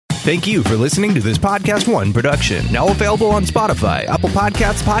Thank you for listening to this Podcast One production. Now available on Spotify, Apple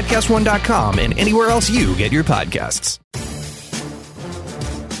Podcasts, PodcastOne.com, and anywhere else you get your podcasts.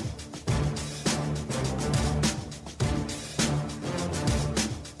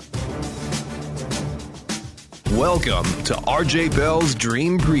 Welcome to RJ Bell's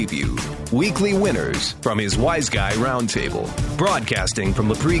Dream Preview. Weekly winners from his Wise Guy Roundtable. Broadcasting from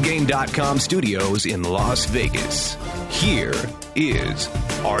the Pregame.com studios in Las Vegas. Here is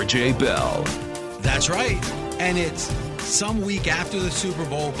RJ Bell. That's right. And it's some week after the Super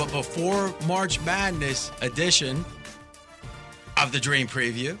Bowl, but before March Madness edition of the Dream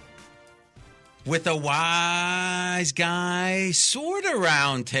Preview with a Wise Guy sort of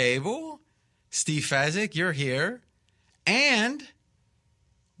roundtable. Steve Fezzik, you're here. And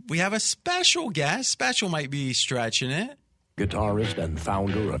we have a special guest. Special might be stretching it. Guitarist and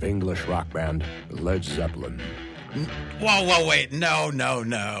founder of English rock band Led Zeppelin. Whoa, wait.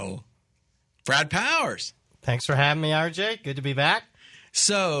 No. Brad Powers. Thanks for having me, RJ. Good to be back.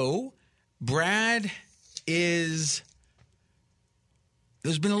 So, Brad is...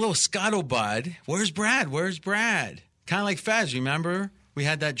 There's been a little scuttlebutt. Where's Brad? Kind of like Fez, remember? We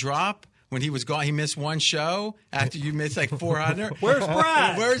had that drop when he was gone. He missed one show after you missed like 400. Where's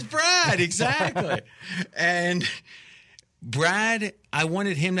Brad? Where's Brad? Exactly. And Brad, I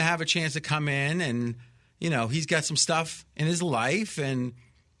wanted him to have a chance to come in and, you know, he's got some stuff in his life. And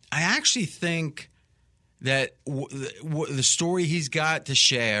I actually think that the story he's got to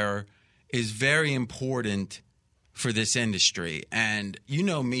share is very important for this industry. And you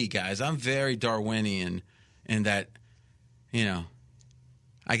know me, guys, I'm very Darwinian in that, you know,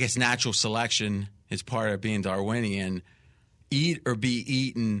 I guess natural selection is part of being Darwinian. Eat or be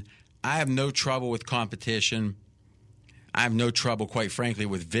eaten. I have no trouble with competition. I have no trouble, quite frankly,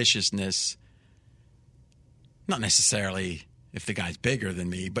 with viciousness. Not necessarily if the guy's bigger than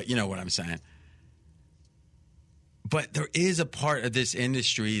me, but you know what I'm saying. But there is a part of this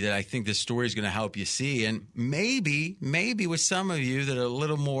industry that I think this story is going to help you see. And maybe with some of you that are a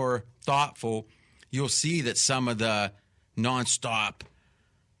little more thoughtful, you'll see that some of the nonstop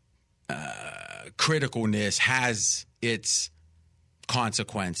criticalness has its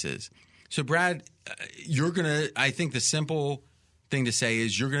consequences. So, Brad, I think the simple thing to say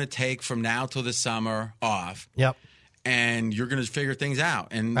is you're going to take from now till the summer off. Yep. And you're going to figure things out.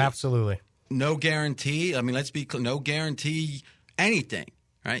 And absolutely. No guarantee. I mean, let's be clear. No guarantee anything,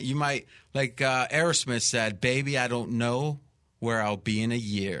 right? You might, like Aerosmith said, baby, I don't know where I'll be in a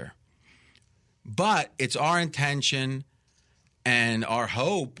year. But it's our intention and our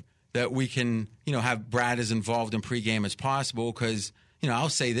hope that we can, you know, have Brad as involved in pregame as possible because, you know, I'll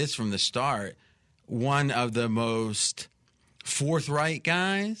say this from the start. One of the most forthright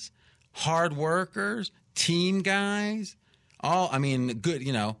guys, hard workers, team guys, good,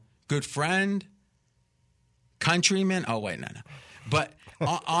 you know, good friend, countryman. Oh, wait, no. But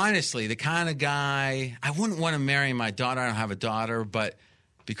honestly, the kind of guy, I wouldn't want to marry my daughter. I don't have a daughter, but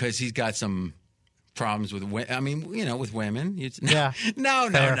because he's got some problems with women. I mean, you know, with women. No.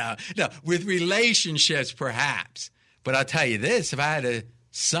 With relationships, perhaps. But I'll tell you this, if I had a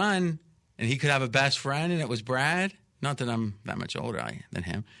son and he could have a best friend and it was Brad, not that I'm that much older than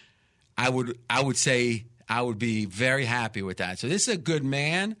him, I would say I would be very happy with that. So this is a good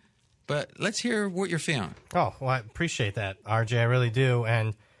man, but let's hear what you're feeling. Oh, well, I appreciate that, RJ. I really do.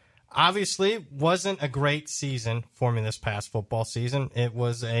 And obviously, wasn't a great season for me this past football season. It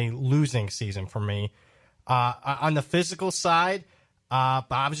was a losing season for me. On the physical side,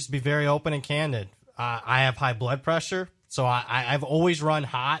 I'll just be very open and candid. I have high blood pressure, so I've always run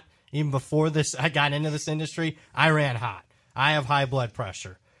hot. Even before I got into this industry, I ran hot. I have high blood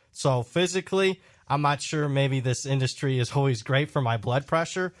pressure. So physically, I'm not sure maybe this industry is always great for my blood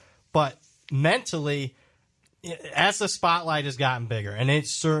pressure, but mentally, as the spotlight has gotten bigger, and it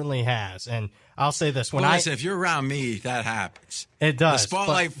certainly has, and I'll say this: listen, if you're around me, that happens. It does. The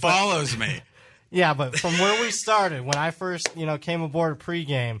spotlight follows me. Yeah, but from where we started, when I first, came aboard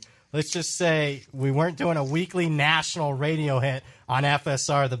pregame, let's just say we weren't doing a weekly national radio hit on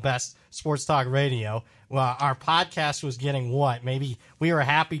FSR, the best sports talk radio. Well, our podcast was getting what? Maybe we were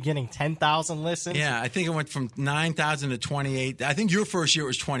happy getting 10,000 listens. Yeah, I think it went from 9,000 to 28. I think your first year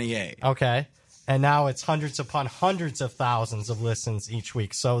was 28. Okay. And now it's hundreds upon hundreds of thousands of listens each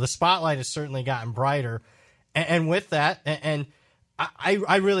week. So the spotlight has certainly gotten brighter. And with that, and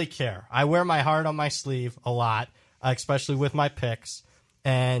I really care. I wear my heart on my sleeve a lot, especially with my picks.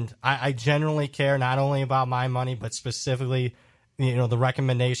 And I generally care not only about my money, but specifically the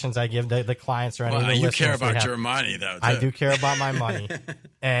recommendations I give the clients or any of the you listeners care we about have. your money, though. Too. I do care about my money.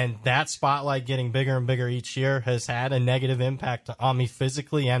 And that spotlight getting bigger and bigger each year has had a negative impact on me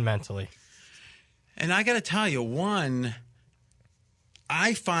physically and mentally. And I got to tell you, one,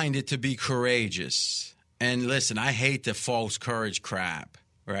 I find it to be courageous. And listen, I hate the false courage crap,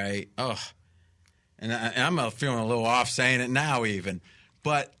 right? Ugh. And I'm feeling a little off saying it now even.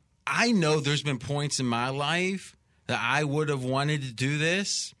 But I know there's been points in my life that I would have wanted to do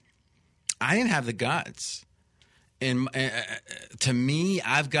this. I didn't have the guts. And to me,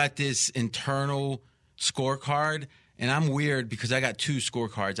 I've got this internal scorecard, and I'm weird because I got two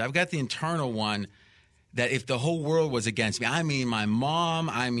scorecards. I've got the internal one that if the whole world was against me, I mean my mom,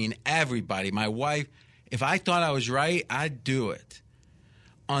 I mean everybody, my wife, if I thought I was right, I'd do it.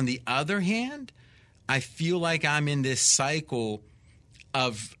 On the other hand, I feel like I'm in this cycle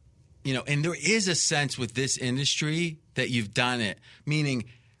of, and there is a sense with this industry that you've done it, meaning,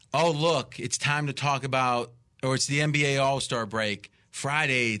 oh, look, it's time to talk about, or it's the NBA All-Star break.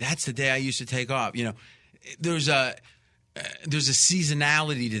 Friday, that's the day I used to take off. There's a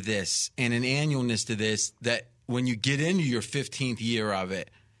seasonality to this and an annualness to this that when you get into your 15th year of it,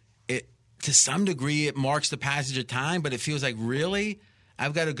 to some degree, it marks the passage of time, but it feels like, really?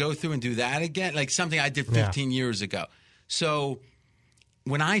 I've got to go through and do that again? Like something I did 15 years ago. So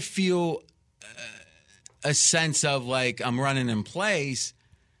when I feel a sense of like I'm running in place,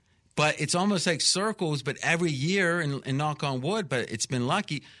 but it's almost like circles, but every year, and knock on wood, but it's been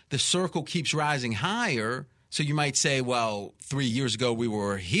lucky, the circle keeps rising higher. So you might say, well, 3 years ago we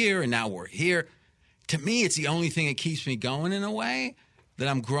were here and now we're here. To me, it's the only thing that keeps me going in a way, that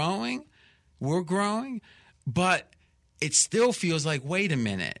I'm growing, we're growing. But it still feels like, wait a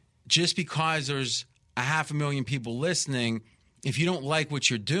minute, just because there's 500,000 people listening, if you don't like what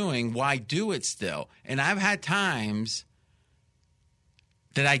you're doing, why do it still? And I've had times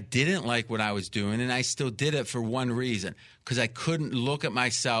that I didn't like what I was doing, and I still did it for one reason, because I couldn't look at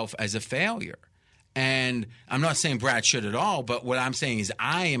myself as a failure. And I'm not saying Brad should at all, but what I'm saying is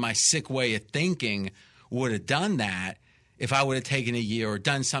I, in my sick way of thinking, would have done that if I would have taken a year or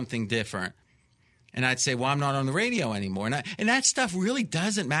done something different. And I'd say, well, I'm not on the radio anymore. And that stuff really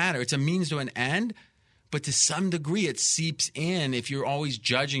doesn't matter. It's a means to an end. But to some degree, it seeps in if you're always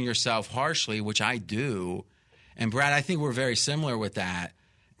judging yourself harshly, which I do. And, Brad, I think we're very similar with that.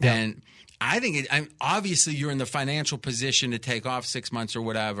 Yeah. And I think obviously you're in the financial position to take off 6 months or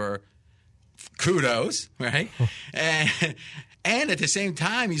whatever. Kudos, right? and at the same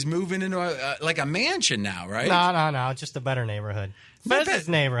time, he's moving into a mansion now, right? No. Just a better neighborhood. Best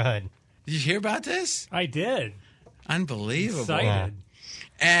neighborhood. Did you hear about this? I did. Unbelievable. Excited. Yeah.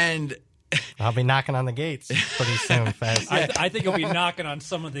 And I'll be knocking on the gates pretty soon, Fez. I think you'll be knocking on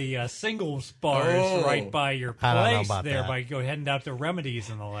some of the singles bars right by your place there, by heading out to Remedies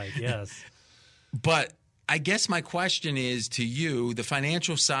and the like, yes. But I guess my question is to you, the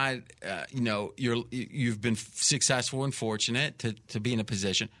financial side, you've been successful and fortunate to be in a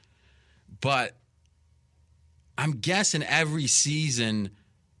position. But I'm guessing every season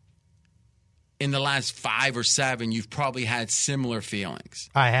in the last 5 or 7, you've probably had similar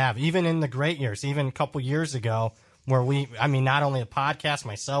feelings. I have. Even in the great years, even a couple years ago, where not only the podcast,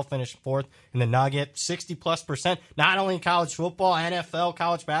 myself finished 4th in the Nugget, 60+%, not only college football, NFL,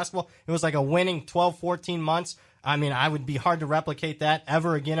 college basketball, it was like a winning 12, 14 months. I would be hard to replicate that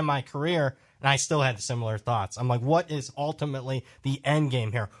ever again in my career. And I still had similar thoughts. I'm like, what is ultimately the end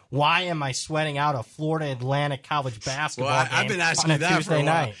game here? Why am I sweating out a Florida Atlantic college basketball game I've been asking on you that Tuesday for a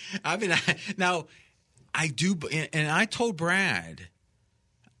while. night? Now, I do, and I told Brad,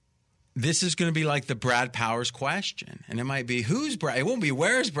 this is going to be like the Brad Powers question. And it might be, who's Brad? It won't be,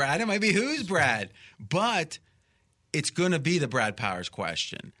 where's Brad? It might be, who's Brad? But it's going to be the Brad Powers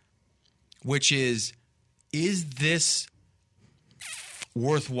question, which is this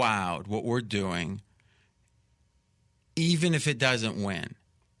worthwhile, what we're doing, even if it doesn't win?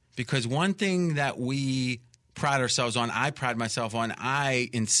 Because one thing that we pride ourselves on, I pride myself on, I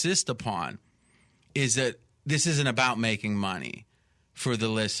insist upon, is that this isn't about making money for the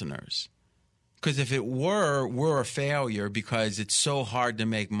listeners. Because if it were, we're a failure because it's so hard to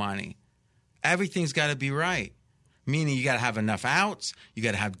make money. Everything's got to be right. Meaning you got to have enough outs, you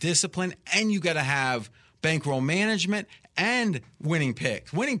got to have discipline, and you got to have bankroll management and winning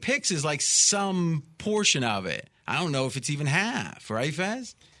picks. Winning picks is like some portion of it. I don't know if it's even half, right,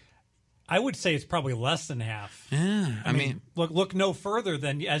 Fez? I would say it's probably less than half. Yeah, I mean, look no further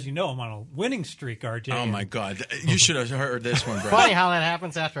than, as you know, I'm on a winning streak, RJ. Oh my God, you should have heard this one, bro. Funny how that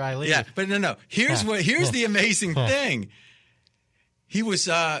happens after I leave. Yeah, but no. Here's the amazing thing. He was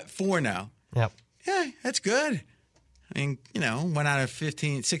 4 now. Yep. Yeah, that's good. I mean, went out of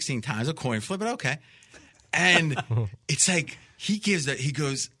 16 times, a coin flip, but okay. And it's like he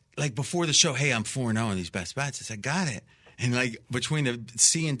goes, like before the show, hey, I'm 4-0 in these best bets. I said, got it. And like between the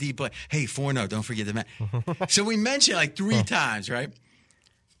C and D play, hey, 4-0, don't forget the bet. So we mentioned like 3 times, right?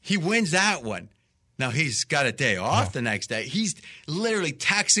 He wins that one. Now he's got a day off the next day. He's literally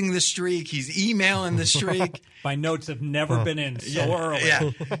texting the streak. He's emailing the streak. My notes have never been in so early. Yeah.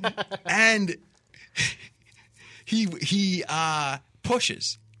 And he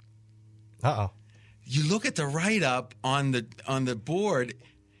pushes. Uh-oh. You look at the write-up on the board,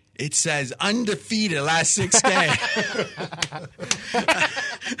 it says undefeated last 6 games.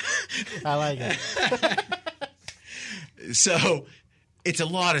 I like it. So it's a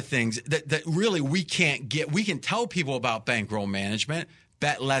lot of things that really we can't get. We can tell people about bankroll management,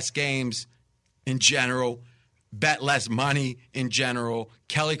 bet less games in general, bet less money in general,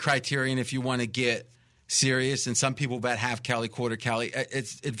 Kelly criterion if you want to get serious, and some people bet half Kelly, quarter Kelly.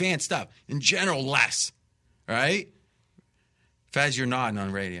 It's advanced stuff. In general, less. Right? Faz, you're nodding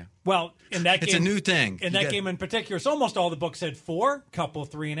on radio. Well, in that game, it's a new thing. In that game in particular, it's almost all the books had 4, couple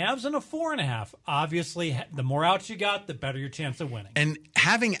 3.5s, and a 4.5. Obviously, the more outs you got, the better your chance of winning. And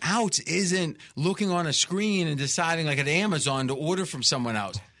having outs isn't looking on a screen and deciding, like at Amazon, to order from someone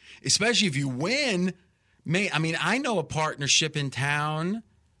else. Especially if you win. I know a partnership in town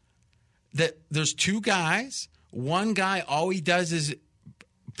that there's 2 guys. One guy, all he does is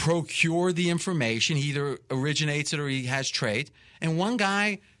procure the information. He either originates it or he has trade. And one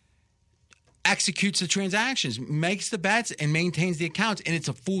guy executes the transactions, makes the bets, and maintains the accounts. And it's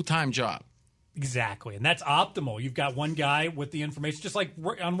a full-time job. Exactly. And that's optimal. You've got one guy with the information, just like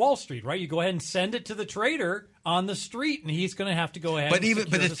on Wall Street, right? You go ahead and send it to the trader on the street, and he's going to have to go ahead but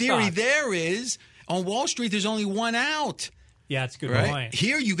the theory stock. There is, on Wall Street, there's only one out. Yeah, it's a good right? point.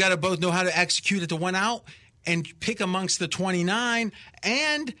 Here, you got to both know how to execute at the one out and pick amongst the 29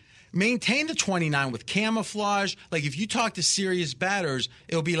 and maintain the 29 with camouflage. Like if you talk to serious bettors,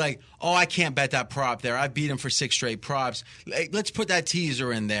 it'll be like, oh, I can't bet that prop there. I beat him for 6 straight props. Let's put that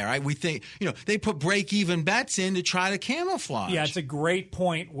teaser in there. We think, they put break-even bets in to try to camouflage. Yeah, it's a great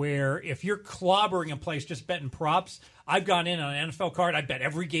point where if you're clobbering a place just betting props, I've gone in on an NFL card. I bet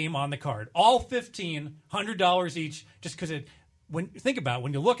every game on the card. All 15, $100 each, just because think about it,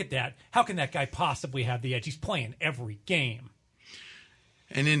 when you look at that, how can that guy possibly have the edge? He's playing every game.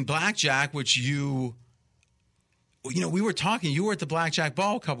 And in blackjack, which we were talking, you were at the blackjack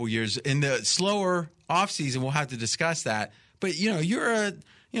ball a couple years. In the slower offseason, we'll have to discuss that. But,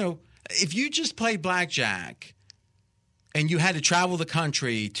 if you just played blackjack and you had to travel the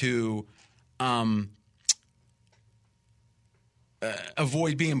country to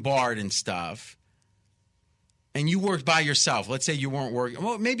avoid being barred and stuff, and you worked by yourself, let's say you weren't working.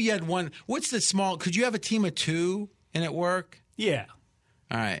 Well, maybe you had one. Could you have a team of 2 and at work? Yeah.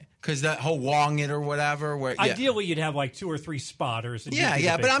 All right, because that whole Wong it or whatever. Ideally, you'd have like 2 or 3 spotters. And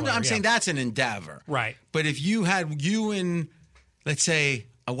yeah, but I'm saying that's an endeavor. Right. But if you had you and, let's say,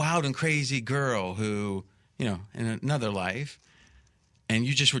 a wild and crazy girl who, in another life, and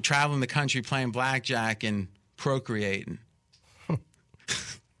you just were traveling the country playing blackjack and procreating.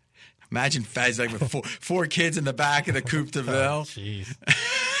 Imagine Fez like with 4 kids in the back of the Coupe de Ville. Jeez.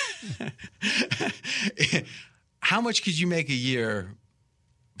 How much could you make a year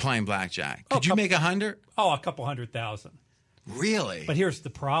playing blackjack? Could you make 100? Oh, a couple 100,000. Really? But here's the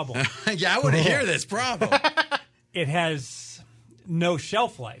problem. Yeah, I want to hear this problem. It has no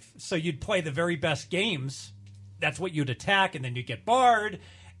shelf life. So you'd play the very best games. That's what you'd attack, and then you'd get barred.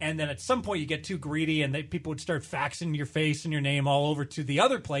 And then at some point you get too greedy, and people would start faxing your face and your name all over to the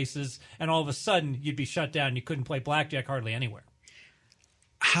other places, and all of a sudden you'd be shut down. You couldn't play blackjack hardly anywhere.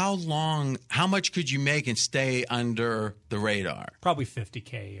 How much could you make and stay under the radar? Probably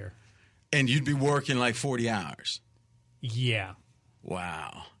 $50K a year. And you'd be working like 40 hours? Yeah.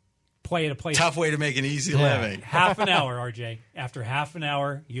 Wow. Play at a place. Tough way to make an easy living. Half an hour, RJ. After half an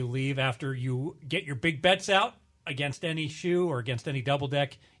hour, you leave. After you get your big bets out against any shoe or against any double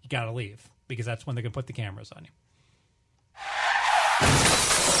deck, you got to leave because that's when they're going to put the cameras on you.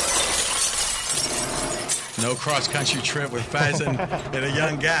 No cross-country trip with Fez and a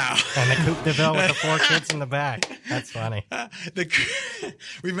young gal. And the Coupe de Ville with the 4 kids in the back. That's funny.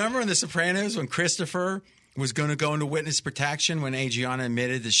 Remember in The Sopranos when Christopher was going to go into witness protection when Adriana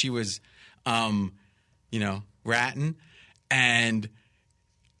admitted that she was, ratting? And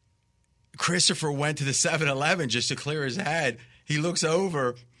Christopher went to the 7-Eleven just to clear his head. He looks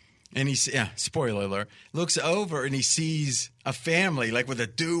over and spoiler alert, looks over and he sees a family like with a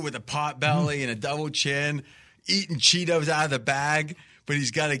dude with a pot belly and a double chin eating Cheetos out of the bag, but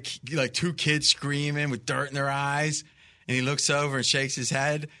he's got 2 kids screaming with dirt in their eyes. and he looks over and shakes his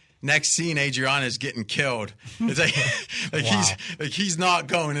head. Next scene, Adriana's getting killed. It's like Wow. he's not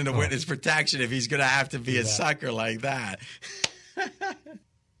going into witness protection if he's going to have to be a sucker like that.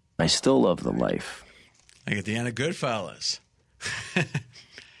 I still love the life. Like at the end of Goodfellas.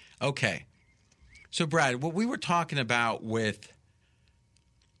 Okay. So, Brad, what we were talking about with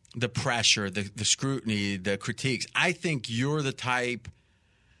the pressure, the scrutiny, the critiques, I think you're the type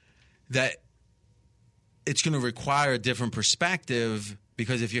that it's going to require a different perspective,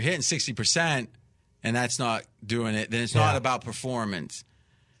 because if you're hitting 60% and that's not doing it, then it's not about performance.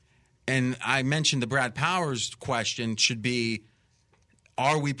 And I mentioned the Brad Powers question should be,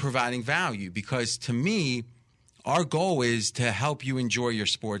 are we providing value? Because to me, our goal is to help you enjoy your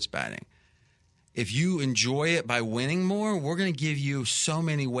sports betting. If you enjoy it by winning more, we're going to give you so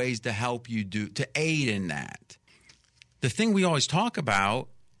many ways to help you to aid in that. The thing we always talk about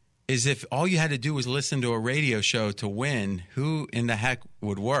is if all you had to do was listen to a radio show to win, who in the heck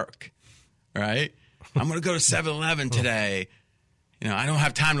would work, right? I'm going to go to 7-Eleven today. You know, I don't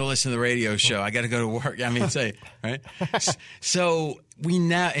have time to listen to the radio show. I got to go to work. I mean, say, right? So we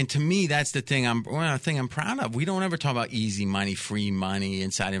now, and to me, that's the thing I'm proud of. We don't ever talk about easy money, free money,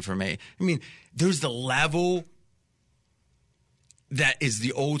 inside information. I mean, there's the level that is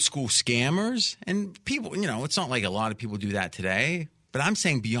the old school scammers, and people, you know, it's not like a lot of people do that today. But I'm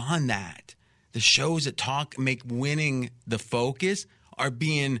saying beyond that, the shows that make winning the focus are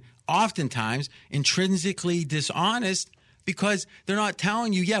being oftentimes intrinsically dishonest, because they're not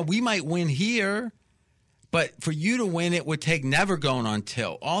telling you, yeah, we might win here, but for you to win, it would take never going on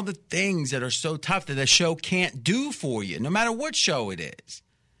tilt. All the things that are so tough that a show can't do for you, no matter what show it is.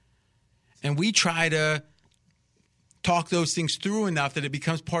 And we try to talk those things through enough that it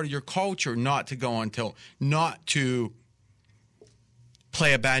becomes part of your culture not to go on tilt, not to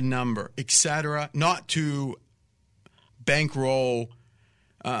play a bad number, etc., not to bankroll,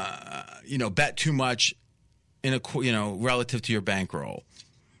 bet too much relative to your bankroll.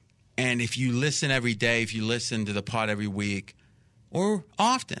 And if you listen every day, if you listen to the pod every week or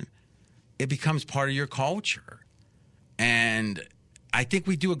often, it becomes part of your culture. And I think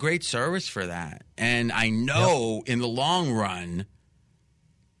we do a great service for that. And I know in the long run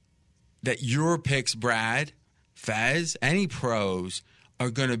that your picks, Brad, Fez, any pros are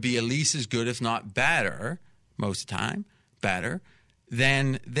going to be at least as good, if not better, most of the time, better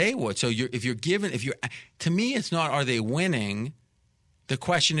than they would. So to me, it's not, are they winning? The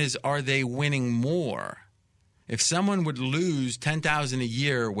question is, are they winning more? If someone would lose $10,000 a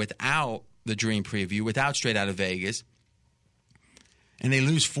year without the Dream Preview, without Straight Out of Vegas, and they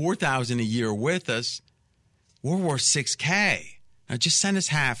lose $4,000 a year with us, we're worth $6,000. Now just send us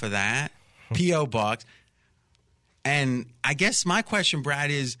half of that, P.O. Box. And I guess my question,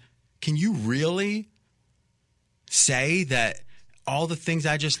 Brad, is, can you really say that all the things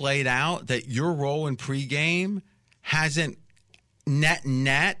I just laid out, that your role in pregame hasn't net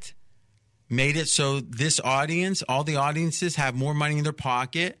made it so this audience, all the audiences, have more money in their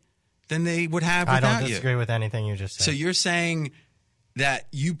pocket than they would have without you? I don't disagree with anything you just said. So you're saying that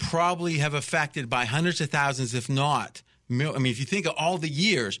you probably have affected by hundreds of thousands, if not, if you think of all the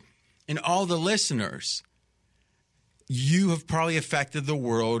years and all the listeners, you have probably affected the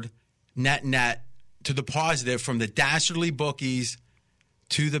world net to the positive, from the dastardly bookies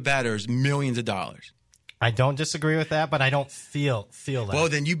to the bettors, millions of dollars. I don't disagree with that, but I don't feel that. Well,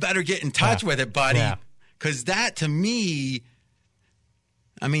 then you better get in touch with it, buddy. Because that, to me,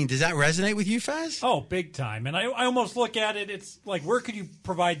 I mean, does that resonate with you, Fez? Oh, big time. And I almost look at it, it's like, where could you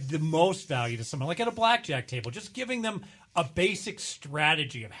provide the most value to someone? Like at a blackjack table, just giving them a basic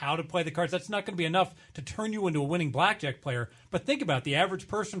strategy of how to play the cards. That's not going to be enough to turn you into a winning blackjack player. But think about it. The average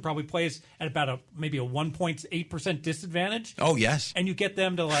person probably plays at about maybe a 1.8% disadvantage. Oh, yes. And you get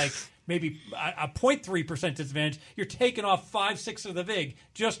them to like maybe a 0.3% disadvantage. You're taking off 5-6 of the VIG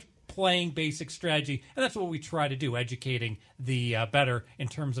just playing basic strategy. And that's what we try to do, educating the bettor in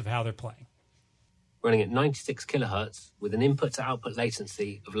terms of how they're playing. Running at 96 kilohertz with an input to output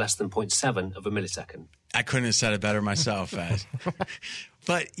latency of less than 0.7 of a millisecond. I couldn't have said it better myself, Faz.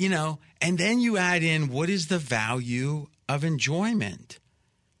 But, and then you add in, what is the value of enjoyment?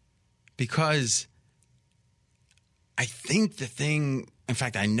 Because I think in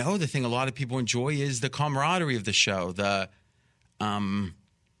fact, I know the thing a lot of people enjoy is the camaraderie of the show. The, kind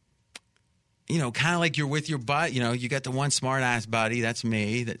of like you're with your buddy, you got the one smart ass buddy, that's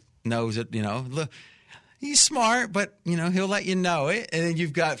me, that knows it, look, he's smart, but, he'll let you know it. And then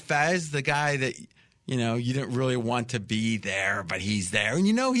you've got Fez, the guy that, you didn't really want to be there, but he's there. And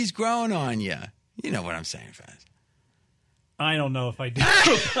he's growing on you. You know what I'm saying, Fez. I don't know if I do.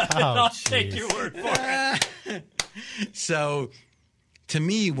 I'll take your word for it. So to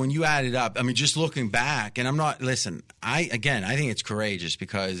me, when you add it up, I mean, just looking back, and I think it's courageous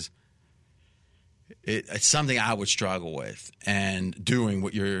because it's something I would struggle with, and doing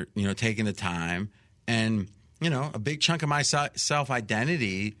what you're, taking the time. And, a big chunk of my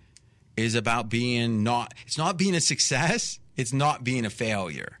self-identity is about it's not being a success, it's not being a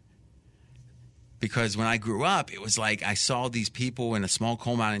failure. Because when I grew up, it was like I saw these people in a small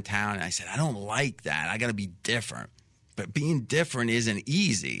coal mining town, and I said, I don't like that. I got to be different. But being different isn't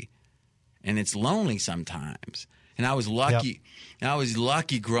easy, and it's lonely sometimes. And I was lucky. Yep. And I was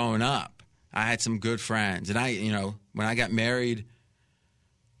lucky growing up. I had some good friends. And when I got married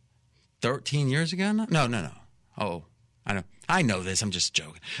 13 years ago? No. Oh, I know this. I'm just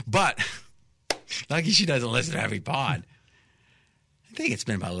joking. But lucky she doesn't listen to every pod. I think it's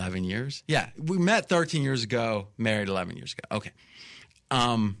been about 11 years. Yeah, we met 13 years ago, married 11 years ago. Okay.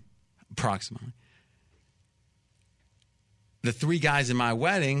 Approximately. The 3 guys in my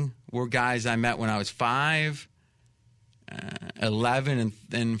wedding were guys I met when I was 5, 11,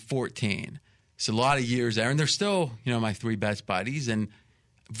 and 14. So a lot of years there. And they're still, my 3 best buddies, and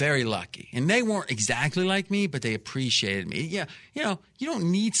very lucky. And they weren't exactly like me, but they appreciated me. Yeah, you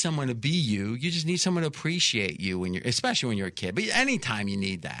don't need someone to be you. You just need someone to appreciate you especially when you're a kid. But anytime you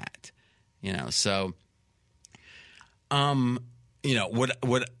need that, So,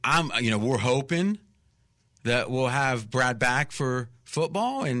 what I'm, we're hoping that we'll have Brad back for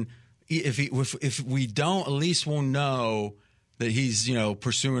football, and if we don't, at least we'll know that he's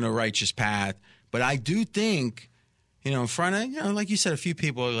pursuing a righteous path. But I do think, in front of like you said, a few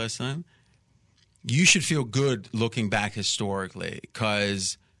people are listening. You should feel good looking back historically,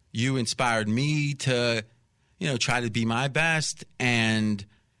 because you inspired me to try to be my best, and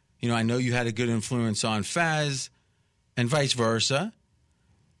I know you had a good influence on Fez, and vice versa,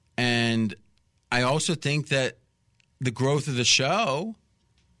 and I also think that the growth of the show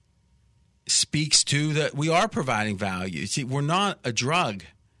speaks to that we are providing value. See, we're not a drug.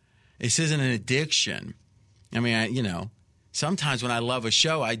 This isn't an addiction. I mean, sometimes when I love a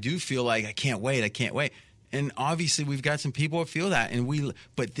show, I do feel like I can't wait. And obviously we've got some people that feel that,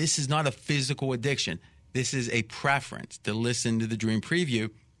 but this is not a physical addiction. This is a preference to listen to the Dream Preview.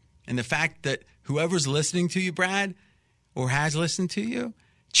 And the fact that whoever's listening to you, Brad, or has listened to you,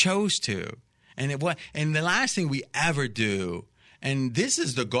 chose to. And the last thing we ever do, and this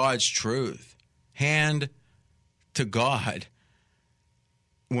is the God's truth, hand to God,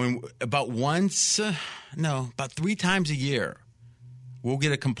 about 3 times a year, we'll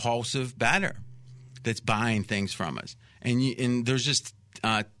get a compulsive bettor that's buying things from us. And there's just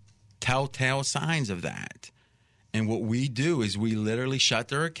telltale signs of that. And what we do is we literally shut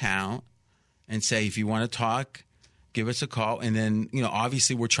their account and say, if you want to talk, give us a call. And then,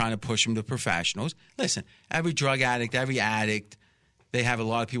 obviously we're trying to push them to professionals. Listen, every drug addict, every addict, they have a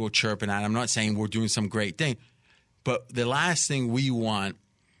lot of people chirping at. I'm not saying we're doing some great thing. But the last thing we want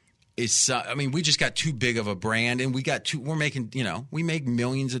is, we just got too big of a brand, and we're making, we make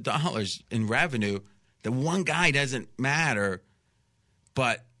millions of dollars in revenue. The one guy doesn't matter,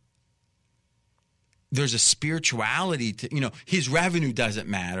 but there's a spirituality to, his revenue doesn't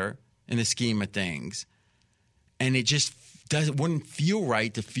matter in the scheme of things. And it just wouldn't feel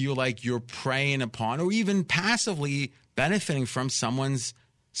right to feel like you're preying upon or even passively benefiting from someone's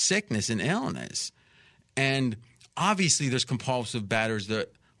sickness and illness. And obviously there's compulsive bettors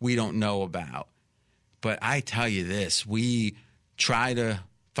that we don't know about. But I tell you this, we try to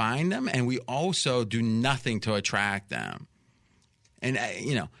find them, and we also do nothing to attract them. And,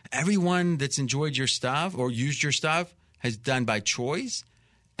 everyone that's enjoyed your stuff or used your stuff has done by choice.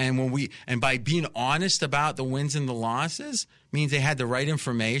 And by being honest about the wins and the losses means they had the right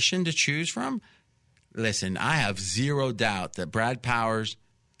information to choose from. Listen, I have zero doubt that Brad Powers,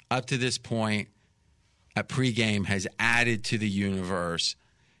 up to this point at pregame, has added to the universe.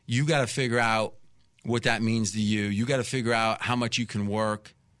 You got to figure out what that means to you. You got to figure out how much you can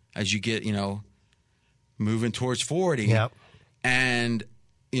work as you get, moving towards 40. Yep. And,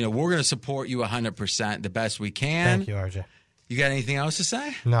 we're going to support you 100% the best we can. Thank you, RJ. You got anything else to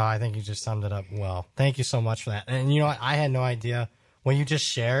say? No, I think you just summed it up well. Thank you so much for that. And you know what? I had no idea when you just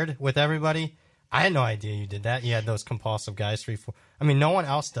shared with everybody. I had no idea you did that. You had those compulsive guys, 3, 4. No one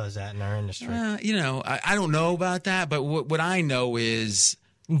else does that in our industry. I don't know about that, but what I know is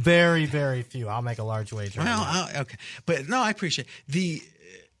very, very few. I'll make a large wager. Well, okay, but no, I appreciate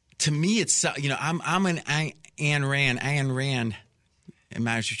to me, it's I'm an Ayn Rand. It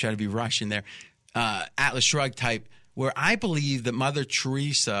matters to try to be Russian there. Atlas Shrugged type, where I believe that Mother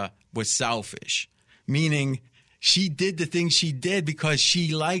Teresa was selfish, meaning she did the things she did because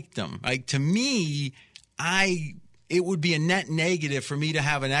she liked them. Like, to me, I it would be a net negative for me to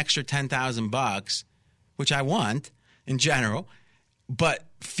have an extra $10,000, which I want in general, but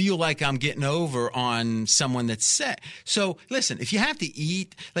feel like I'm getting over on someone that's sick. So listen, if you have to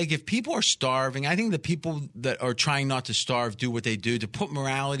eat, like if people are starving, I think the people that are trying not to starve do what they do. To put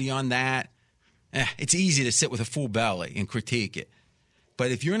morality on that, it's easy to sit with a full belly and critique it.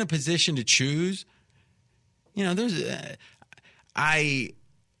 But if you're in a position to choose, there's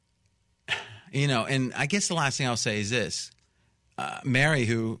and I guess the last thing I'll say is this. Mary,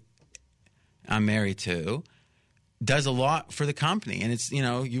 who I'm married to, does a lot for the company. And it's,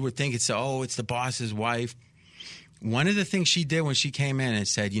 you would think it's the boss's wife. One of the things she did when she came in and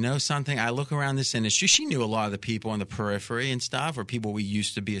said, something, I look around this industry. She knew a lot of the people on the periphery and stuff, or people we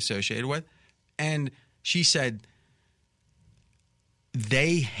used to be associated with. And she said,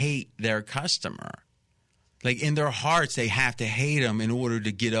 they hate their customer. Like in their hearts, they have to hate them in order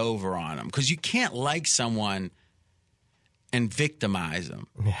to get over on them. Because you can't like someone and victimize them.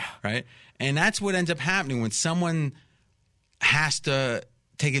 Yeah. Right? And that's what ends up happening when someone has to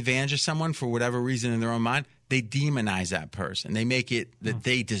take advantage of someone for whatever reason in their own mind. They demonize that person. They make it that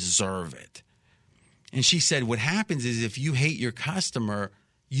they deserve it. And she said what happens is if you hate your customer,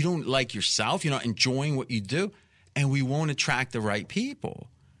 you don't like yourself. You're not enjoying what you do. And we won't attract the right people.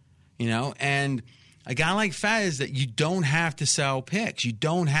 And a guy like Fez, that you don't have to sell picks. You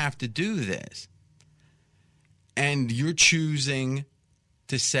don't have to do this. And you're choosing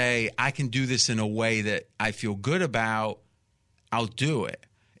to say, I can do this in a way that I feel good about, I'll do it.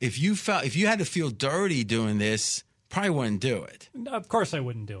 If you had to feel dirty doing this, probably wouldn't do it. Of course I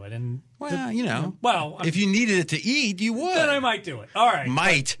wouldn't do it. And if you needed it to eat, you would. Then I might do it. All right.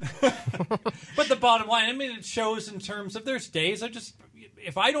 Might. But the bottom line, it shows in terms of there's days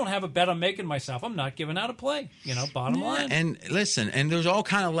if I don't have a bet I'm making myself, I'm not giving out a play. Bottom line. And listen, and there's all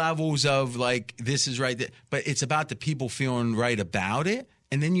kind of levels of like, this is right. But it's about the people feeling right about it.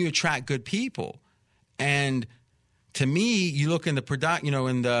 And then you attract good people. And to me, you look in the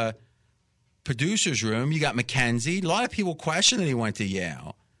in the producer's room, you got Mackenzie. A lot of people question that he went to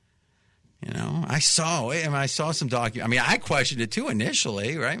Yale. I saw it, and I saw some I questioned it too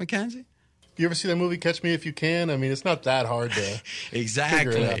initially, right, Mackenzie? You ever see that movie Catch Me If You Can? It's not that hard to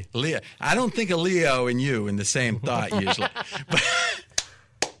exactly. figure it out. Leo, I don't think of Leo and you in the same thought usually. But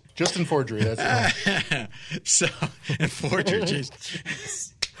just in forgery, that's it. So, in forgery,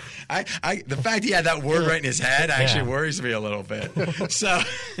 jeez. The fact he had that word right in his head actually worries me a little bit. So,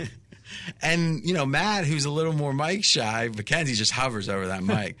 and Matt, who's a little more mic shy, Mackenzie just hovers over that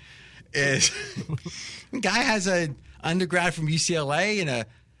mic. Guy has an undergrad from UCLA and a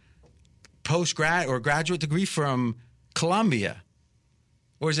postgrad or graduate degree from Columbia,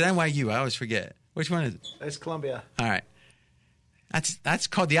 or is it NYU? I always forget. Which one is it? It's Columbia. All right, that's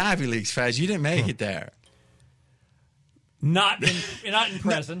called the Ivy Leagues, Fez. You didn't make it there. Not in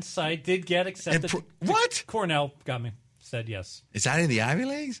presence. I did get accepted. What? Cornell got me. Said yes. Is that in the Ivy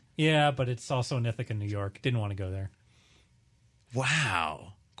Leagues? Yeah, but it's also in Ithaca, New York. Didn't want to go there.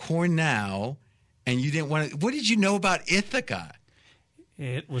 Wow, Cornell, and you didn't want to. What did you know about Ithaca?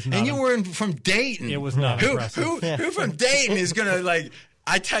 It was not. And you were from Dayton. It was not impressive. Who from Dayton is going to, like,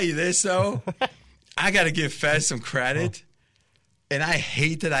 I tell you this, though. I got to give Fez some credit. And I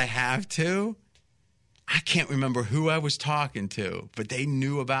hate that I have to. I can't remember who I was talking to, but they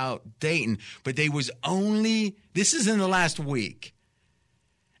knew about Dayton. But this is in the last week.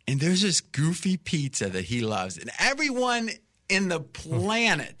 And there's this goofy pizza that he loves. And everyone in the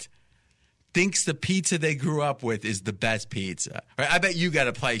planet thinks the pizza they grew up with is the best pizza. Right? I bet you got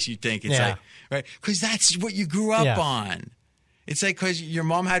a place you think it's like, right? Because that's what you grew up on. It's like because your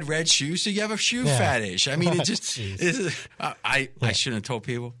mom had red shoes, so you have a shoe fetish. It just I shouldn't have told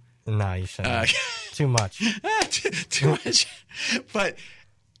people. No, you shouldn't. Too much. Too much. But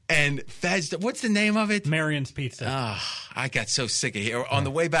and Fez, what's the name of it? Marion's Pizza. I got so sick of it. On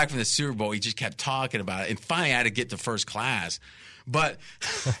the way back from the Super Bowl, he just kept talking about it, and finally I had to get to first class. But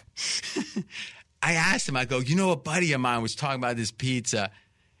I asked him, I go, a buddy of mine was talking about this pizza,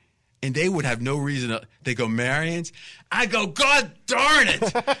 and they would have no reason to. They go, Marion's? I go, God darn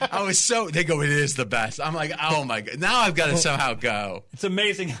it. They go, it is the best. I'm like, oh my God. Now I've got to somehow go. It's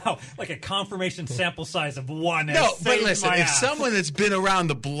amazing how, like, a confirmation sample size of one has No, but saved listen, my if ass. someone that's been around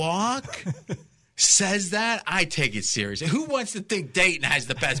the block says that, I take it seriously. Who wants to think Dayton has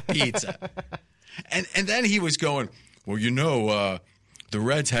the best pizza? And then he was going, well, the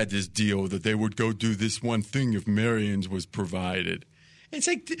Reds had this deal that they would go do this one thing if Marion's was provided. It's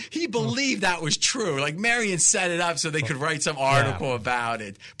like he believed that was true. Like Marion set it up so they could write some article about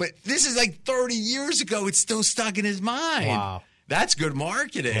it. But this is like 30 years ago. It's still stuck in his mind. Wow. That's good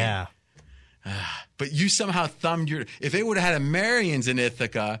marketing. Yeah. But you somehow thumbed your. If they would have had a Marion's in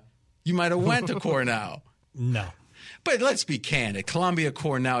Ithaca, you might have went to Cornell. No. But let's be candid. Columbia,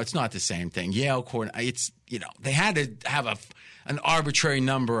 Cornell, it's not the same thing. Yale, Cornell, it's, they had to have an arbitrary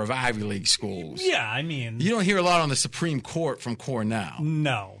number of Ivy League schools. Yeah, I mean. You don't hear a lot on the Supreme Court from Cornell.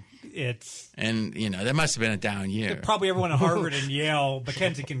 No. It's. And, that must have been a down year. Probably everyone at Harvard and Yale,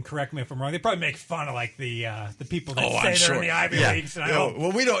 Mackenzie can correct me if I'm wrong. They probably make fun of like the people that say they're in the Ivy Leagues. And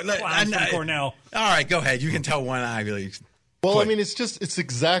well, we don't. Clowns from Cornell. All right, go ahead. You can tell one Ivy League. Well, I mean, it's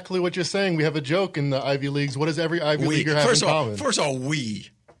exactly what you're saying. We have a joke in the Ivy Leagues. What does every Ivy Leaguer have in common? First of all, we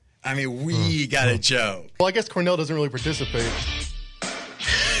got a joke. Well, I guess Cornell doesn't really participate.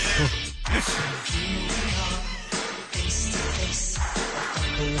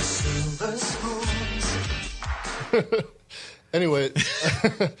 Anyway,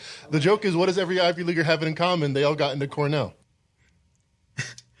 the joke is, what does every Ivy Leaguer have in common? They all got into Cornell.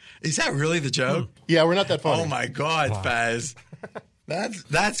 Is that really the joke? Yeah, we're not that funny. Oh my God, Faz.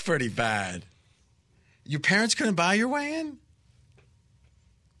 That's pretty bad. Your parents couldn't buy your way in?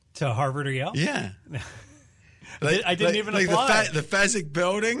 To Harvard or Yale? Yeah. I didn't even apply. The Fezzik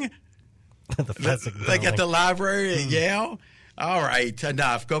building? The Fezzik building. Like at the library at Yale? All right,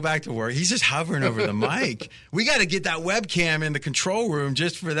 enough. Go back to work. He's just hovering over the mic. We got to get that webcam in the control room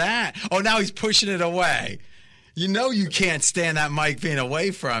just for that. Oh, now he's pushing it away. You can't stand that mic being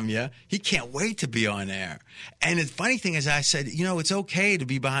away from you. He can't wait to be on air. And the funny thing is, I said, it's okay to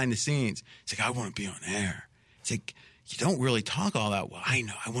be behind the scenes. He's like, I want to be on air. It's like, you don't really talk all that well. I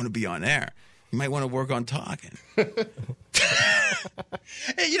know. I want to be on air. You might want to work on talking. And,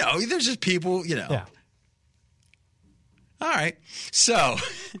 there's just people, Yeah. All right. So,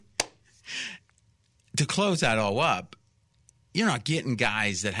 to close that all up, you're not getting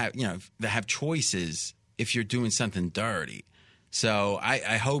guys that have choices if you're doing something dirty. So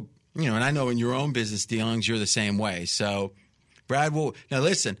I hope, and I know in your own business dealings, you're the same way. So Brad now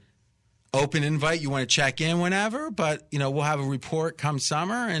listen, open invite. You want to check in whenever, but we'll have a report come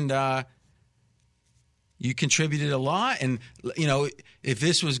summer, and you contributed a lot. And if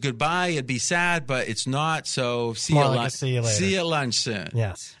this was goodbye, it'd be sad, but it's not. So see you later. See you at lunch soon.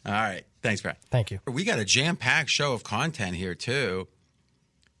 Yes. All right. Thanks, Brad. Thank you. We got a jam-packed show of content here too.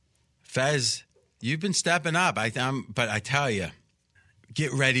 Fez, you've been stepping up. But I tell you,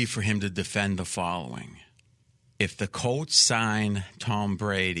 get ready for him to defend the following. If the Colts sign Tom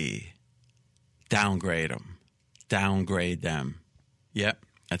Brady, downgrade him. Downgrade them. Yep,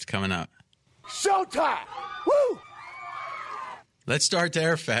 that's coming up. Showtime! Woo! Let's start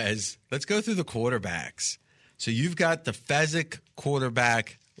there, Fez. Let's go through the quarterbacks. So you've got the Fezzik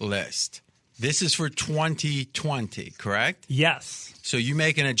quarterback list. This is for 2020, correct? Yes. So you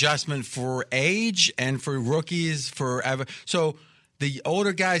make an adjustment for age and for rookies forever. So the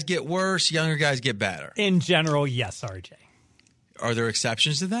older guys get worse, younger guys get better. In general, yes, RJ. Are there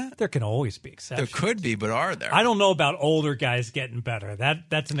exceptions to that? There can always be exceptions. There could be, but are there? I don't know about older guys getting better.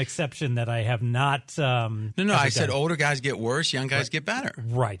 That's an exception that I have not. No, I said older guys get worse, young guys get better.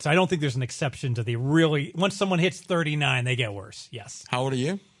 Right. So I don't think there's an exception to the really. Once someone hits 39, they get worse. Yes. How old are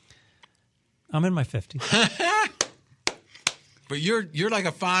you? I'm in my 50s. But you're like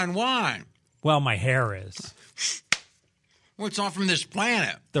a fine wine. Well, my hair is. Well, it's not from this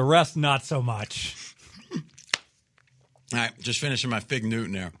planet. The rest, not so much. All right, just finishing my Fig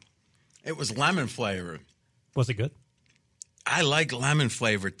Newton there. It was lemon flavored. Was it good? I like lemon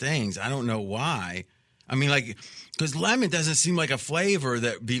flavored things. I don't know why. I mean, because lemon doesn't seem like a flavor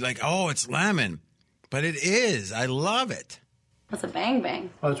that would be like, oh, it's lemon. But it is. I love it. What's a bang bang?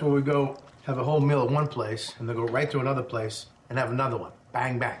 Well, that's where we go have a whole meal at one place and then go right to another place and have another one.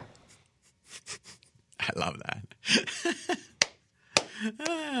 Bang, bang. I love that.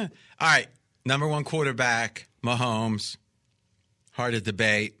 All right, number one quarterback, Mahomes. Hard to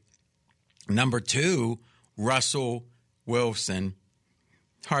debate. Number two, Russell Wilson.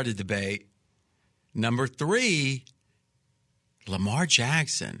 Hard to debate. Number three, Lamar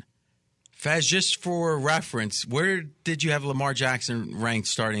Jackson. Fez, just for reference, where did you have Lamar Jackson ranked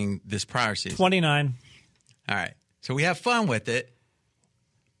starting this prior season? 29. All right. So we have fun with it.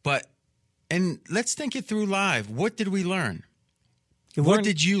 And let's think it through live. What did we learn? What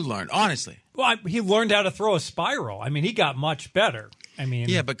did you learn? Honestly. Well, he learned how to throw a spiral. I mean, he got much better. I mean,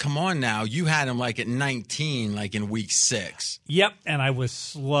 yeah, but come on now. You had him like at 19, like in week 6. Yep, and I was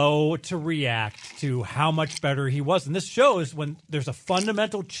slow to react to how much better he was. And this shows when there's a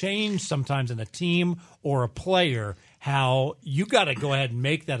fundamental change sometimes in a team or a player, how you got to go ahead and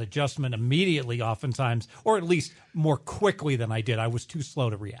make that adjustment immediately oftentimes, or at least more quickly than I did. I was too slow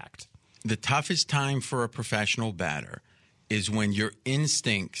to react. The toughest time for a professional batter is when your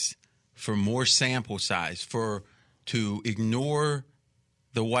instincts for more sample size, to ignore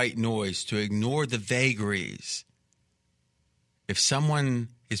the white noise, to ignore the vagaries. If someone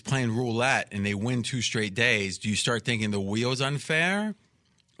is playing roulette and they win 2 straight days, do you start thinking the wheel's unfair,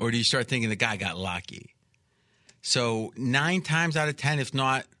 or do you start thinking the guy got lucky? So 9 times out of 10, if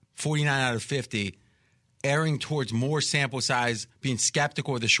not 49 out of 50, erring towards more sample size, being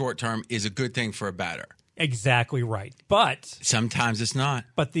skeptical of the short term is a good thing for a bettor. Exactly right. But sometimes it's not.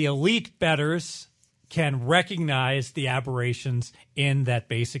 But the elite bettors can recognize the aberrations in that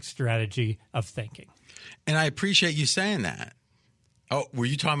basic strategy of thinking. And I appreciate you saying that. Oh, were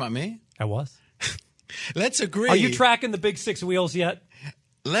you talking about me? I was. Let's agree. Are you tracking the big 6 wheels yet?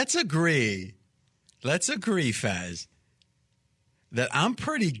 Let's agree, Fez, that I'm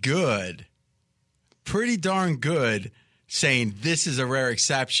pretty darn good saying this is a rare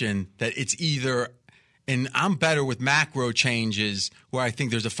exception, that it's either, and I'm better with macro changes where I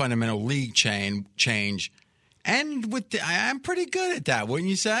think there's a fundamental league change. And I'm pretty good at that, wouldn't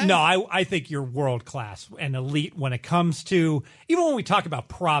you say? No, I think you're world class and elite when it comes to, even when we talk about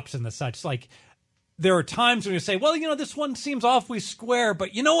props and the such, like there are times when you say, well, this one seems awfully square,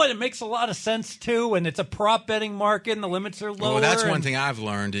 but you know what? It makes a lot of sense too, and it's a prop betting market and the limits are lower. Well, that's one thing I've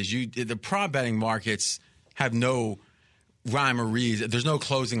learned is the prop betting markets have no rhyme or reason. There's no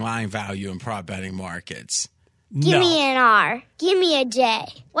closing line value in prop betting markets. Give me an R. Give me a J.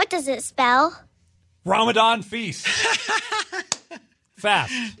 What does it spell? Ramadan feast.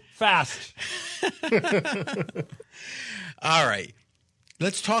 Fast. All right.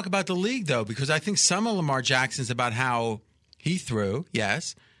 Let's talk about the league, though, because I think some of Lamar Jackson's about how he threw,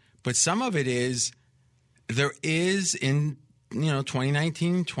 yes, but some of it is there is in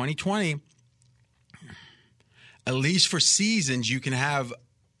 2019, 2020, at least for seasons, you can have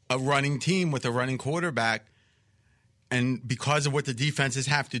a running team with a running quarterback, and because of what the defenses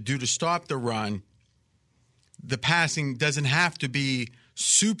have to do to stop the run, the passing doesn't have to be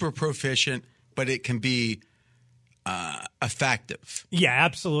super proficient, but it can be effective. Yeah,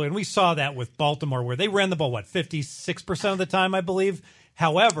 absolutely. And we saw that with Baltimore where they ran the ball, 56% of the time, I believe.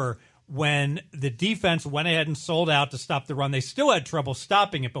 However, when the defense went ahead and sold out to stop the run, they still had trouble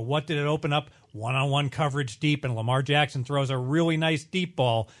stopping it. But what did it open up? One-on-one coverage deep, and Lamar Jackson throws a really nice deep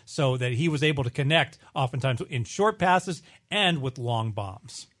ball so that he was able to connect oftentimes in short passes and with long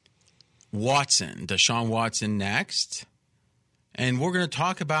bombs. Deshaun Watson next. And we're going to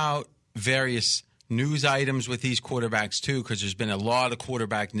talk about various news items with these quarterbacks, too, because there's been a lot of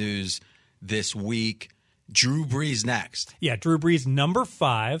quarterback news this week. Drew Brees next. Yeah, Drew Brees, number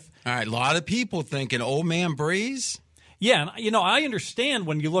 5. All right, a lot of people thinking old man Brees. Yeah, and I understand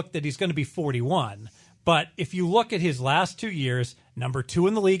when you look that he's going to be 41. But if you look at his last 2 years, number 2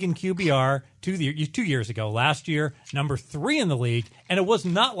 in the league in QBR 2 years ago. Last year, number 3 in the league. And it was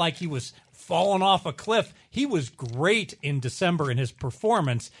not like he was falling off a cliff. He was great in December in his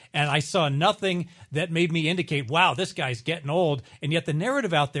performance, and I saw nothing that made me indicate, wow, this guy's getting old. And yet the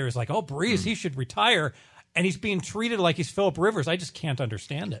narrative out there is like, oh, Brees, he should retire, and he's being treated like he's Phillip Rivers. I just can't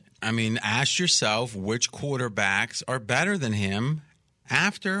understand it. I mean, ask yourself which quarterbacks are better than him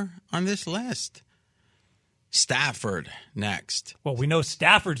on this list. Stafford next. Well, we know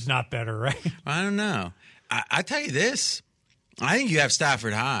Stafford's not better, right? I don't know. I tell you this. I think you have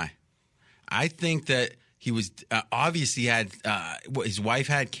Stafford high. I think that he was obviously had his wife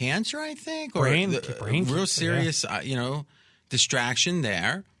had cancer, I think, or brain real serious, distraction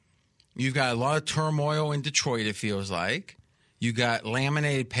there. You've got a lot of turmoil in Detroit. It feels like you got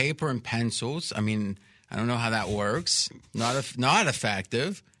laminated paper and pencils. I mean, I don't know how that works. Not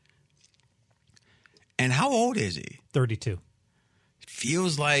effective. And how old is he? 32. It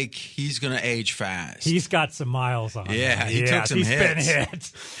feels like he's going to age fast. He's got some miles on him. Yeah, he took some hits. He's been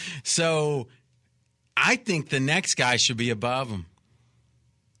hit. So I think the next guy should be above him.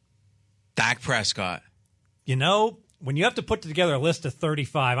 Dak Prescott. When you have to put together a list of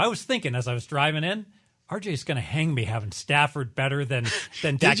 35, I was thinking as I was driving in, RJ's going to hang me having Stafford better than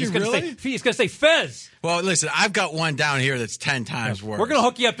Dak. He's going to say Fez. Well, listen, I've got one down here that's 10 times worse. We're going to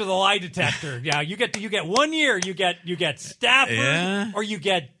hook you up to the lie detector. Yeah, you get 1 year. You get Stafford or you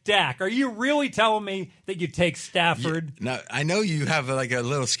get Dak. Are you really telling me that you take Stafford? No, I know you have like a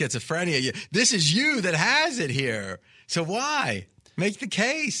little schizophrenia. This is you that has it here. So why? Make the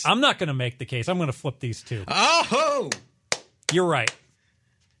case. I'm not going to make the case. I'm going to flip these two. Oh! You're right.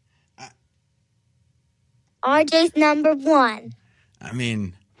 RJ's number 1. I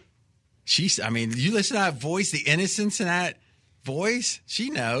mean, you listen to that voice, the innocence in that voice.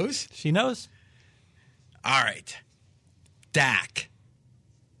 She knows. She knows. All right. Dak.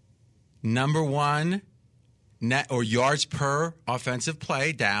 Number 1 net or yards per offensive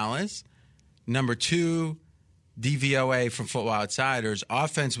play, Dallas. number 2 DVOA from Football Outsiders.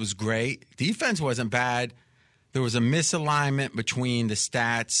 Offense was great. Defense wasn't bad. There was a misalignment between the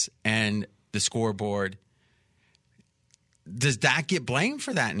stats and the scoreboard. Does Dak get blamed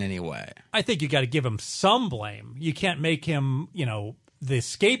for that in any way? I think you got to give him some blame. You can't make him, the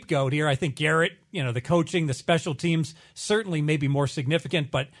scapegoat here. I think Garrett, the coaching, the special teams certainly may be more significant,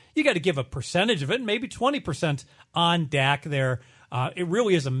 but you got to give a percentage of it, maybe 20% on Dak there. It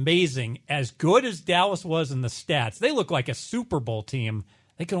really is amazing. As good as Dallas was in the stats, they look like a Super Bowl team.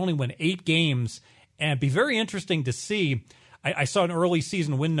 They could only win 8 games, and it'd be very interesting to see. I saw an early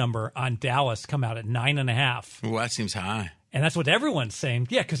season win number on Dallas come out at 9.5. Well, that seems high. And that's what everyone's saying.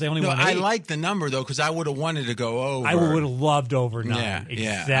 Yeah, because they only won 8. I like the number, though, because I would have wanted to go over. I would have loved over 9. Yeah,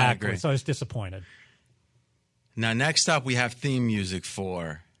 exactly. Yeah, I agree. So I was disappointed. Now, next up, we have theme music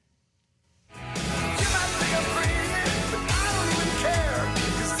for...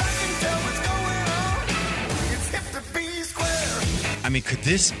 I mean, could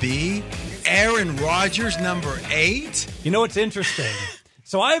this be Aaron Rodgers number 8? You know what's interesting?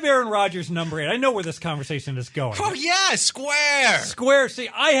 So I have Aaron Rodgers number 8. I know where this conversation is going. Oh, yeah, square. Square. See,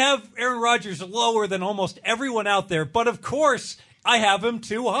 I have Aaron Rodgers lower than almost everyone out there, but of course, I have him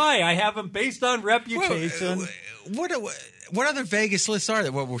too high. I have him based on reputation. What other Vegas lists are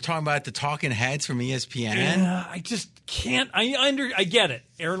there? What we're talking about, the talking heads from ESPN? Yeah, I just can't. I get it.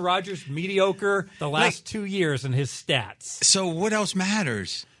 Aaron Rodgers, mediocre the last 2 years in his stats. So what else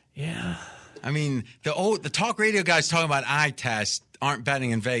matters? Yeah. I mean, the talk radio guys talking about eye tests aren't betting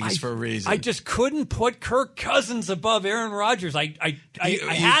in Vegas for a reason. I just couldn't put Kirk Cousins above Aaron Rodgers. I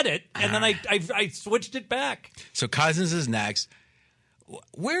had it, and then I switched it back. So Cousins is next.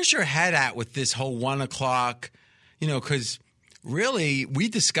 Where's your head at with this whole 1 o'clock? Because really, we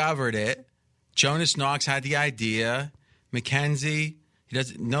discovered it. Jonas Knox had the idea. McKenzie,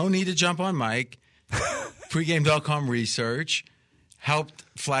 no need to jump on Mike. Pregame.com research helped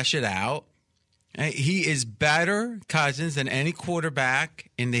flesh it out. He is better, Cousins, than any quarterback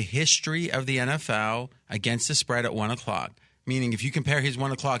in the history of the NFL against the spread at 1 o'clock. Meaning, if you compare his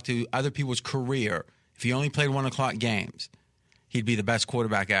 1 o'clock to other people's career, if he only played 1 o'clock games, he'd be the best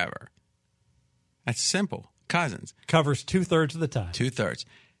quarterback ever. That's simple. Cousins. Covers 2/3 of the time. 2/3.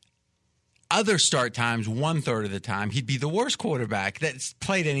 Other start times, 1/3 of the time, he'd be the worst quarterback that's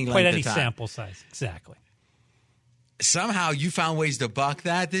played any length of time. Played any sample size. Exactly. Somehow you found ways to buck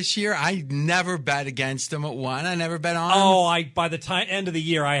that this year. I never bet against him at 1. I never bet on him. Oh, by the end of the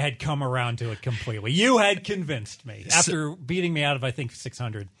year, I had come around to it completely. You had convinced me after beating me out of, I think,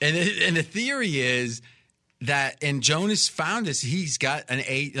 600. And the theory is that, and Jonas found this, he's got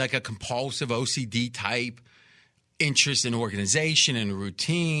like a compulsive OCD type interest in organization and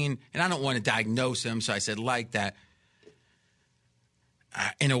routine. And I don't want to diagnose him, so I said like that.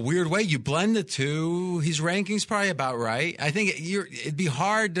 In a weird way, you blend the two. His ranking's probably about right. I think it'd be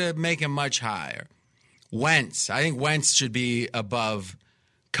hard to make him much higher. Wentz. I think Wentz should be above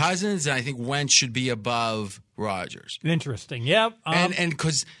Cousins, and I think Wentz should be above Rodgers. Interesting. Yep. And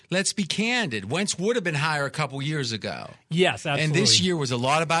because let's be candid, Wentz would have been higher a couple years ago. Yes, absolutely. And this year was a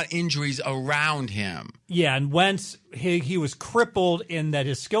lot about injuries around him. Yeah, and Wentz, he was crippled in that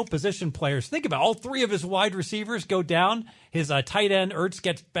his skill position players, think about it, all 3 of his wide receivers go down. His tight end, Ertz,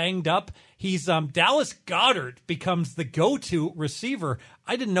 gets banged up. He's Dallas Goedert becomes the go-to receiver.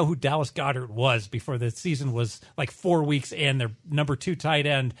 I didn't know who Dallas Goedert was before the season was like 4 weeks in. Their number 2 tight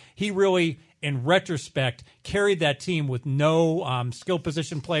end. He really, in retrospect, carried that team with no skill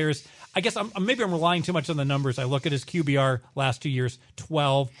position players. I guess maybe I'm relying too much on the numbers. I look at his QBR last 2 years,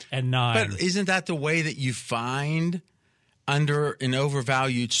 12 and 9. But isn't that the way that you find under in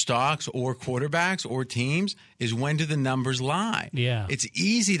overvalued stocks or quarterbacks or teams is when do the numbers lie? Yeah. It's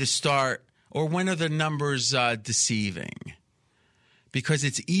easy to start, or when are the numbers deceiving? Because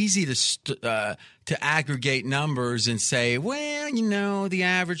it's easy to aggregate numbers and say, well, the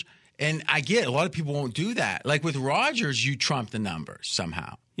average. And I get a lot of people won't do that. Like with Rodgers, you trump the numbers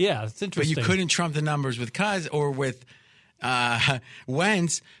somehow. Yeah, it's interesting. But you couldn't trump the numbers with Cousins or with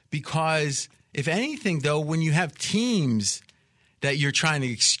Wentz because, if anything, though, when you have teams that you're trying to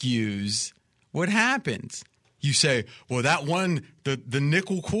excuse, what happens? You say, well, that one, the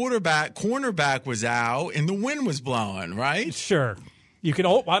nickel cornerback was out and the wind was blowing, right? Sure. You can.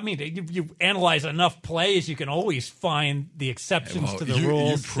 You analyze enough plays, you can always find the exceptions to the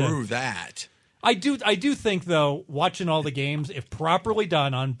rules. You prove that. I do think, though, watching all the games, if properly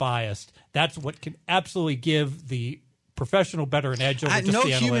done, unbiased, that's what can absolutely give the professional better an edge over just no the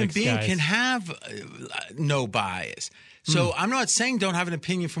analytics human being guys. can have no bias. So I'm not saying don't have an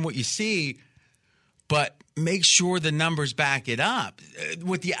opinion from what you see, but make sure the numbers back it up.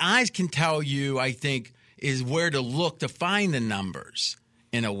 What the eyes can tell you, I think, is where to look to find the numbers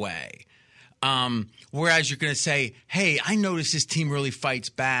in a way. Whereas you're going to say, hey, I noticed this team really fights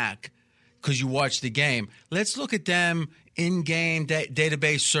back because you watch the game. Let's look at them in-game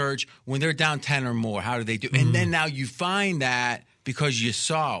database search when they're down 10 or more. How do they do? And then now you find that because you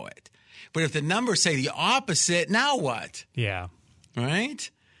saw it. But if the numbers say the opposite, now what? Yeah.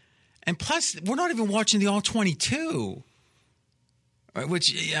 Right? And plus, we're not even watching the All-22, right?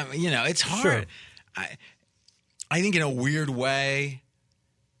 Which, it's hard. Sure. I think in a weird way,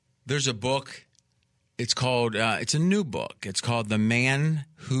 there's a book. It's called, it's a new book. It's called The Man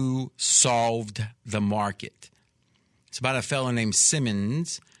Who Solved the Market. It's about a fellow named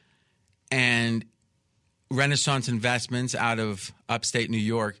Simmons and Renaissance Investments out of upstate New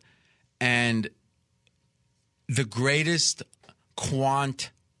York. And the greatest quant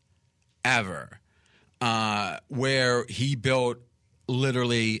ever, where he built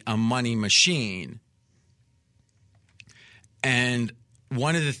literally a money machine. And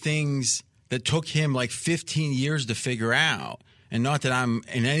one of the things that took him like 15 years to figure out, and not that I'm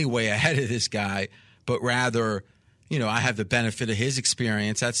in any way ahead of this guy, but rather, I have the benefit of his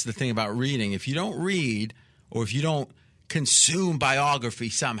experience. That's the thing about reading. If you don't read, or if you don't consume biography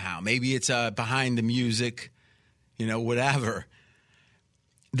somehow, maybe it's behind the music, whatever,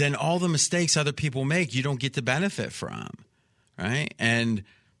 then all the mistakes other people make, you don't get the benefit from, right? And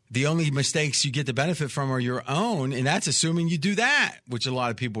the only mistakes you get the benefit from are your own, and that's assuming you do that, which a lot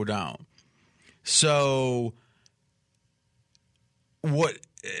of people don't. So what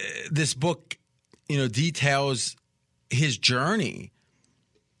this book, details his journey,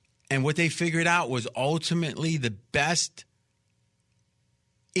 and what they figured out was ultimately the best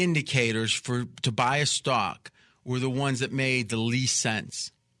indicators to buy a stock were the ones that made the least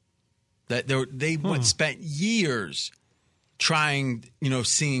sense. That they spent years trying,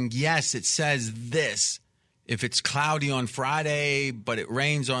 seeing, yes, it says this. If it's cloudy on Friday, but it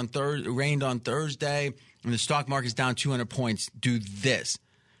rained on Thursday, and the stock market's down 200 points, do this.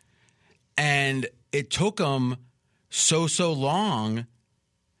 And it took them so long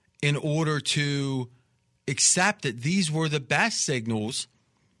in order to accept that these were the best signals,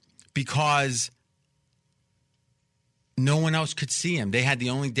 because no one else could see them. They had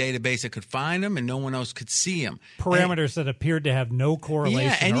the only database that could find them, and no one else could see them. Parameters that appeared to have no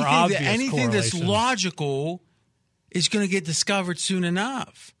correlation or obvious anything correlation. That's logical is going to get discovered soon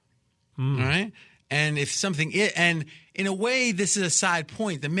enough. All right? And if something and in a way, this is a side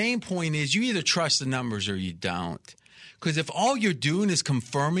point. The main point is you either trust the numbers or you don't. Because if all you're doing is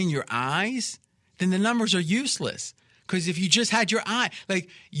confirming your eyes, then the numbers are useless. Because if you just had your eye, like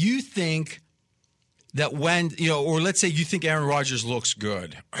you think that when, or let's say you think Aaron Rodgers looks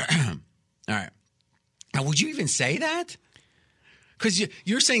good. All right. Now, would you even say that? Because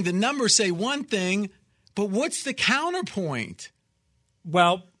you're saying the numbers say one thing, but what's the counterpoint?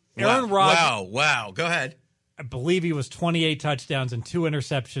 Well, Aaron Rodgers. Wow. Go ahead. I believe he was 28 touchdowns and 2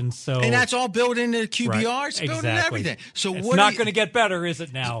 interceptions. And that's all built into QBR. Right, it's built into everything. So it's not going to get better, is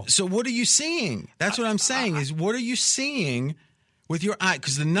it now? So what are you seeing? That's what I'm saying is what are you seeing with your eye?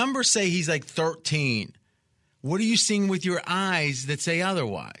 Because the numbers say he's like 13. What are you seeing with your eyes that say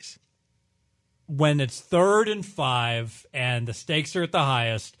otherwise? When it's 3rd and 5 and the stakes are at the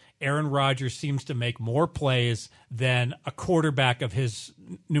highest, Aaron Rodgers seems to make more plays than a quarterback of his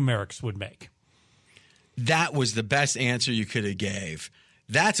numerics would make. That was the best answer you could have gave.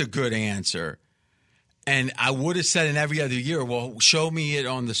 That's a good answer. And I would have said in every other year, well, show me it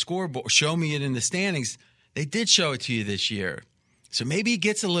on the scoreboard. Show me it in the standings. They did show it to you this year. So maybe he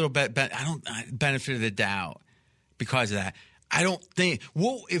gets a little bit, benefit of the doubt because of that. I don't think,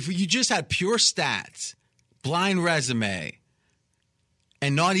 well, if you just had pure stats, blind resume,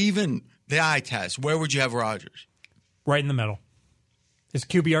 and not even the eye test, where would you have Rodgers? Right in the middle. His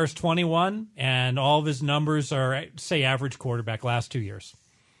QBR is 21, and all of his numbers are, say, average quarterback last 2 years.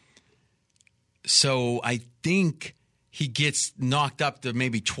 So I think he gets knocked up to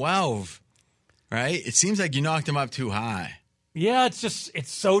maybe 12, right? It seems like you knocked him up too high. Yeah,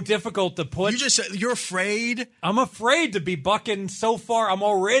 it's so difficult to put. You're afraid? I'm afraid to be bucking so far. I'm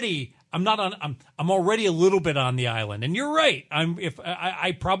already a little bit on the island. And you're right.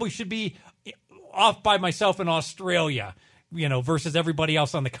 I probably should be off by myself in Australia, versus everybody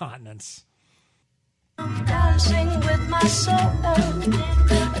else on the continents. Dancing with my soul,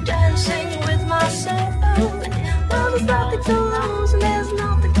 dancing with my soul. Well, there's nothing to lose and there's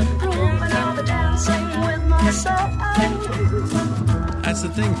nothing to prove, and I'll be dancing with my soul. That's the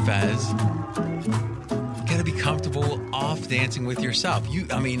thing, Fez. Gotta be comfortable off dancing with yourself.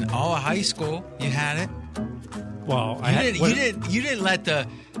 All of high school, you had it. Well, You didn't let the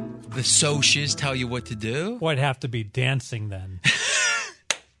socias tell you what to do. Well, I'd have to be dancing then.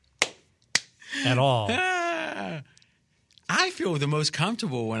 At all. I feel the most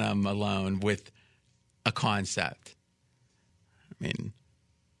comfortable when I'm alone with a concept. I mean,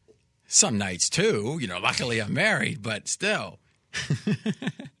 some nights too. Luckily I'm married, but still.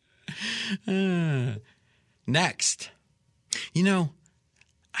 Next.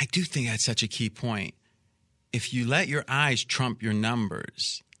 I do think that's such a key point. If you let your eyes trump your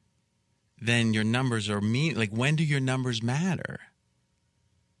numbers, then your numbers are mean. Like, when do your numbers matter?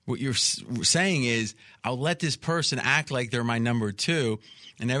 What you're saying is, I'll let this person act like they're my number 2,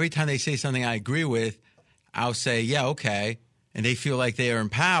 and every time they say something I agree with, I'll say, yeah, okay, and they feel like they are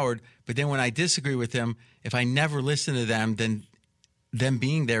empowered. But then when I disagree with them, if I never listen to them, then them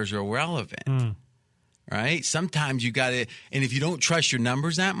being there is irrelevant, right? Sometimes you got to, and if you don't trust your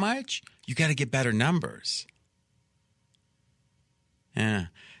numbers that much, you got to get better numbers. Yeah.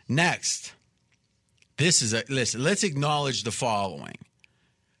 Next, listen, let's acknowledge the following.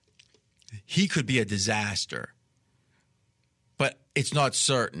 He could be a disaster, but it's not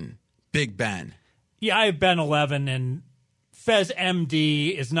certain. Big Ben. Yeah, I have Ben 11, and Fez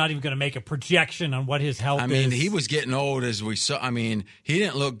MD is not even going to make a projection on what his health is. He was getting old, as we saw. He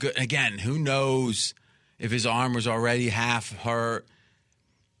didn't look good. Again, who knows if his arm was already half hurt.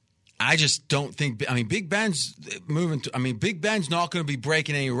 I just don't think. Big Ben's moving. Big Ben's not going to be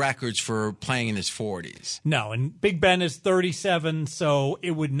breaking any records for playing in his 40s. No, and Big Ben is 37, so it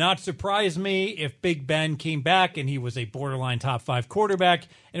would not surprise me if Big Ben came back and he was a borderline top 5 quarterback,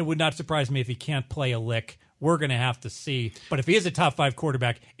 and it would not surprise me if he can't play a lick. We're going to have to see. But if he is a top 5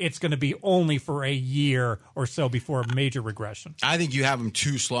 quarterback, it's going to be only for a year or so before a major regression. I think you have him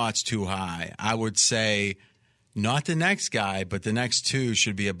 2 slots too high. I would say not the next guy, but the next 2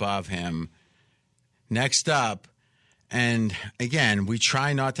 should be above him. Next up, and again, we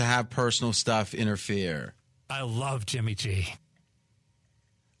try not to have personal stuff interfere. I love Jimmy G.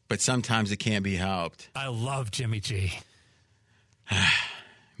 But sometimes it can't be helped. I love Jimmy G.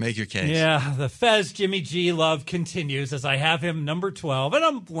 Make your case. Yeah, the Fez Jimmy G love continues as I have him number 12, and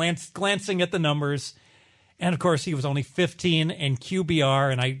I'm glancing at the numbers. And, of course, he was only 15 in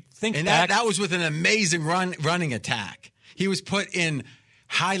QBR, and I think that was with an amazing running attack. He was put in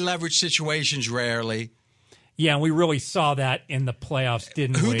high-leverage situations rarely. Yeah, and we really saw that in the playoffs,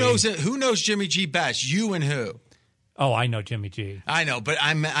 didn't we? Who knows Jimmy G best, you and who? Oh, I know Jimmy G. I know, but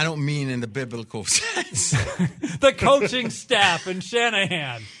I don't mean in the biblical sense. The coaching staff and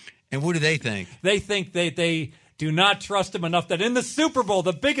Shanahan. And what do they think? They think they do not trust him enough that in the Super Bowl,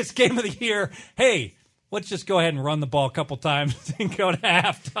 the biggest game of the year, hey, let's just go ahead and run the ball a couple times and go to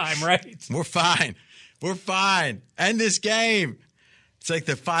halftime, right? We're fine. We're fine. End this game. It's like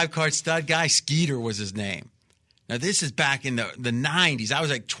the 5-card stud guy. Skeeter was his name. Now, this is back in the 90s. I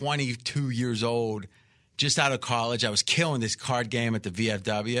was like 22 years old, just out of college. I was killing this card game at the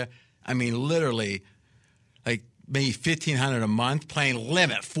VFW. Literally, like maybe $1,500 a month, playing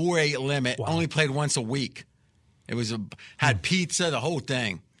limit, 4-8 limit. Wow. Only played once a week. It was had pizza, the whole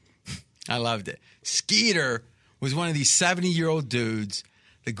thing. I loved it. Skeeter was one of these 70-year-old dudes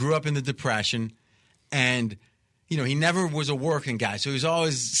that grew up in the Depression, and he never was a working guy, so he was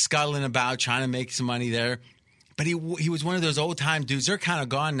always scuttling about trying to make some money there. But he was one of those old-time dudes, they're kind of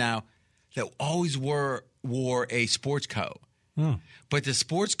gone now, that always wore a sports coat. But the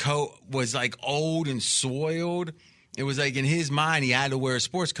sports coat was like old and soiled. It was like in his mind he had to wear a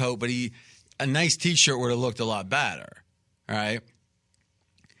sports coat, but a nice T-shirt would have looked a lot better, all right?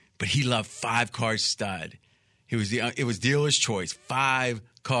 But he loved 5-card stud. It was dealer's choice,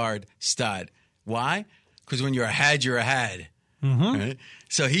 5-card stud. Why? Because when you're ahead, you're ahead. Mm-hmm. Right?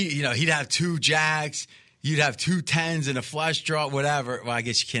 So he'd have 2 jacks, you'd have 2 10s and a flush draw, whatever. Well, I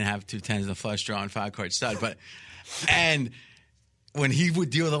guess you can't have 2 10s and a flush draw and 5-card stud, and when he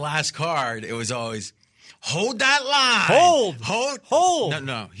would deal the last card, it was always hold that line, hold.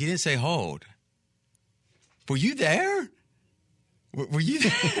 No, he didn't say hold. Were you there? Were you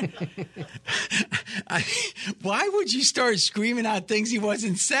there? Why would you start screaming out things he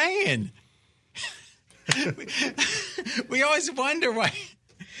wasn't saying? We always wonder why.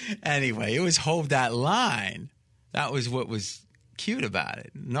 Anyway, it was hold that line. That was what was cute about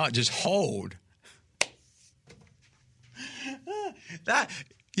it, not just hold.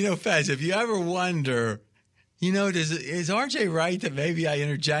 Fez, if you ever wonder, is RJ right that maybe I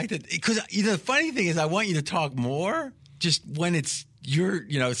interjected? Because the funny thing is, I want you to talk more. Just when it's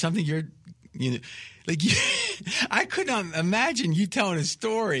something I could not imagine you telling a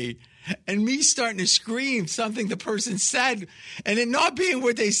story and me starting to scream something the person said and it not being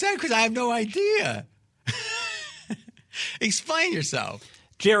what they said because I have no idea. Explain yourself.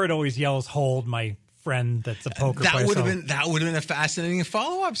 Jared always yells, "Hold," my friend that's a poker player. That would have been a fascinating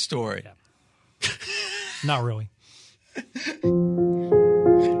follow-up story. Yeah. Not really.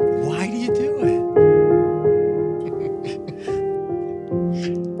 Why do you do it?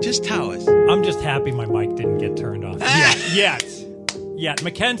 Just tell us. I'm just happy my mic didn't get turned off. Yet.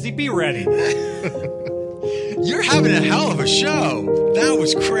 Mackenzie, be ready. You're having a hell of a show. That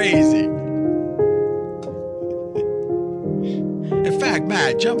was crazy. In fact,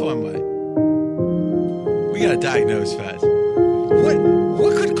 Matt, jump on mine. We got to diagnose fast.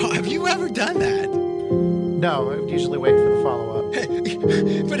 What could have you ever done that? No, I would usually wait for the follow-up.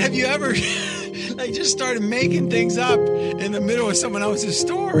 But have you ever just started making things up in the middle of someone else's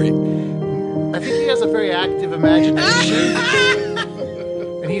story? I think he has a very active imagination.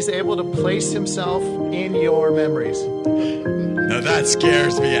 And he's able to place himself in your memories. No, that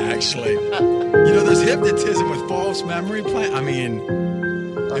scares me, actually. There's hypnotism with false memory plan. I mean,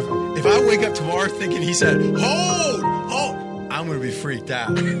 if I wake up tomorrow thinking he said, hold, I'm going to be freaked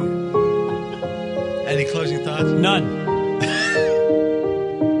out. Any closing thoughts? None.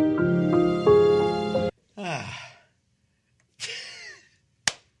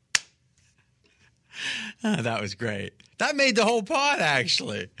 That was great. That made the whole pod,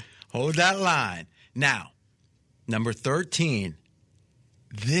 actually. Hold that line. Now, number 13.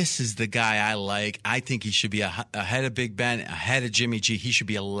 This is the guy I like. I think he should be ahead of Big Ben, ahead of Jimmy G. He should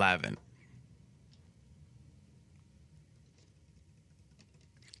be 11.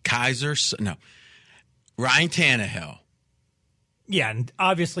 Ryan Tannehill. Yeah, and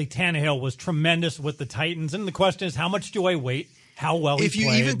obviously Tannehill was tremendous with the Titans. And the question is, how much do I wait? How well he If you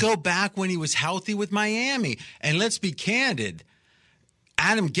played. even go back when he was healthy with Miami, and let's be candid,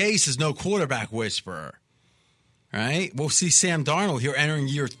 Adam Gase is no quarterback whisperer, right? We'll see Sam Darnold here entering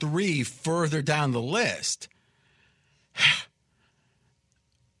year 3 further down the list.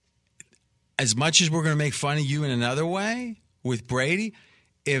 As much as we're going to make fun of you in another way with Brady,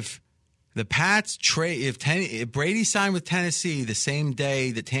 if the Pats if Brady signed with Tennessee the same day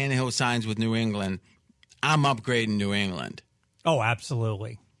that Tannehill signs with New England, I'm upgrading New England. Oh,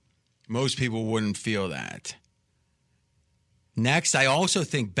 absolutely. Most people wouldn't feel that. Next, I also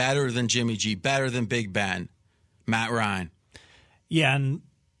think better than Jimmy G, better than Big Ben, Matt Ryan. Yeah, and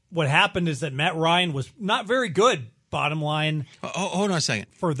what happened is that Matt Ryan was not very good, bottom line. Hold on a second.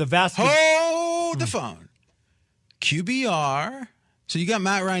 For the vast... Hold the phone. QBR. So you got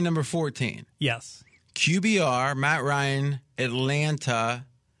Matt Ryan number 14. Yes. QBR, Matt Ryan, Atlanta,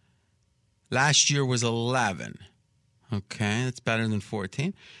 last year was 11. Okay, that's better than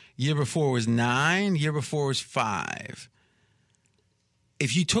 14. Year before was 9. Year before was 5.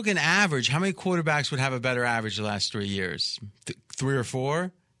 If you took an average, how many quarterbacks would have a better average the last 3 years? 3 or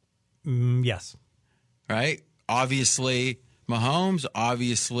 4? Yes. Right? Obviously, Mahomes.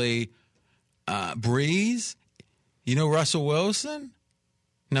 Obviously, Breeze. Russell Wilson?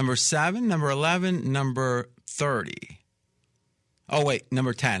 Number 7, number 11, number 30. Oh, wait,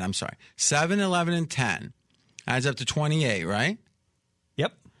 number 10. I'm sorry. 7, 11, and 10. Adds up to 28, right?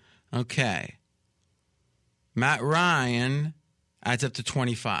 Yep. Okay. Matt Ryan adds up to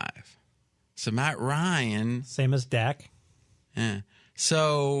 25. So Matt Ryan... Same as Dak. Yeah.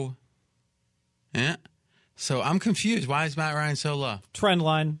 So I'm confused. Why is Matt Ryan so low? Trend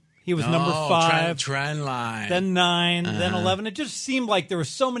line. He was number 5. Trend line. Then 9. Then 11. It just seemed like there were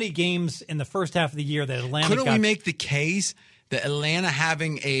so many games in the first half of the year that Atlanta Couldn't we make the case that Atlanta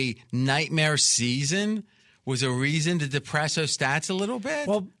having a nightmare season was a reason to depress those stats a little bit?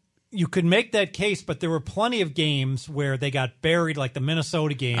 Well, you could make that case, but there were plenty of games where they got buried, like the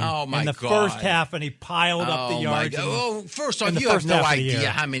Minnesota game in the first half, and he piled up the yards. First off, you have no idea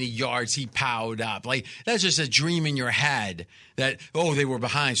how many yards he piled up. Like, that's just a dream in your head that, they were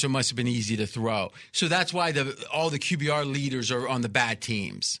behind, so it must have been easy to throw. So that's why all the QBR leaders are on the bad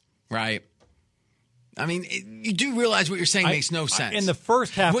teams, right? I mean, you do realize what you're saying makes no sense. In the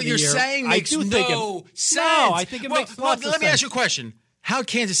first half of the year, what you're saying makes no sense. No, I think it makes lots of sense. Let me ask you a question. How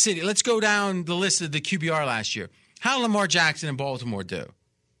Kansas City, let's go down the list of the QBR last year. How did Lamar Jackson and Baltimore do?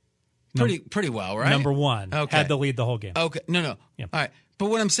 Pretty well, right? Number 1. Okay. Had to lead the whole game. Okay. No. Yep. All right.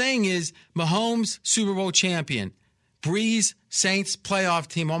 But what I'm saying is Mahomes, Super Bowl champion. Breeze, Saints, playoff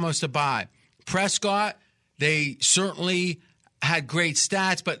team, almost a bye. Prescott, they certainly had great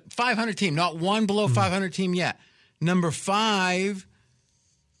stats, but 500 team, not one below 500 team yet. Number 5,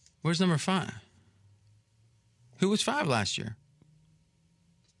 where's number 5? Who was 5 last year?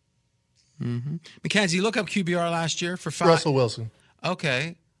 Mackenzie, look up QBR last year for 5. Russell Wilson.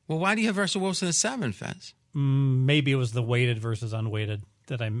 Okay. Well, why do you have Russell Wilson at 7, Fez? Maybe it was the weighted versus unweighted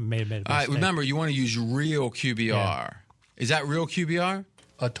that I may have made a mistake. All right, remember, you want to use real QBR. Yeah. Is that real QBR?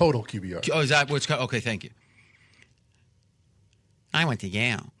 Total QBR. Oh, is that what's called? Okay, thank you. I went to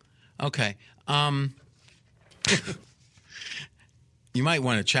Yale. Okay. You might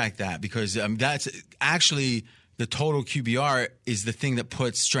want to check that because that's actually the total QBR is the thing that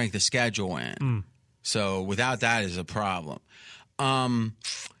puts strength of schedule in. So without that is a problem.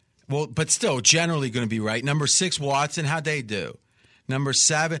 Well, but still, generally going to be right. Number 6, Watson. How'd they do? Number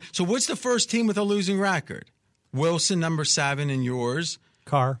 7. So what's the first team with a losing record? Wilson, number 7, and yours?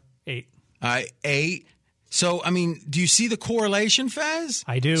 Carr, 8. 8. So, I mean, do you see the correlation, Fez?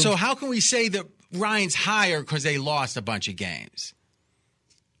 I do. So how can we say that Ryan's higher because they lost a bunch of games?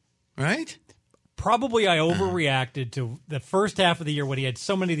 Right? Probably I overreacted to the first half of the year when he had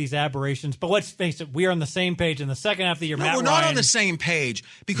so many of these aberrations. But let's face it, we are on the same page in the second half of the year. No, Matt we're Ryan, not on the same page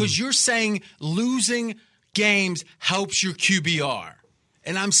because you're saying losing games helps your QBR.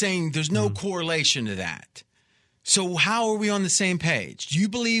 And I'm saying there's no correlation to that. So how are we on the same page? Do you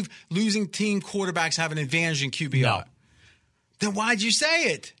believe losing team quarterbacks have an advantage in QBR? No. Then why'd you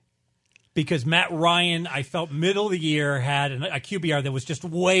say it? Because Matt Ryan, I felt middle of the year, had a QBR that was just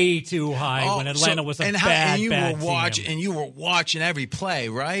way too high when Atlanta was a bad team. And you were watching every play,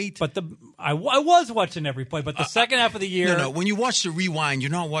 right? But I was watching every play. But the second half of the year, no. When you watch the rewind,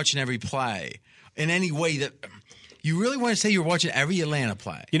 you're not watching every play in any way that you really want to say you're watching every Atlanta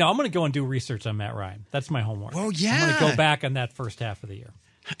play. You know, I'm going to go and do research on Matt Ryan. That's my homework. Well, yeah. I'm going to go back on that first half of the year.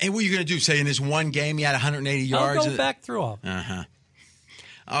 And what are you going to do? Say in this one game he had 180 yards? I'll go back through all.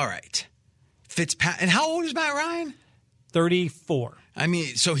 All right. And how old is Matt Ryan? 34. I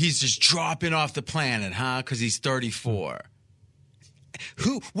mean, so he's just dropping off the planet, huh? Because he's 34.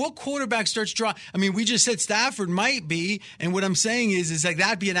 What quarterback starts dropping? I mean, we just said Stafford might be, and what I'm saying is like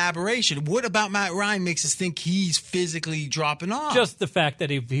that'd be an aberration. What about Matt Ryan makes us think he's physically dropping off? Just the fact that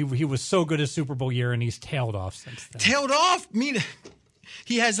he was so good a Super Bowl year and he's tailed off since then. Tailed off? I mean,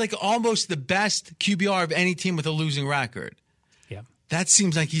 he has like almost the best QBR of any team with a losing record. Yeah. That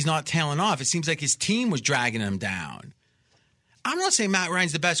seems like he's not tailing off. It seems like his team was dragging him down. I'm not saying Matt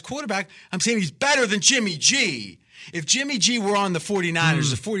Ryan's the best quarterback. I'm saying he's better than Jimmy G. If Jimmy G were on the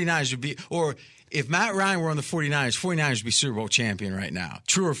 49ers, the 49ers would be, or if Matt Ryan were on the 49ers would be Super Bowl champion right now.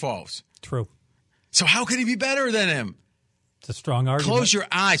 True or false? True. So how could he be better than him? It's a strong argument. Close your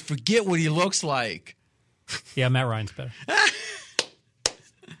eyes. Forget what he looks like. Yeah, Matt Ryan's better.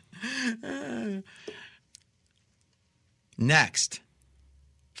 Next,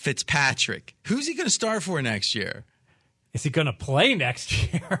 Fitzpatrick. Who's he going to start for next year? Is he going to play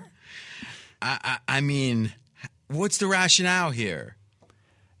next year? I mean, what's the rationale here?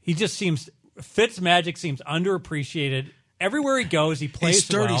 He just seems Fitzmagic seems underappreciated. Everywhere he goes, he plays. He's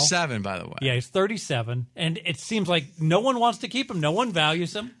 37, by the way. Yeah, he's 37, and it seems like no one wants to keep him. No one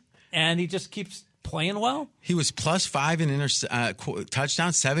values him, and he just keeps playing well. He was +5 in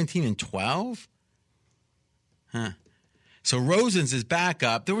touchdowns, 17 and 12. Huh. So Rosen's his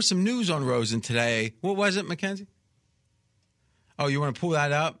backup. There was some news on Rosen today. What was it, Mackenzie? Oh, you want to pull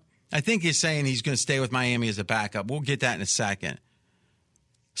that up? I think he's saying he's going to stay with Miami as a backup. We'll get that in a second.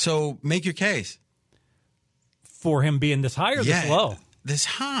 So make your case. For him being this high or this low? This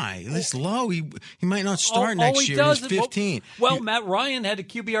high, this low. He might not start next year. He's 15. Well, Matt Ryan had a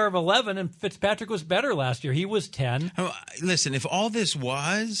QBR of 11, and Fitzpatrick was better last year. He was 10. Listen, if all this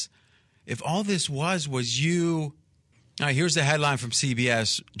was you... All right, here's the headline from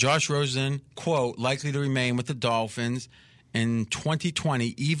CBS. Josh Rosen, quote, likely to remain with the Dolphins in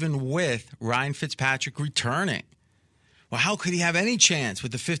 2020, even with Ryan Fitzpatrick returning. Well, how could he have any chance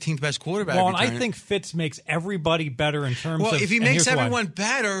with the 15th best quarterback? Well, and I think Fitz makes everybody better in terms of... Well, if he makes everyone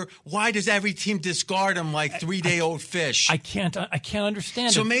better, why does every team discard him like three-day-old fish? I can't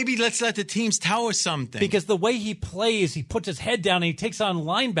understand So it. maybe let's let the teams tell us something. Because the way he plays, he puts his head down and he takes on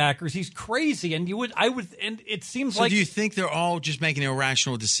linebackers. He's crazy, and and it seems like... So do you think they're all just making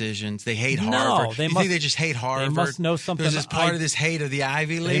irrational decisions? They hate Harvard? No, you think they just hate Harvard? They must know something. Is this part of this hate of the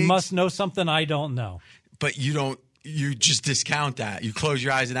Ivy League? They must know something I don't know. But you don't... You just discount that. You close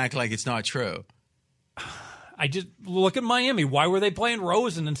your eyes and act like it's not true. I just look at Miami. Why were they playing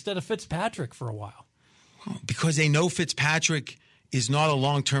Rosen instead of Fitzpatrick for a while? Because they know Fitzpatrick is not a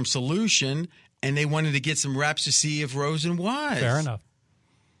long-term solution, and they wanted to get some reps to see if Rosen was. Fair enough.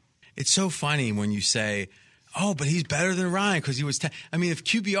 It's so funny when you say, oh, but he's better than Ryan because he was I mean, if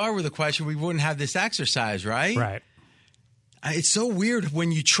QBR were the question, we wouldn't have this exercise, right? Right. It's so weird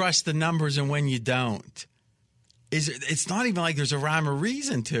when you trust the numbers and when you don't. It's not even like there's a rhyme or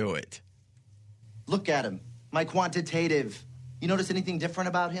reason to it. Look at him. My quantitative You notice anything different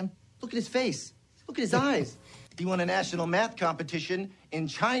about him? Look at his face. Look at his eyes. He won a national math competition in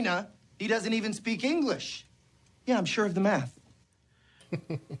China. He doesn't even speak English. Yeah, I'm sure of the math.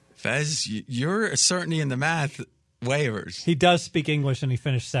 Fez, you're a certainty in the math waivers. He does speak English, and he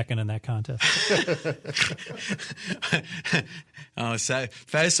finished second in that contest. So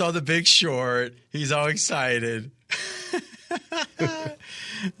Fez saw The Big Short. He's all excited.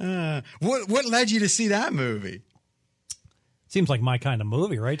 What led you to see that movie? Seems like my kind of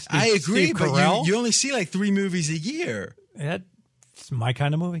movie, right? I agree, Steve but Carell? you only see like 3 movies a year. It's my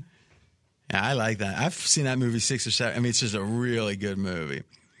kind of movie. Yeah, I like that. I've seen that movie 6 or 7. I mean, it's just a really good movie.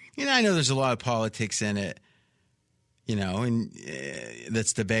 I know there's a lot of politics in it, and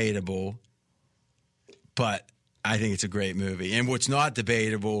that's debatable. But I think it's a great movie. And what's not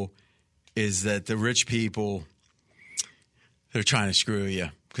debatable is that the rich people, they're trying to screw you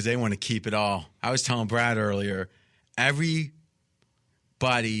because they want to keep it all. I was telling Brad earlier, everybody,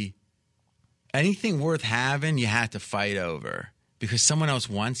 anything worth having, you have to fight over because someone else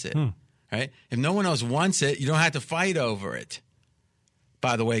wants it, right? If no one else wants it, you don't have to fight over it.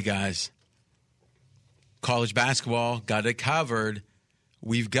 By the way, guys, college basketball got it covered.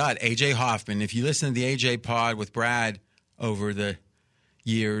 We've got A.J. Hoffman. If you listen to the A.J. pod with Brad over the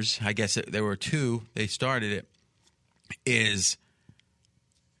years, I guess there were 2, they started it, is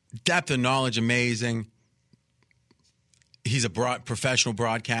depth of knowledge amazing. He's a professional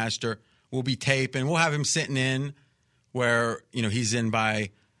broadcaster. We'll be taping. We'll have him sitting in where, he's in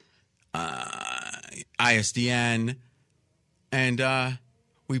by ISDN. And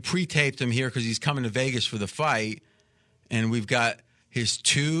we pre-taped him here because he's coming to Vegas for the fight. And we've got his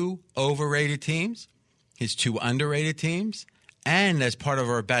 2 overrated teams, his 2 underrated teams, and as part of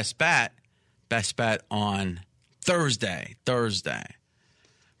our best bet on Thursday.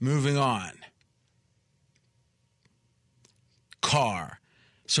 Moving on. Carr.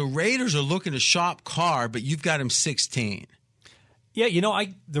 So Raiders are looking to shop Carr, but you've got him 16. Yeah,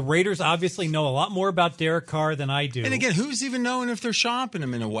 the Raiders obviously know a lot more about Derek Carr than I do. And again, who's even knowing if they're shopping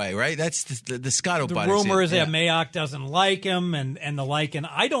him in a way, right? That's the scuttlebutt. The rumor is that Mayock doesn't like him and the like, and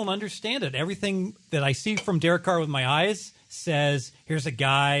I don't understand it. Everything that I see from Derek Carr with my eyes says, here's a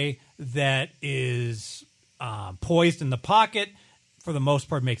guy that is poised in the pocket, for the most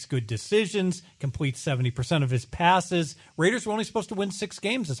part makes good decisions, completes 70% of his passes. Raiders were only supposed to win 6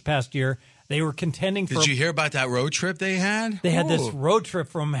 games this past year. They were contending for... Did you hear about that road trip they had? They had this road trip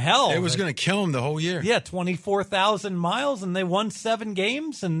from hell. It was going to kill them the whole year. Yeah, 24,000 miles, and they won 7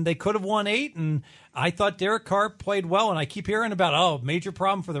 games, and they could have won 8. And I thought Derek Carr played well, and I keep hearing about, major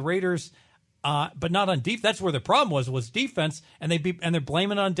problem for the Raiders, but not on defense. That's where the problem was defense, and they're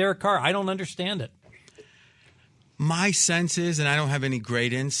blaming it on Derek Carr. I don't understand it. My sense is, and I don't have any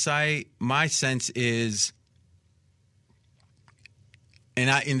great insight, my sense is,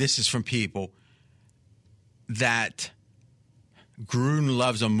 and this is from people, that Gruden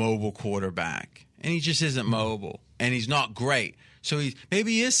loves a mobile quarterback, and he just isn't mobile, and he's not great. So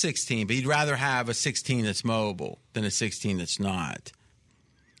maybe he is 16, but he'd rather have a 16 that's mobile than a 16 that's not.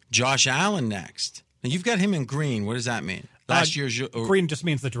 Josh Allen next. Now, you've got him in green. What does that mean? Last year's green just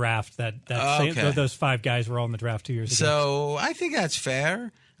means the draft. Those 5 guys were all in the draft 2 years ago. So I think that's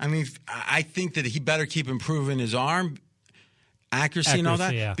fair. I mean, I think that he better keep improving his arm accuracy and all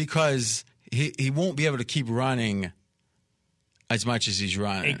that because he won't be able to keep running as much as he's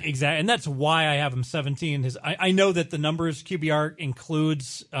running. Exactly, and that's why I have him 17. I know that the numbers QBR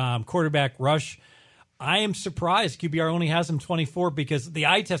includes quarterback rush. I am surprised QBR only has him 24 because the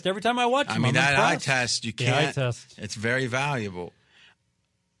eye test, every time I watch him, that impressed. eye test, you can't. The eye test. It's very valuable.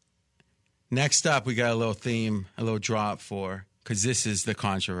 Next up, we got a little theme, a little drop for, because this is the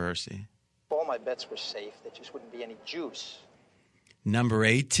controversy. All my bets were safe. There just wouldn't be any juice. Number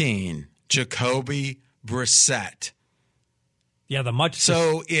 18, Jacoby Brissett. Yeah,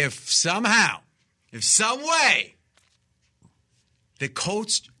 So if some way, the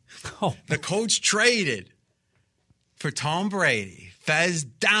coach traded for Tom Brady, Fez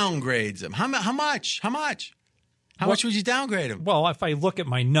downgrades him. How much? How much would you downgrade him? Well, if I look at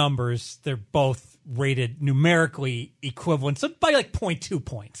my numbers, they're both rated numerically equivalent, so by like 0.2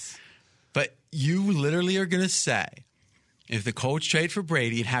 points. But you literally are going to say, if the Colts trade for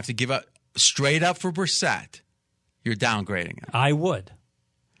Brady and have to give up straight up for Brissett, you're downgrading him. I would.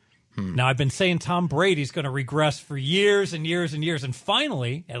 Now, I've been saying Tom Brady's going to regress for years and years and years, and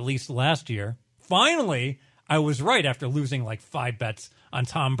finally, at least last year, I was right after losing like 5 bets on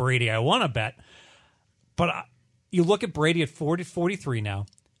Tom Brady. I won a bet. But you look at Brady at 43 now,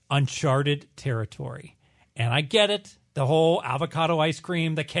 uncharted territory. And I get it. The whole avocado ice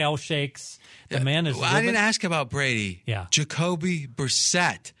cream, the kale shakes. The man is. Well, I didn't ask about Brady. Yeah. Jacoby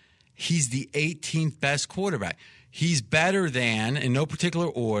Brissett. He's the 18th best quarterback. He's better than, in no particular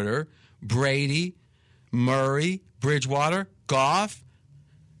order, Brady, Murray, Bridgewater, Goff.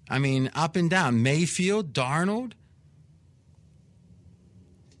 I mean, up and down. Mayfield, Darnold.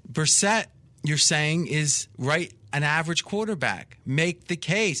 Brissett, you're saying, is an average quarterback. Make the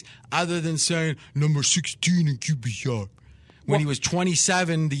case, other than saying number 16 in QBR when he was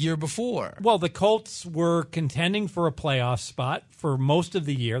 27 the year before. Well, the Colts were contending for a playoff spot for most of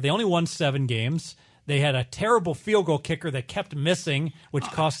the year. They only won 7 games. They had a terrible field goal kicker that kept missing, which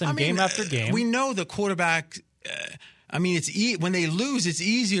cost them game after game. We know the quarterback. When they lose, it's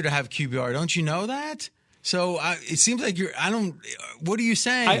easier to have QBR. Don't you know that? So it seems like what are you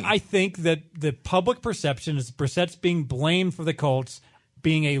saying? I think that the public perception is Brissett's being blamed for the Colts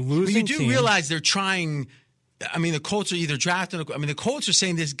being a losing team. You do realize they're trying. I mean, the Colts are either drafting. The Colts are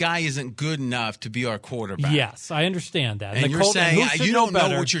saying this guy isn't good enough to be our quarterback. Yes, I understand that. And you're saying you don't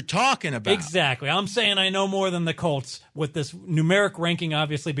know what you're talking about. Exactly. I'm saying I know more than the Colts with this numeric ranking,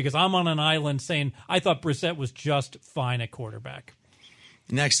 obviously, because I'm on an island saying I thought Brissett was just fine at quarterback.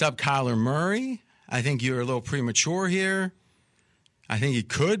 Next up, Kyler Murray. I think you're a little premature here. I think he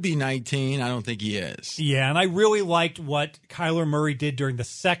could be 19. I don't think he is. Yeah, and I really liked what Kyler Murray did during the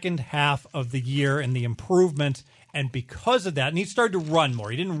second half of the year and the improvement. And because of that, and he started to run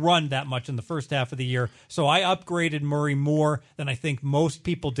more. He didn't run that much in the first half of the year. So I upgraded Murray more than I think most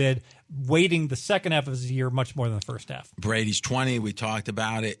people did, waiting the second half of the year much more than the first half. Brady's 20. We talked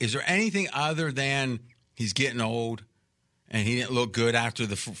about it. Is there anything other than he's getting old and he didn't look good after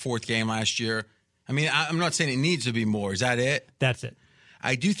the fourth game last year? I mean, I'm not saying it needs to be more. Is that it? That's it.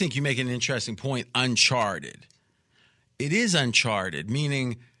 I do think you make an interesting point, uncharted. It is uncharted,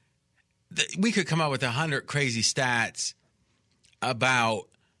 meaning we could come up with 100 crazy stats about,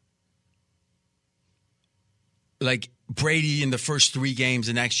 like, Brady in the first 3 games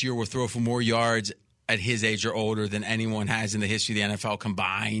the next year will throw for more yards at his age or older than anyone has in the history of the NFL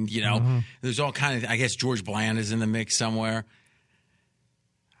combined. You know, There's all kind of, I guess George Bland is in the mix somewhere.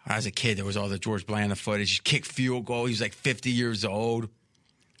 As a kid, there was all the George Blanda footage. He kicked field goal. He was like 50 years old.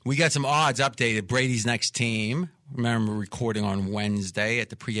 We got some odds updated. Brady's next team. Remember, recording on Wednesday at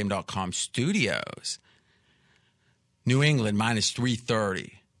the pregame.com studios. New England minus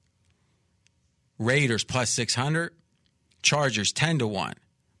 330. Raiders plus 600. Chargers 10-1.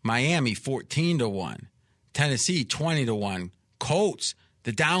 Miami 14-1. Tennessee 20-1. Colts,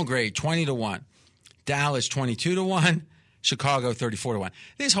 the downgrade, 20-1. Dallas 22-1. Chicago 34-1.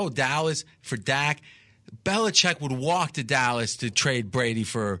 This whole Dallas for Dak, Belichick would walk to Dallas to trade Brady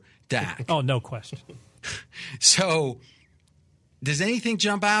for Dak. Oh, no question. So, does anything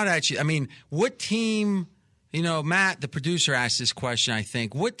jump out at you? I mean, what team, Matt, the producer, asked this question, I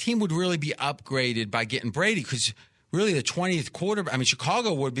think. What team would really be upgraded by getting Brady? Because really the 20th quarterback,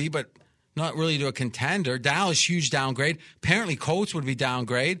 Chicago would be, but not really to a contender. Dallas, huge downgrade. Apparently, Colts would be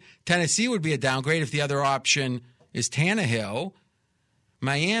downgrade. Tennessee would be a downgrade if the other option is Tannehill.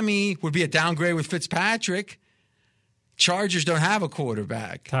 Miami would be a downgrade with Fitzpatrick. Chargers don't have a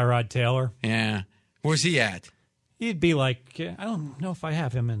quarterback. Tyrod Taylor. Yeah. Where's he at? He'd be like, I don't know if I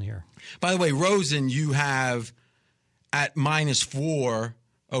have him in here. By the way, Rosen, you have at -4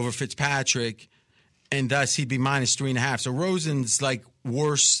 over Fitzpatrick, and thus he'd be -3.5. So Rosen's like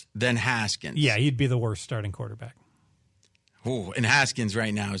worse than Haskins. Yeah, he'd be the worst starting quarterback. Oh, and Haskins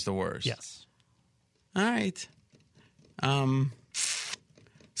right now is the worst. Yes. All right.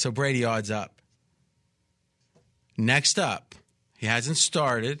 So Brady odds up. Next up, he hasn't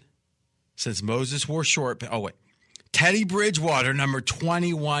started since Moses wore short. Oh, wait. Teddy Bridgewater, number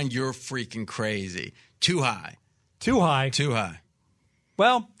 21. You're freaking crazy. Too high. Too high. Too high.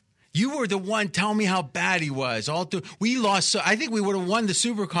 Well, you were the one telling me how bad he was. We lost. So I think we would have won the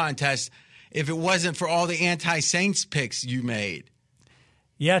Super Contest if it wasn't for all the anti-Saints picks you made.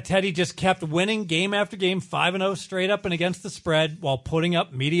 Yeah, Teddy just kept winning game after game, 5-0 straight up and against the spread, while putting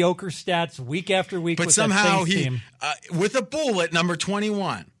up mediocre stats week after week. But with somehow that Saints team. With a bullet, number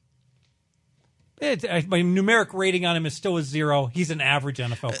 21. My numeric rating on him is still a 0. He's an average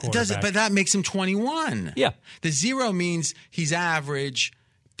NFL quarterback. But that makes him 21. Yeah. The 0 means he's average,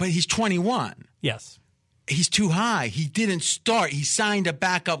 but he's 21. Yes. He's too high. He didn't start. He signed a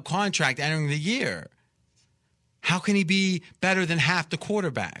backup contract entering the year. How can he be better than half the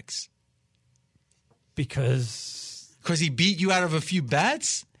quarterbacks? Because he beat you out of a few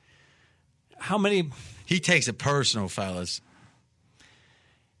bets? How many? He takes it personal, fellas.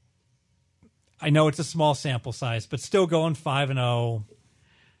 I know it's a small sample size, but still going 5-0.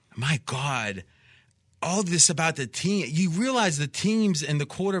 My God. all this about the team. You realize the teams and the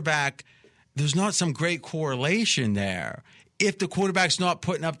quarterback, there's not some great correlation there. If the quarterback's not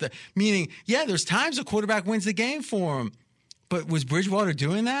putting up meaning, yeah, there's times the quarterback wins the game for him. But was Bridgewater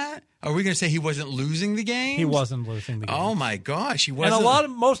doing that? Are we going to say he wasn't losing the game? He wasn't losing the game. Oh, my gosh. He wasn't.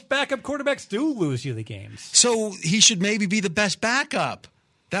 And most backup quarterbacks do lose you the games. So he should maybe be the best backup.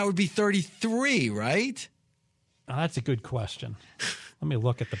 That would be 33, right? Oh, that's a good question. Let me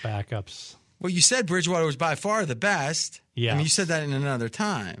look at the backups. Well, you said Bridgewater was by far the best. Yeah. I mean, you said that in another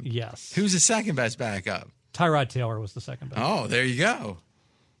time. Yes. Who's the second best backup? Tyrod Taylor was the second best. Oh, there you go.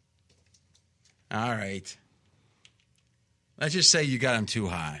 All right. Let's just say you got him too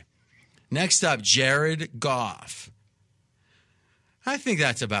high. Next up, Jared Goff. I think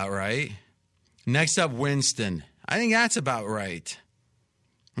that's about right. Next up, Winston. I think that's about right.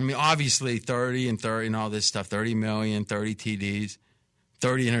 I mean, obviously, 30 and 30 and all this stuff, 30 million, 30 TDs,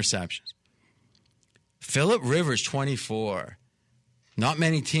 30 interceptions. Phillip Rivers, 24. Not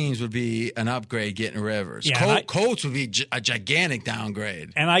many teams would be an upgrade getting Rivers. Yeah, Colts would be a gigantic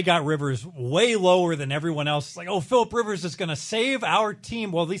downgrade. And I got Rivers way lower than everyone else. It's like, oh, Phillip Rivers is going to save our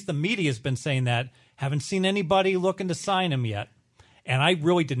team. Well, at least the media has been saying that. Haven't seen anybody looking to sign him yet. And I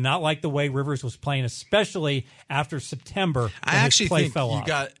really did not like the way Rivers was playing, especially after September. I actually think fell you off.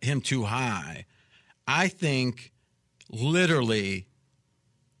 got him too high. I think literally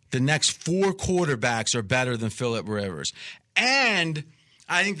the next 4 quarterbacks are better than Phillip Rivers. And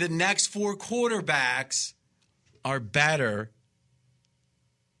I think the next 4 quarterbacks are better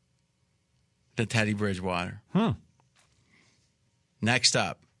than Teddy Bridgewater. Next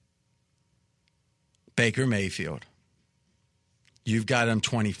up, Baker Mayfield. You've got him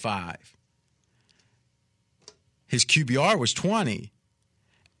 25. His QBR was 20.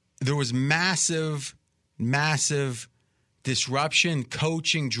 There was massive disruption,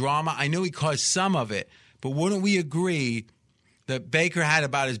 coaching, drama. I know he caused some of it, but wouldn't we agree that Baker had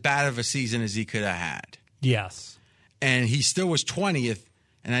about as bad of a season as he could have had? Yes. And he still was 20th.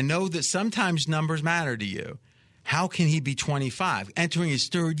 And I know that sometimes numbers matter to you. How can he be 25? Entering his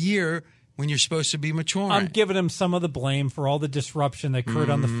 3rd year when you're supposed to be maturing. I'm giving him some of the blame for all the disruption that occurred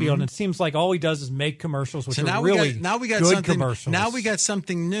on the field. And it seems like all he does is make commercials, which are really good commercials. Now we got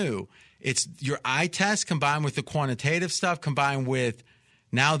something new. It's your eye test combined with the quantitative stuff, combined with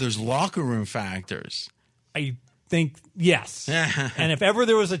now there's locker room factors. I think, yes. And if ever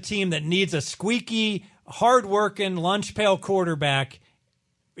there was a team that needs a squeaky, hard-working, lunch pail quarterback,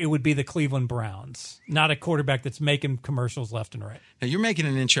 it would be the Cleveland Browns, not a quarterback that's making commercials left and right. Now, you're making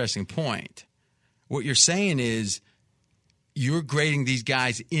an interesting point. What you're saying is you're grading these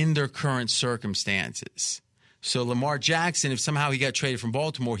guys in their current circumstances. So Lamar Jackson, if somehow he got traded from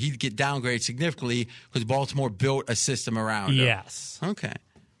Baltimore, he'd get downgraded significantly because Baltimore built a system around him. Yes. Okay.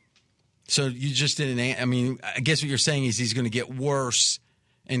 So you just didn't – I mean, I guess what you're saying is he's going to get worse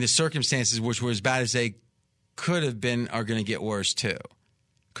and the circumstances, which were as bad as they could have been, are going to get worse too.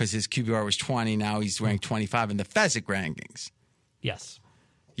 Because his QBR was 20, now he's ranked 25 in the Fezzik rankings. Yes.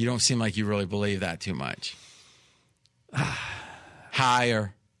 You don't seem like you really believe that too much.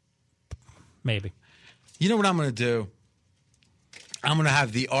 Higher. Maybe. You know what I'm going to do? I'm going to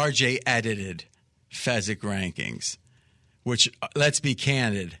have the RJ edited Fezzik rankings, which, let's be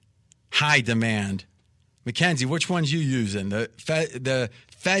candid, high demand. Mackenzie, which ones you using? The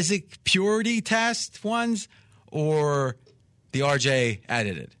Fezzik purity test ones or the RJ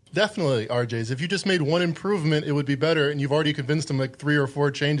edited? Definitely RJ's. If you just made one improvement, it would be better, and you've already convinced them like 3 or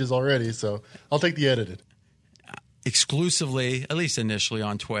 4 changes already, so I'll take the edited. Exclusively, at least initially,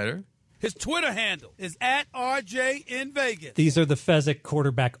 on Twitter. His Twitter handle is @RJ in Vegas. These are the Fezzik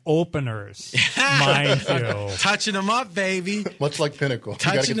quarterback openers, mind you. Touching them up, baby. Much like Pinnacle.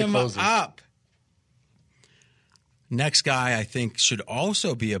 Touching them up. Next guy I think should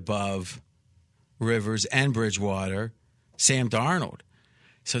also be above Rivers and Bridgewater, Sam Darnold.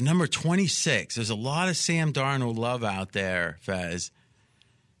 So number 26, there's a lot of Sam Darnold love out there, Fez.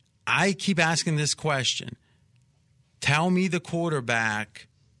 I keep asking this question. Tell me the quarterback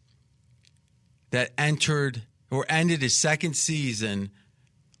that entered or ended his second season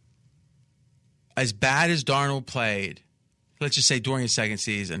as bad as Darnold played, let's just say during his second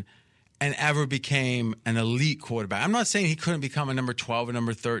season, and ever became an elite quarterback. I'm not saying he couldn't become a number 12 or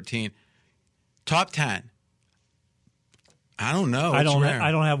number 13. Top 10. I don't know. I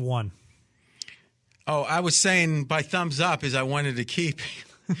don't have one. Oh, I was saying by thumbs up is I wanted to keep.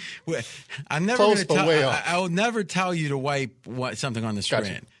 I'm never Close, going to but way off. I will never tell you to wipe something on the screen.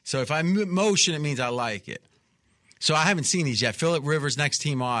 Gotcha. So if I motion, it means I like it. So I haven't seen these yet. Phillip Rivers, next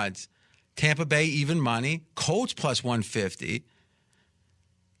team odds. Tampa Bay, even money. Colts plus 150.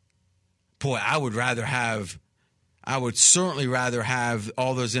 boy, I would certainly rather have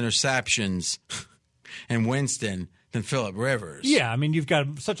all those interceptions and Winston than Phillip Rivers. Yeah, I mean, you've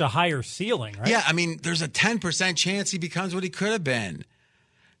got such a higher ceiling, right? Yeah, I mean, there's a 10% chance he becomes what he could have been.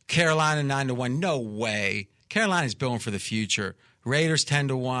 Carolina 9-1, no way. Carolina's building for the future. Raiders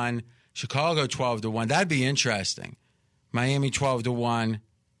 10-1, Chicago 12-1. That'd be interesting. Miami 12-1,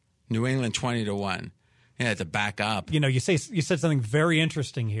 New England 20-1. Yeah, to back up. You know, you said something very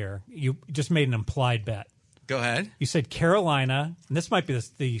interesting here. You just made an implied bet. Go ahead. You said Carolina, and this might be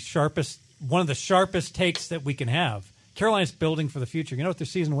the sharpest, one of the sharpest takes that we can have. Carolina's building for the future. You know what their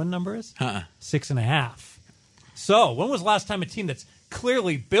season win number is? 6.5. So, when was the last time a team that's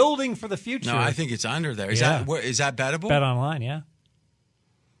clearly building for the future? No, I think it's under there. Is that bettable? Bet online, yeah.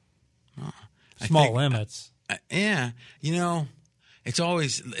 Small limits. Yeah. You know, it's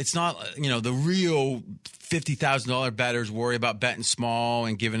not, the real $50,000 bettors worry about betting small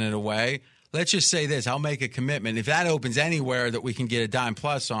and giving it away. Let's just say this. I'll make a commitment. If that opens anywhere that we can get a dime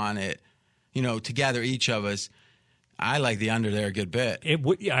plus on it, together each of us, I like the under there a good bit.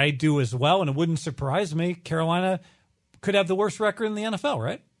 I do as well, and it wouldn't surprise me. Carolina could have the worst record in the NFL,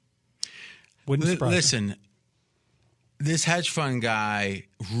 right? Wouldn't surprise me. Listen, this hedge fund guy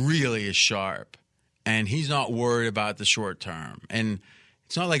really is sharp, and he's not worried about the short term. And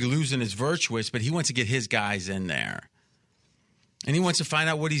it's not like losing is virtuous, but he wants to get his guys in there. And he wants to find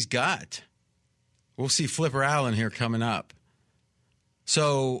out what he's got. We'll see Flipper Allen here coming up.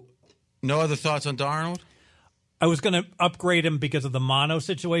 So, no other thoughts on Darnold? I was going to upgrade him because of the mono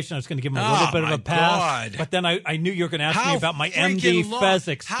situation. I was going to give him a little bit of a pass. God. But then I knew you were going to ask me about my MD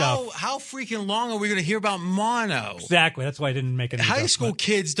Fezzik stuff. How freaking long are we going to hear about mono? Exactly. That's why I didn't make any High school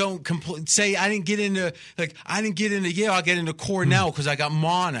kids don't say, I didn't get into Yale, I'll get into Cornell because I got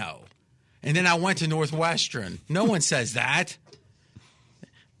mono. And then I went to Northwestern. No one says that.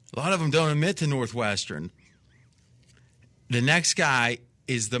 A lot of them don't admit to Northwestern. The next guy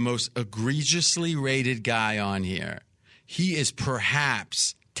is the most egregiously rated guy on here. He is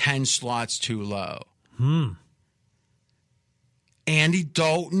perhaps 10 slots too low. Andy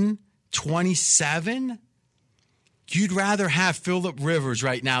Dalton, 27? You'd rather have Phillip Rivers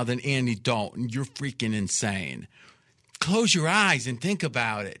right now than Andy Dalton. You're freaking insane. Close your eyes and think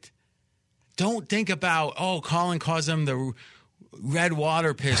about it. Don't think about, Colin calls him the red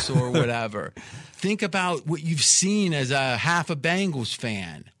water pistol or whatever. Think about what you've seen as a half a Bengals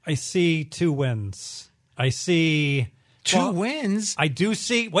fan. I see 2 wins. I see... Two wins? I do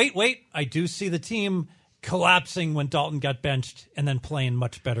see... Wait. I do see the team collapsing when Dalton got benched and then playing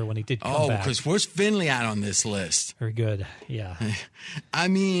much better when he did come back. Because where's Finley at on this list? Very good, yeah. I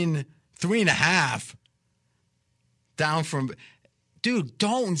mean, 3.5. Down from... Dude,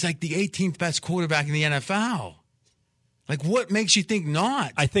 Dalton's like the 18th best quarterback in the NFL. Like, what makes you think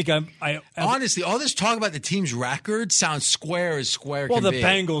not? I think honestly, all this talk about the team's record sounds square as square can be. Well, the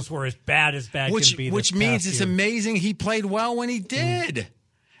Bengals were as bad can be. Which means it's amazing he played well when he did.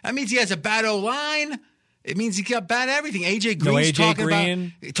 That means he has a bad O-line. It means he got bad everything. AJ Green's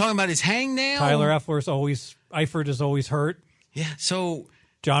talking about his hangnail. Tyler Eifert is always hurt. Yeah, so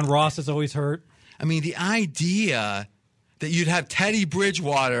John Ross is always hurt. I mean, the idea that you'd have Teddy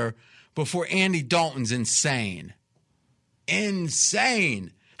Bridgewater before Andy Dalton's insane.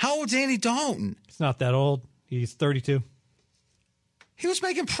 Insane. How old's Andy Dalton? He's not that old. He's 32. He was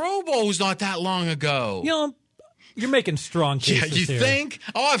making Pro Bowls not that long ago. You're making strong cases you here. think?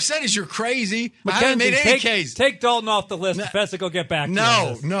 All I've said is you're crazy. I haven't made any case. Take Dalton off the list. Fezzik will get back to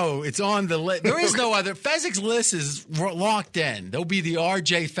you. No, it's on the list. There is no other. Fezzik's list is locked in. There'll be the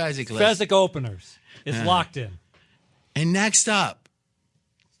RJ Fezzik list. Fezzik openers is locked in. And next up,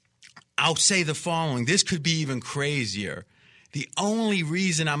 I'll say the following. This could be even crazier. The only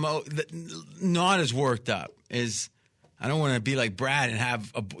reason I'm not as worked up is I don't want to be like Brad and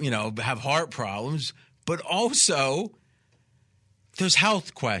have heart problems, but also there's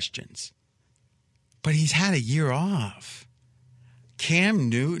health questions. But he's had a year off. Cam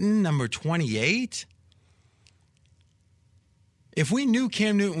Newton, number 28. If we knew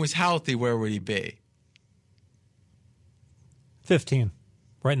Cam Newton was healthy, where would he be? 15.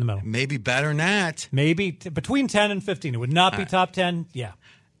 Right in the middle. Maybe better than that. Maybe between 10 and 15. It would not be top 10. Yeah.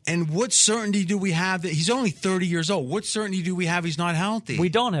 And what certainty do we have that he's only 30 years old? What certainty do we have he's not healthy? We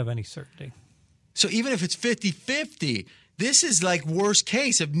don't have any certainty. So even if it's 50-50, this is like worst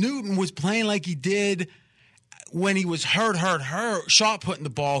case. If Newton was playing like he did when he was hurt, shot putting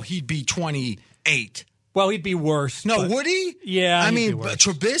the ball, he'd be 28. Well, he'd be worse. No, would he? Yeah, I mean,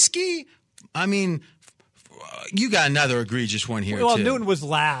 Trubisky? I mean... You got another egregious one here, well, too. Newton was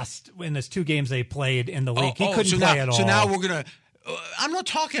last in his 2 games they played in the league. He couldn't play at all. So now we're going to I'm not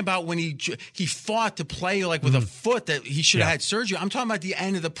talking about when he fought to play like with a foot that he should have had surgery. I'm talking about the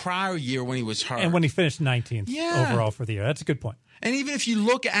end of the prior year when he was hurt. And when he finished 19th overall for the year. That's a good point. And even if you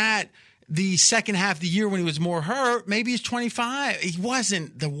look at the second half of the year when he was more hurt, maybe he's 25. He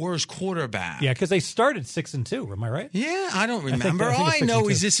wasn't the worst quarterback. Yeah, because they started 6-2. Am I right? Yeah, I don't remember. All I know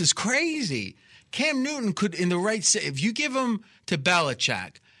is this is crazy. Cam Newton could, in the right, if you give him to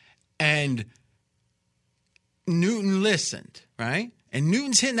Belichick and Newton listened, right? And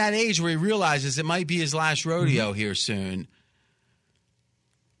Newton's hitting that age where he realizes it might be his last rodeo here soon.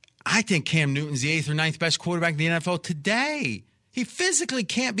 I think Cam Newton's the 8th or 9th best quarterback in the NFL today. He physically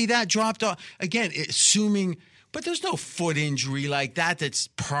can't be that dropped off. Again, assuming, but there's no foot injury like that that's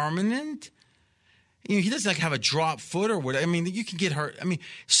permanent. You know, he doesn't have a drop foot or whatever. I mean, you can get hurt. I mean,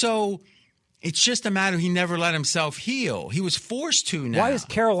 so it's just a matter he never let himself heal. He was forced to now. Why is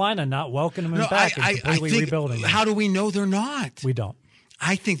Carolina not welcoming him back and completely rebuilding him? How do we know they're not? We don't.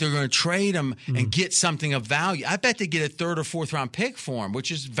 I think they're going to trade him and get something of value. I bet they get a 3rd or 4th round pick for him, which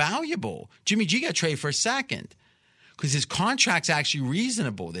is valuable. Jimmy G got traded for a 2nd because his contract's actually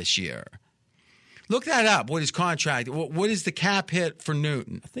reasonable this year. Look that up. What his contract? What is the cap hit for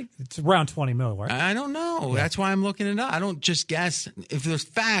Newton? I think it's around $20 million, right? I don't know. Yeah. That's why I'm looking it up. I don't just guess. If there's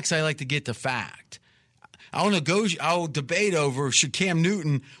facts, I like to get the fact. I'll debate over should Cam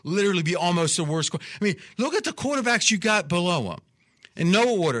Newton literally be almost the worst. I mean, look at the quarterbacks you got below him. In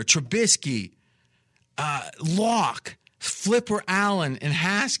no order, Trubisky, Locke, Flipper Allen, and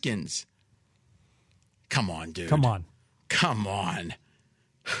Haskins. Come on, dude. Come on.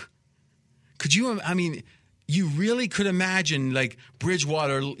 Could you, I mean, you really could imagine like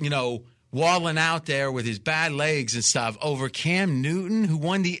Bridgewater, you know, waddling out there with his bad legs and stuff over Cam Newton, who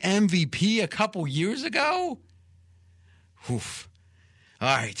won the MVP a couple years ago? Oof.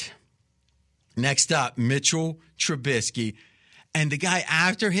 All right. Next up, Mitchell Trubisky. And the guy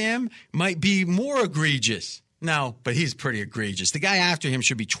after him might be more egregious. No, but he's pretty egregious. The guy after him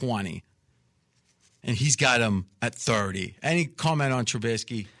should be 20. And he's got him at 30. Any comment on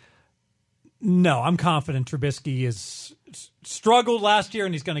Trubisky? No, I'm confident Trubisky is struggled last year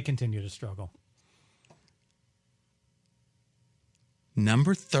and he's going to continue to struggle.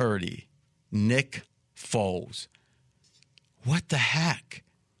 Number 30, Nick Foles. What the heck?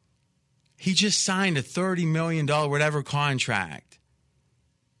 He just signed a $30 million whatever contract,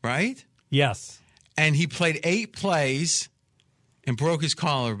 right? Yes. And he played 8 plays and broke his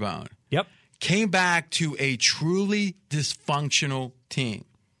collarbone. Yep. Came back to a truly dysfunctional team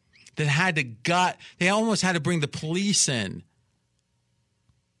that had to they almost had to bring the police in.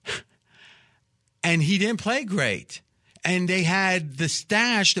 And he didn't play great. And they had the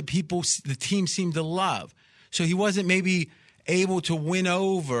stash that the team seemed to love. So he wasn't maybe able to win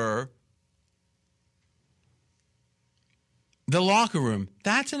over the locker room.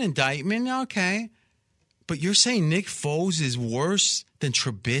 That's an indictment, okay. But you're saying Nick Foles is worse than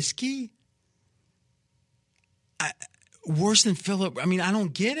Trubisky? Worse than Phillip? I mean, I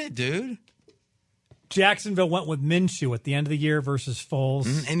don't get it, dude. Jacksonville went with Minshew at the end of the year versus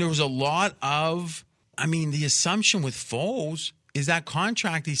Foles. And there was a lot of, I mean, the assumption with Foles is that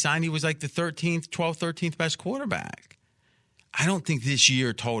contract he signed, he was like the 12th, 13th best quarterback. I don't think this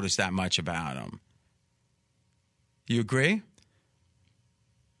year told us that much about him. You agree?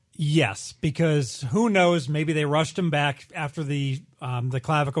 Yes, because who knows? Maybe they rushed him back after the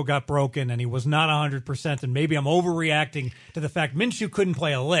clavicle got broken and he was not 100%. And maybe I'm overreacting to the fact Minshew couldn't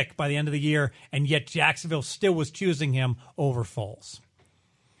play a lick by the end of the year, and yet Jacksonville still was choosing him over Foles.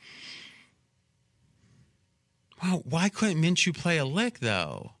 Well, why couldn't Minshew play a lick,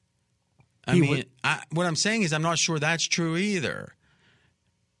 though? What I'm saying is I'm not sure that's true either.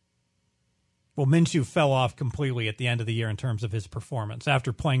 Well, Minshew fell off completely at the end of the year in terms of his performance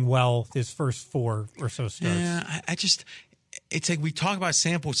after playing well his first 4 or so starts. Yeah, it's like we talk about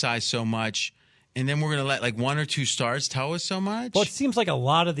sample size so much, and then we're going to let like 1 or 2 starts tell us so much. Well, it seems like a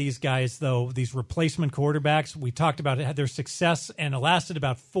lot of these guys, though, these replacement quarterbacks, we talked about it, had their success, and it lasted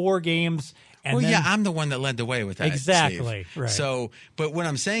about 4 games. And yeah, I'm the one that led the way with that. Exactly, Steve. right. So, but what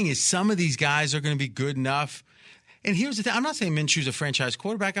I'm saying is some of these guys are going to be good enough. And here's the thing. I'm not saying Minshew's a franchise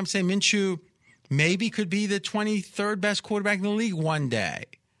quarterback. I'm saying Minshew maybe could be the 23rd best quarterback in the league one day.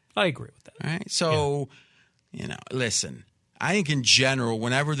 I agree with that. All right. So, listen, I think in general,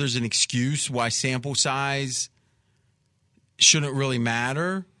 whenever there's an excuse why sample size shouldn't really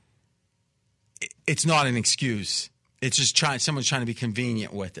matter, it's not an excuse. It's just someone's trying to be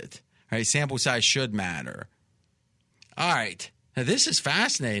convenient with it. Right? Sample size should matter. All right. Now, this is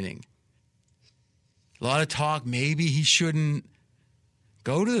fascinating. A lot of talk. Maybe he shouldn't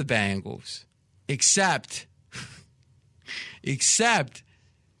go to the Bengals. Except Except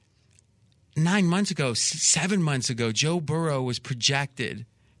 7 months ago, Joe Burrow was projected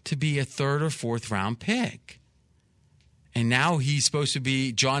to be a 3rd or 4th round pick. And now he's supposed to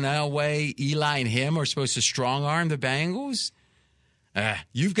be John Elway, Eli, and him are supposed to strong arm the Bengals.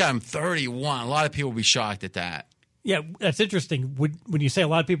 You've got him 31. A lot of people will be shocked at that. Yeah, that's interesting. When you say a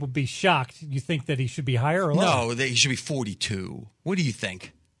lot of people would be shocked, you think that he should be higher or lower? No, he should be 42. What do you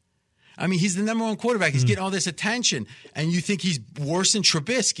think? I mean, he's the number 1 quarterback. He's getting all this attention, and you think he's worse than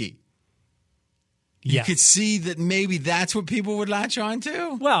Trubisky. You could see that maybe that's what people would latch on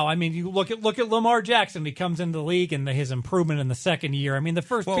to. Well, I mean, you look at Lamar Jackson. He comes into the league and his improvement in the second year. I mean, the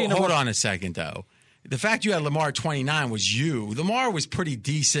first. Hold on a second, though. The fact you had Lamar at 29 was you. Lamar was pretty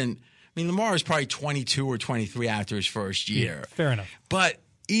decent. I mean, Lamar was probably 22 or 23 after his first year. Fair enough. But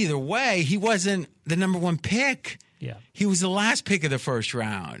either way, he wasn't the number 1 pick. Yeah, he was the last pick of the first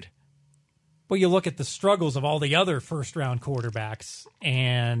round. Well, you look at the struggles of all the other first-round quarterbacks,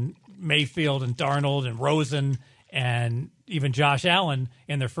 and Mayfield and Darnold and Rosen and even Josh Allen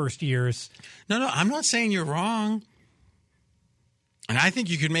in their first years. No, I'm not saying you're wrong. And I think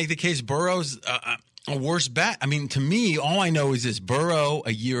you could make the case Burrow's a worse bet. I mean, to me, all I know is this. Burrow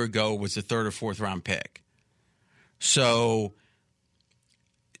a year ago was a 3rd or 4th round pick. So,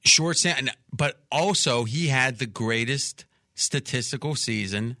 but also he had the greatest statistical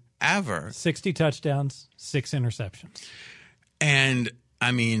season ever. 60 touchdowns, 6 interceptions. And,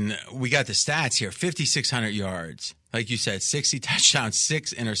 I mean, we got the stats here. 5,600 yards. Like you said, 60 touchdowns,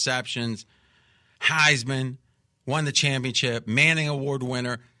 6 interceptions. Heisman, won the championship, Manning Award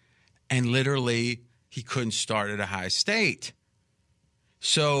winner. And literally, he couldn't start at Ohio State.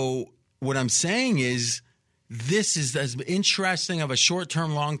 So what I'm saying is this is as interesting of a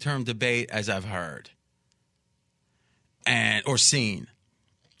short-term, long-term debate as I've heard or seen.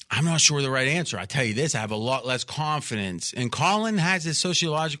 I'm not sure the right answer. I tell you this, I have a lot less confidence. And Colin has his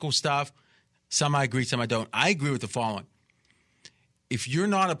sociological stuff. Some I agree, some I don't. I agree with the following. If you're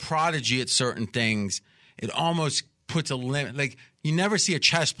not a prodigy at certain things, it almost puts a limit. Like, you never see a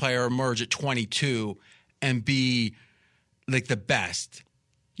chess player emerge at 22 and be like the best.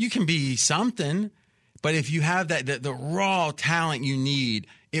 You can be something, but if you have that the raw talent you need,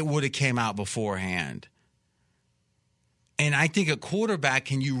 it would have came out beforehand. And I think a quarterback,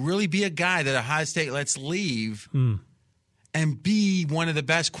 can you really be a guy that Ohio State lets leave and be one of the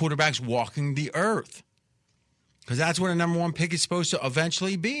best quarterbacks walking the earth? Because that's what a number 1 pick is supposed to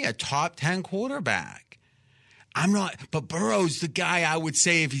eventually be, a top 10 quarterback. But Burrow's the guy I would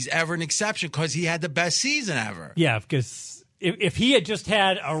say if he's ever an exception because he had the best season ever. Yeah, because if he had just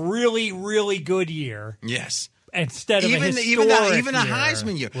had a really, really good year. Yes. Instead of even a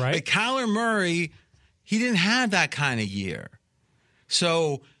Heisman year. Right? Like Kyler Murray, he didn't have that kind of year.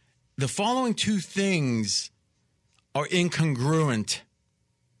 So the following 2 things are incongruent.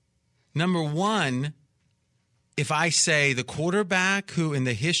 Number 1, if I say the quarterback who in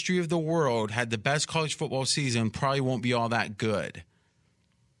the history of the world had the best college football season probably won't be all that good.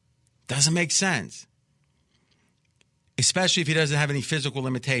 Doesn't make sense. Especially if he doesn't have any physical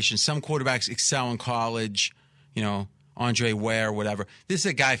limitations. Some quarterbacks excel in college, Andre Ware, whatever. This is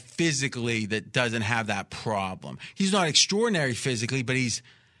a guy physically that doesn't have that problem. He's not extraordinary physically, but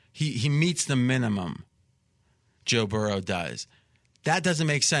he meets the minimum. Joe Burrow does. That doesn't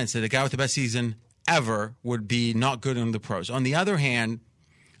make sense that a guy with the best season ever would be not good in the pros. On the other hand,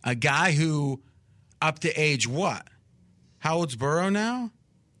 a guy who up to age what? How old's Burrow now?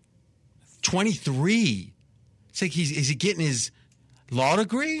 23. It's like is he getting his law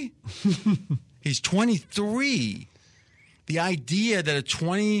degree? He's 23. The idea that a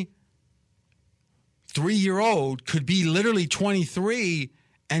 23-year-old could be literally 23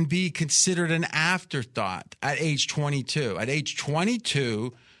 and be considered an afterthought at age 22. At age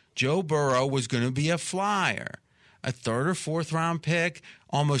 22, Joe Burrow was going to be a flyer, a 3rd or 4th round pick,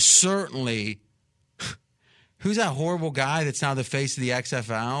 almost certainly. Who's that horrible guy that's now the face of the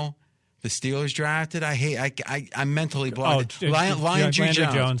XFL? The Steelers drafted? I'm mentally blocked. Landry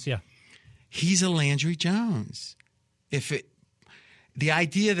Jones. Yeah. He's a Landry Jones. The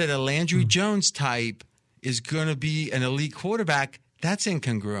idea that a Landry Jones type is going to be an elite quarterback, that's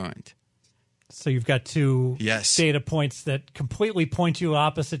incongruent. So you've got 2 yes. data points that completely point you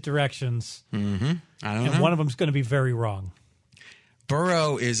opposite directions. Mm-hmm. I don't know. And one of them is going to be very wrong.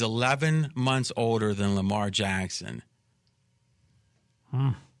 Burrow is 11 months older than Lamar Jackson.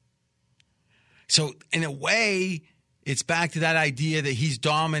 So in a way, it's back to that idea that he's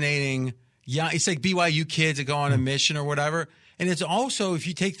dominating. Yeah, it's like BYU kids that go on a mission or whatever. And it's also, if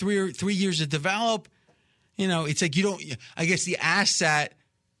you take 3 years to develop, it's like you don't, I guess the asset,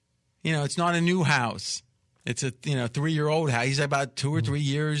 it's not a new house. It's a 3-year-old house. He's about 2 or 3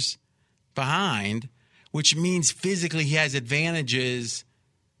 years behind, which means physically he has advantages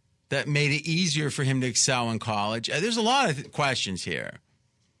that made it easier for him to excel in college. There's a lot of questions here.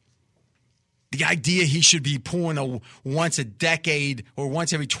 The idea he should be pulling a once a decade or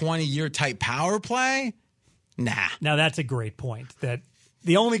once every 20-year type power play? Nah. Now, that's a great point. That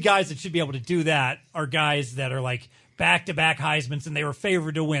the only guys that should be able to do that are guys that are like back-to-back Heismans, and they were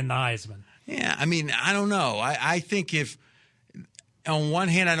favored to win the Heisman. Yeah, I mean, I don't know. I think if, on one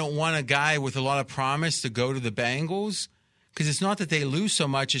hand, I don't want a guy with a lot of promise to go to the Bengals, because it's not that they lose so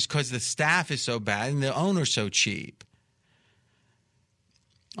much, it's because the staff is so bad and the owner's so cheap.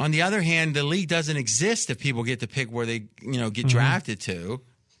 On the other hand, the league doesn't exist if people get to pick where they, get drafted to.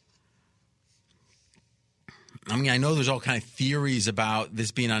 I mean, I know there's all kind of theories about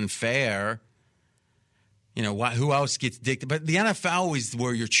this being unfair. Who else gets dictated? But the NFL is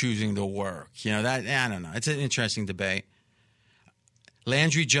where you're choosing to work. I don't know. It's an interesting debate.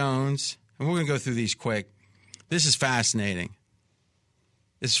 Landry Jones, and we're going to go through these quick. This is fascinating.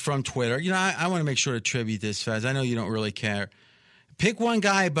 This is from Twitter. I want to make sure to tribute this, Fez. I know you don't really care. Pick one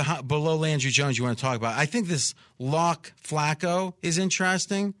guy below Landry Jones you want to talk about. I think this Locke Flacco is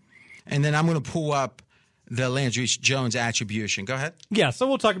interesting. And then I'm going to pull up the Landry Jones attribution. Go ahead. Yeah, so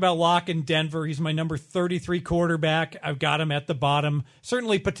we'll talk about Locke in Denver. He's my number 33 quarterback. I've got him at the bottom.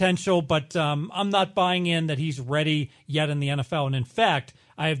 Certainly potential, but I'm not buying in that he's ready yet in the NFL. And in fact,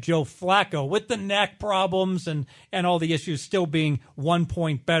 I have Joe Flacco with the neck problems and all the issues still being 1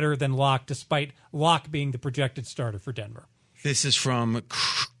 point better than Locke, despite Locke being the projected starter for Denver. This is from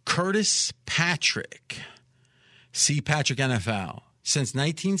Curtis Patrick. C. Patrick NFL. Since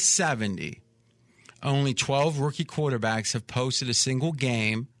 1970, only 12 rookie quarterbacks have posted a single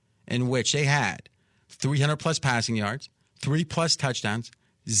game in which they had 300-plus passing yards, 3-plus touchdowns,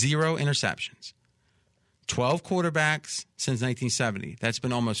 0 interceptions. 12 quarterbacks since 1970. That's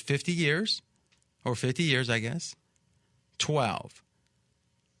been almost 50 years, or 50 years, I guess. 12.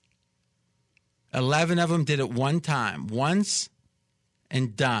 11 of them did it one time, once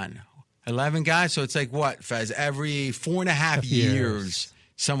and done. 11 guys, so it's like what, Fez? Every 4.5 years,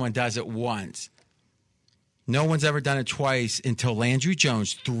 someone does it once. No one's ever done it twice until Landry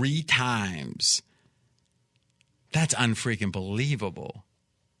Jones 3 times. That's unfreaking believable.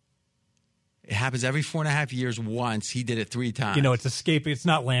 It happens every 4.5 years once. He did it 3 times. It's escaping. It's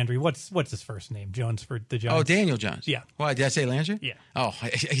not Landry. What's his first name? Jones for the Giants. Oh, Daniel Jones. Yeah. Why, did I say Landry? Yeah. Oh,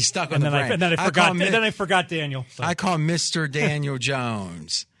 he's stuck on and the brain. And then I forgot Daniel. So. I call him Mr. Daniel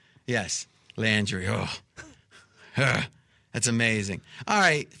Jones. Yes, Landry. Oh, that's amazing. All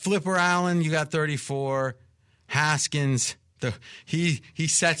right, Flipper Allen, you got 34. Haskins, he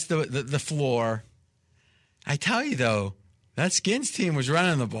sets the floor. I tell you, though, that Skins team was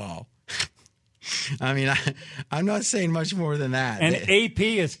running the ball. I mean, I'm not saying much more than that. And AP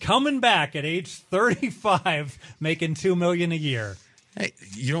is coming back at age 35, making $2 million a year. Hey,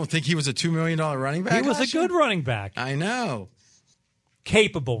 you don't think he was a $2 million running back? He was a good running back. I know.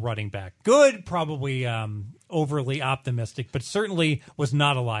 Capable running back. Good, probably overly optimistic, but certainly was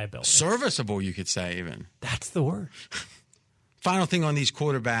not a liability. Serviceable, you could say, even. That's the word. Final thing on these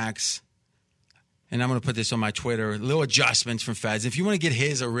quarterbacks, and I'm going to put this on my Twitter, little adjustments from Fez. If you want to get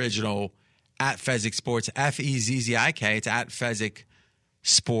his original, at Fezzik Sports, Fezzik, it's at Fezzik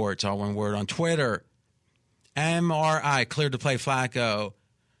Sports, all one word on Twitter. MRI, cleared to play Flacco.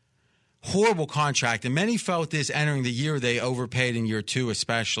 Horrible contract, and many felt this entering the year. They overpaid in year 2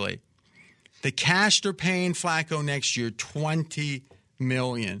 especially. The cash they're paying Flacco next year, $20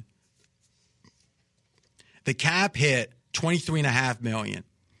 million. The cap hit, $23.5 million.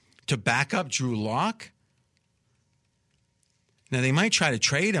 To back up Drew Lock? Now, they might try to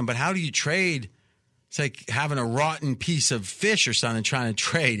trade him, but how do you trade? It's like having a rotten piece of fish or something, trying to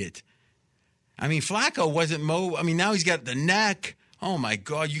trade it. I mean, Flacco wasn't now he's got the neck. Oh, my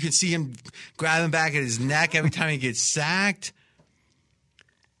God. You can see him grabbing back at his neck every time he gets sacked.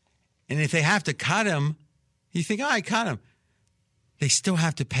 And if they have to cut him, you think, all right, cut him. They still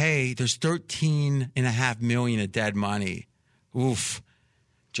have to pay. There's $13.5 million of dead money. Oof.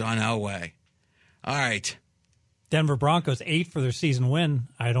 John Elway. All right. Denver Broncos 8 for their season win.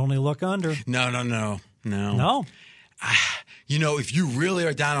 I'd only look under. No. If you really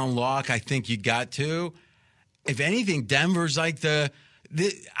are down on Locke, I think you got to. If anything, Denver's like I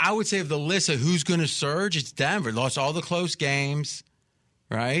would say of the list of who's going to surge, it's Denver. Lost all the close games,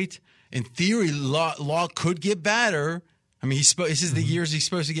 right? In theory, Locke could get better. I mean, this is the years he's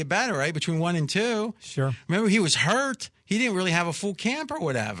supposed to get better, right? Between 1 and 2. Sure. Remember, he was hurt. He didn't really have a full camp or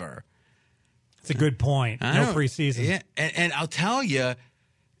whatever. It's a good point. No preseason. Yeah, and I'll tell you,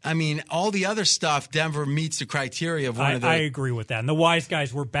 I mean, all the other stuff, Denver meets the criteria of one of the. I agree with that. And the wise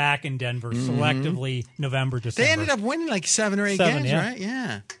guys were back in Denver selectively November, December. They ended up winning like 7 or 8 games, right?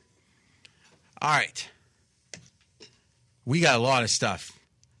 Yeah. All right. We got a lot of stuff.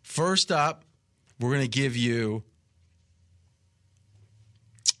 First up, we're going to give you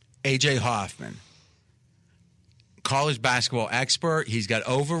A.J. Hoffman, college basketball expert. He's got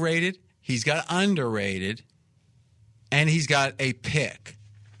overrated, he's got underrated, and he's got a pick.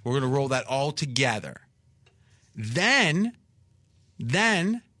 We're going to roll that all together. Then,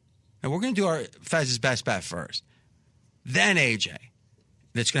 and we're going to do our Fez's best bet first. Then AJ,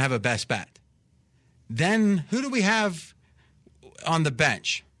 that's going to have a best bet. Then who do we have on the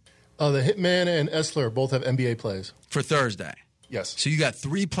bench? The Hitman and Essler both have NBA plays. For Thursday? Yes. So you got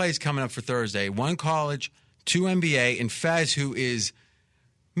 3 plays coming up for Thursday. 1 college, 2 NBA, and Fez, who is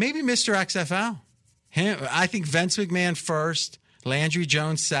maybe Mr. XFL. I think Vince McMahon first, Landry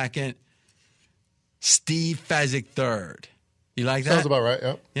Jones second, Steve Fezzik third. You like that? Sounds about right,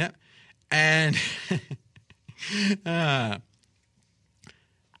 yeah. Yeah. And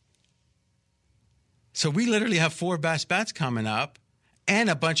so we literally have 4 best bets coming up and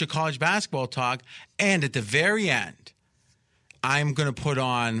a bunch of college basketball talk. And at the very end, I'm going to put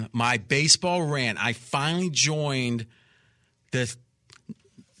on my baseball rant. I finally joined the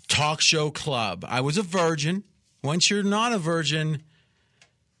talk show club. I was a virgin. Once you're not a virgin,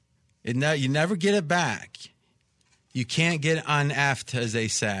 you never get it back. You can't get un-effed, as they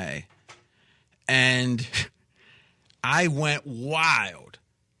say. And I went wild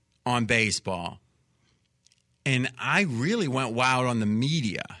on baseball. And I really went wild on the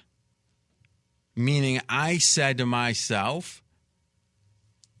media. Meaning I said to myself,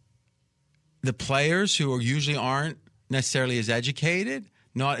 the players who usually aren't necessarily as educated,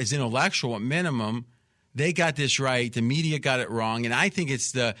 not as intellectual at minimum, they got this right. The media got it wrong. And I think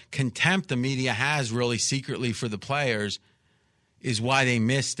it's the contempt the media has really secretly for the players is why they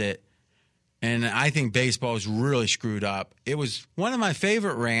missed it. And I think baseball is really screwed up. It was one of my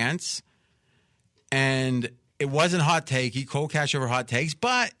favorite rants, and it wasn't hot takey, cold cash over hot takes,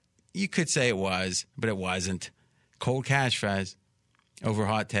 but you could say it was, but it wasn't. Cold cash, Fez, over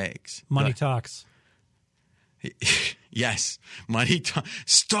hot takes. Money talks. Yes, money talks.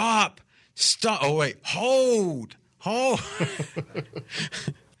 Stop. Oh, wait. Hold. I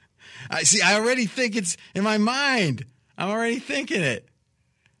already think it's in my mind. I'm already thinking it.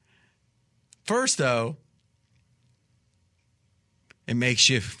 First, though, it makes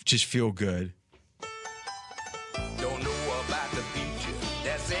you just feel good. Don't know about the future.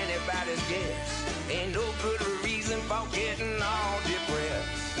 That's anybody's guess. Ain't no good reason for getting all depressed.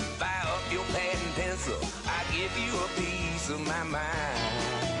 Fire up your pad and pencil. I give you a piece of my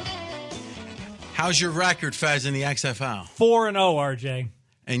mind. How's your record, Fez, in the XFL? 4-0, RJ.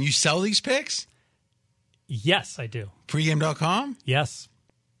 And you sell these picks? Yes, I do. Pregame.com? Yes.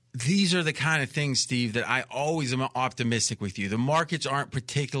 These are the kind of things, Steve, that I always am optimistic with you. The markets aren't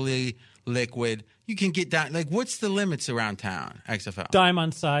particularly liquid. You can get down. Like, what's the limits around town, XFL? Dime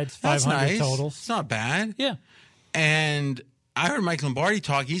on sides, 500 nice. totals. It's not bad. Yeah. And I heard Mike Lombardi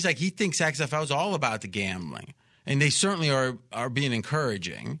talk. He's like, he thinks XFL is all about the gambling. And they certainly are being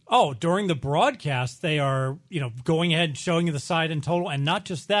encouraging. Oh, during the broadcast, they are, going ahead and showing you the side and total. And not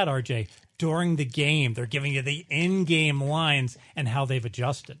just that, RJ. During the game, they're giving you the in-game lines and how they've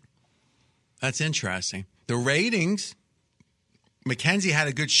adjusted. That's interesting. The ratings, Mackenzie had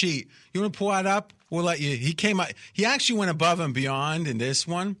a good sheet. You want to pull that up? We'll let you. He came out. He actually went above and beyond in this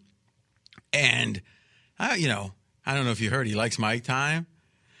one. And, I don't know if you heard, he likes mic time.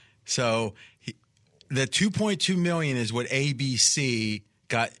 So the $2.2 million is what ABC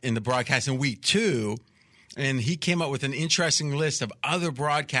got in the broadcast in week 2. And he came up with an interesting list of other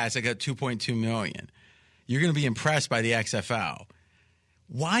broadcasts that got $2.2 million. You're going to be impressed by the XFL.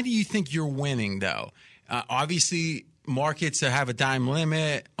 Why do you think you're winning, though? Obviously, markets that have a dime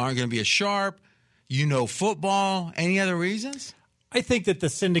limit aren't going to be as sharp. Football. Any other reasons? I think that the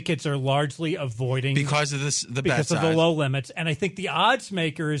syndicates are largely avoiding because of the bet size. Of the low limits, and I think the odds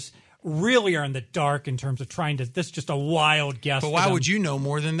makers really are in the dark in terms of trying to. This is just a wild guess. But why would you know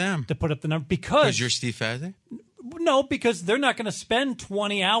more than them to put up the number? Because you're Steve Fezzik? No, because they're not going to spend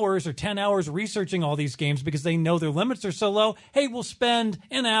 20 hours or 10 hours researching all these games because they know their limits are so low. Hey, we'll spend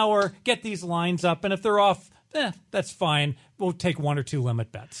an hour, get these lines up, and if they're off, that's fine. We'll take 1 or 2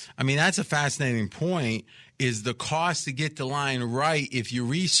 limit bets. I mean, that's a fascinating point, is the cost to get the line right if you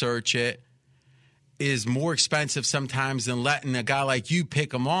research it is more expensive sometimes than letting a guy like you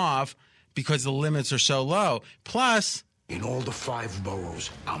pick them off because the limits are so low. Plus, in all the 5 boroughs,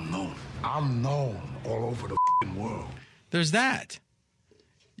 I'm known. I'm known all over the world. There's that.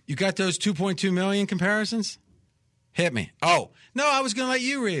 You got those 2.2 million comparisons? Hit me. Oh, no, I was going to let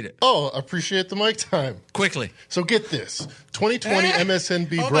you read it. Oh, appreciate the mic time. Quickly. So get this. 2020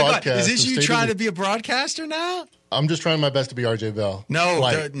 MSNB Oh, my broadcast. God. Is this you of trying State to be a broadcaster now? I'm just trying my best to be RJ Bell. No,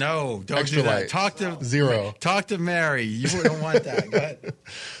 Light. don't Extra do that. light. Talk to Zero. Talk to Mary. You wouldn't want that. Go ahead.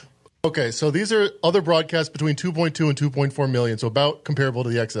 Okay, so these are other broadcasts between 2.2 and 2.4 million, so about comparable to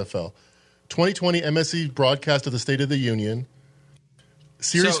the XFL. 2020 MSC broadcast of the State of the Union.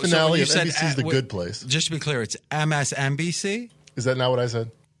 Series So when finale you of said, NBC's The Good Place. Just to be clear, it's MSNBC? Is that not what I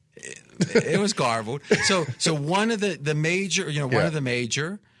said? It was garbled. So one of the major, one of the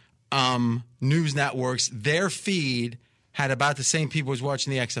major news networks, their feed had about the same people as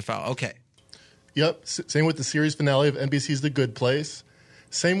watching the XFL. Okay. Yep. Same with the series finale of NBC's The Good Place.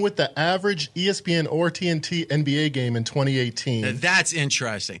 Same with the average ESPN or TNT NBA game in 2018. Now, that's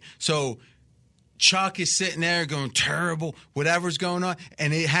interesting. So Chuck is sitting there going terrible, whatever's going on,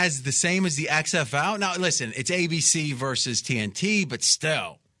 and it has the same as the XFL. Now, listen, it's ABC versus TNT, but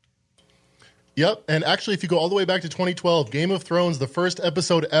still. Yep, and actually, if you go all the way back to 2012, Game of Thrones, the first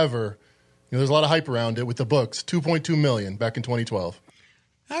episode ever, there's a lot of hype around it with the books, 2.2 million back in 2012.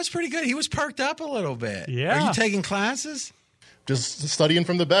 That was pretty good. He was perked up a little bit. Yeah. Are you taking classes? Just studying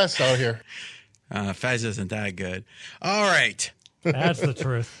from the best out here. Fez isn't that good. All right. That's the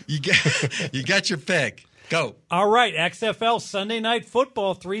truth. You got your pick. Go. All right, XFL Sunday Night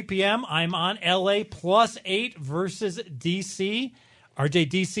Football, 3 p.m. I'm on LA +8 versus DC.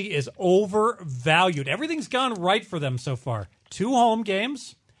 RJ, DC is overvalued. Everything's gone right for them so far. 2 home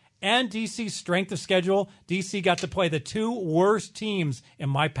games and DC's strength of schedule. DC got to play the 2 worst teams in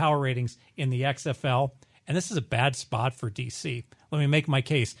my power ratings in the XFL. And this is a bad spot for DC. Let me make my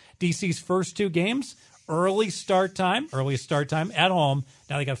case. DC's first 2 games, earliest start time at home.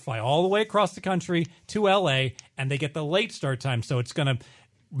 Now they got to fly all the way across the country to LA, and they get the late start time. So it's going to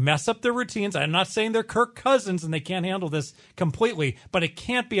mess up their routines. I'm not saying they're Kirk Cousins and they can't handle this completely, but it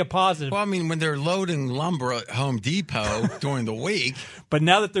can't be a positive. Well, I mean, when they're loading lumber at Home Depot during the week. But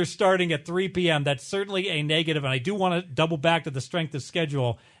now that they're starting at 3 p.m., that's certainly a negative. And I do want to double back to the strength of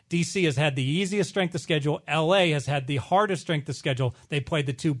schedule. DC has had the easiest strength of schedule. LA has had the hardest strength of schedule. They played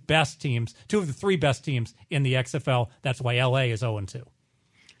the 2 best teams, 2 of the 3 best teams in the XFL. That's why LA is 0-2.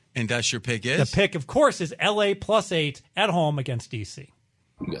 And that's your pick is? The pick, of course, is LA +8 at home against DC.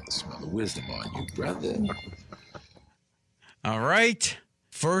 You got the smell of wisdom on you, brother. All right.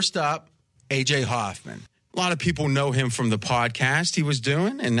 First up, AJ Hoffman. A lot of people know him from the podcast he was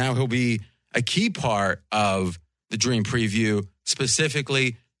doing, and now he'll be a key part of the Dream Preview,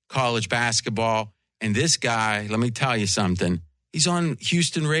 specifically college basketball. And this guy, let me tell you something. He's on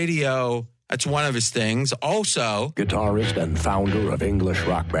Houston radio. That's one of his things. Also, guitarist and founder of English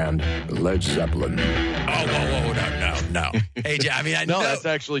rock band Led Zeppelin. Oh, whoa, no. AJ, I mean, I know that's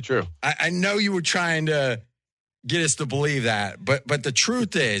actually true. I know you were trying to get us to believe that, but the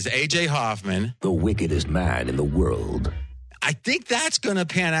truth is, AJ Hoffman, the wickedest man in the world. I think that's going to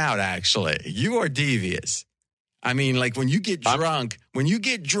pan out, actually. You are devious. I mean, like when you get drunk,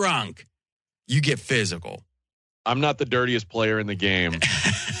 you get physical. I'm not the dirtiest player in the game,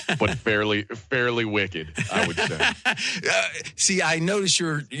 but fairly wicked, I would say. See, I notice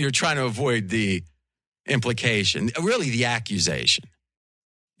you're trying to avoid the implication, really the accusation.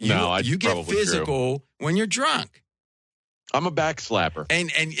 You get physical when you're drunk. I'm a backslapper.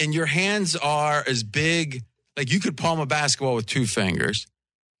 And your hands are as big, like you could palm a basketball with 2 fingers.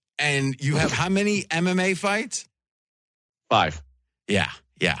 And you have how many MMA fights? 5. Yeah.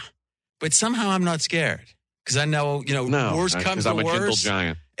 But somehow I'm not scared. Because I know, worst comes to I'm a gentle worst,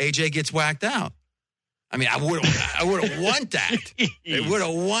 giant. AJ gets whacked out. I mean, I would have want that. It would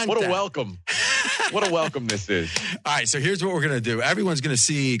have want What that. a welcome. What a welcome this is. All right, so here's what we're going to do. Everyone's going to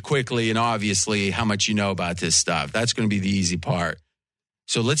see quickly and obviously how much you know about this stuff. That's going to be the easy part.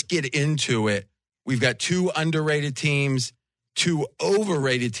 So let's get into it. We've got 2 underrated teams, 2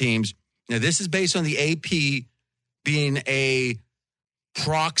 overrated teams. Now, this is based on the AP being a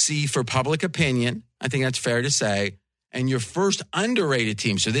proxy for public opinion. I think that's fair to say. And your first underrated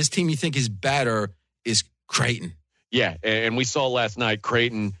team, so this team you think is better, is Creighton. Yeah, and we saw last night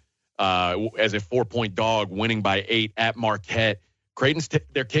Creighton as a 4-point dog winning by 8 at Marquette. Creighton's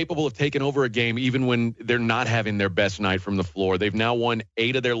they're capable of taking over a game even when they're not having their best night from the floor. They've now won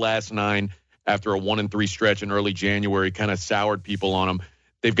 8 of their last 9 after a 1-3 stretch in early January, kind of soured people on them.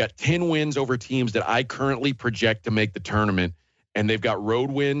 They've got 10 wins over teams that I currently project to make the tournament. And they've got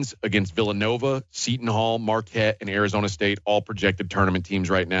road wins against Villanova, Seton Hall, Marquette, and Arizona State, all projected tournament teams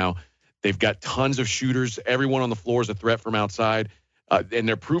right now. They've got tons of shooters. Everyone on the floor is a threat from outside. And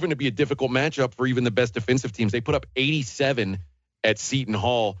they're proven to be a difficult matchup for even the best defensive teams. They put up 87 at Seton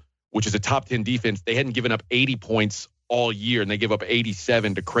Hall, which is a top 10 defense. They hadn't given up 80 points all year, and they give up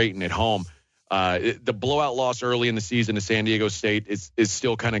 87 to Creighton at home. The blowout loss early in the season to San Diego State is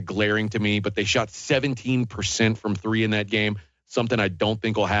still kind of glaring to me, but they shot 17% from three in that game, something I don't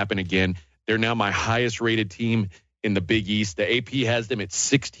think will happen again. They're now my highest-rated team in the Big East. The AP has them at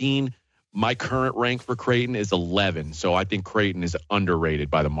 16. My current rank for Creighton is 11, so I think Creighton is underrated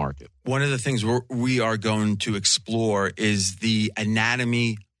by the market. One of the things we are going to explore is the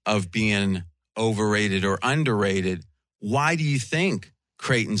anatomy of being overrated or underrated. Why do you think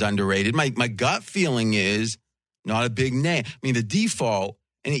Creighton's underrated? My gut feeling is not a big name. I mean, the default,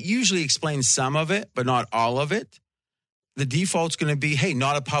 and it usually explains some of it, but not all of it. The default's going to be, hey,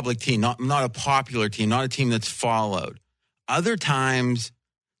 not a public team, not a popular team, not a team that's followed. Other times,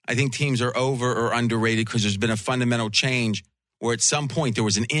 I think teams are over or underrated because there's been a fundamental change where at some point there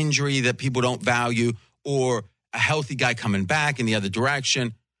was an injury that people don't value, or a healthy guy coming back in the other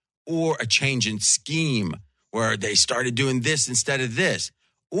direction, or a change in scheme where they started doing this instead of this.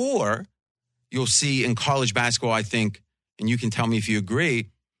 Or you'll see in college basketball, I think, and you can tell me if you agree,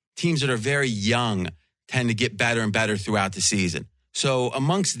 teams that are very young tend to get better and better throughout the season. So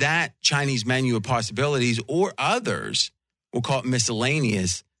amongst that Chinese menu of possibilities, or others, we'll call it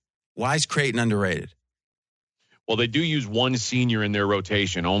miscellaneous, why is Creighton underrated? Well, they do use one senior in their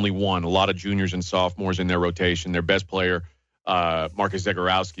rotation, only one. A lot of juniors and sophomores in their rotation. Their best player, Marcus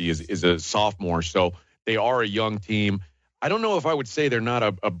Zagorowski, is a sophomore. So they are a young team. I don't know if I would say they're not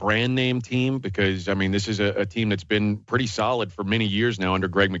a brand name team because, I mean, this is a team that's been pretty solid for many years now under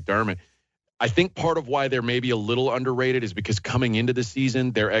Greg McDermott. I think part of why they're maybe a little underrated is because coming into the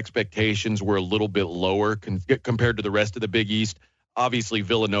season, their expectations were a little bit lower compared to the rest of the Big East. Obviously,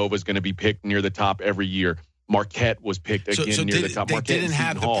 Villanova is going to be picked near the top every year. Marquette was picked again near the top. They didn't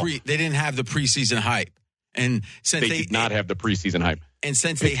have the preseason hype, and since they did not have the preseason hype, and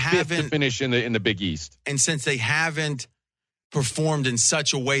since they haven't finished in the Big East, and since they haven't performed in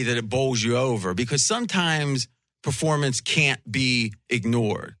such a way that it bowls you over, because sometimes performance can't be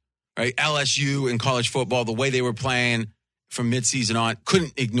ignored. Right? LSU in college football, the way they were playing from midseason on,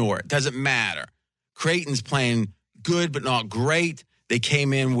 couldn't ignore it. Doesn't matter. Creighton's playing good, but not great. They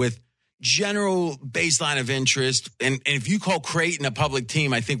came in with general baseline of interest. And if you call Creighton a public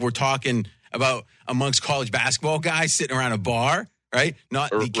team, I think we're talking about amongst college basketball guys sitting around a bar, right?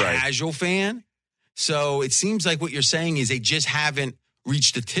 Not the casual fan. So it seems like what you're saying is they just haven't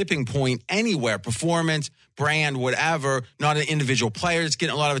reached a tipping point anywhere. Performance, brand, whatever, not an individual player that's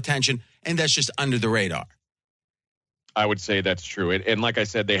getting a lot of attention, and that's just under the radar. I would say that's true. And like I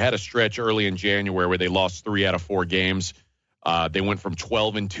said, they had a stretch early in January where they lost 3 out of 4 games. They went from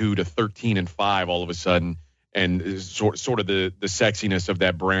 12-2 to 13-5 all of a sudden, and sort of the sexiness of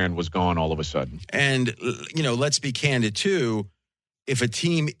that brand was gone all of a sudden. And, you know, let's be candid, too. If a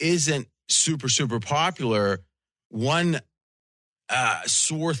team isn't super, super popular, one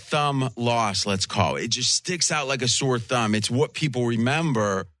sore thumb loss, let's call it. It just sticks out like a sore thumb. It's what people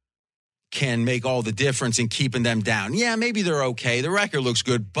remember can make all the difference in keeping them down. Yeah, maybe they're okay. The record looks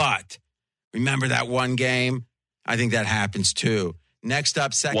good, but remember that one game? I think that happens too. Next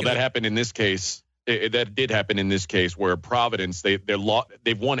up, second. Well, that happened in this case. That did happen in this case where Providence, they've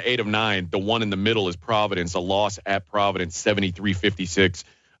won 8 of 9. The one in the middle is Providence, a loss at Providence, 73-56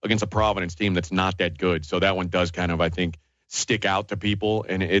 against a Providence team that's not that good. So that one does kind of, I think, stick out to people,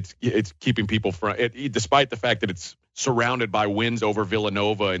 and it's keeping people from it, despite the fact that it's surrounded by wins over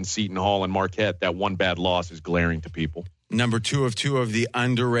Villanova and Seton Hall and Marquette. That one bad loss is glaring to people. Number 2 of 2 of the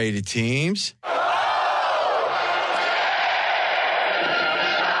underrated teams.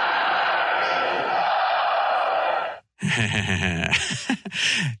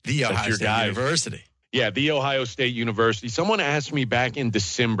 The Ohio State University. Yeah, the Ohio State University. Someone asked me back in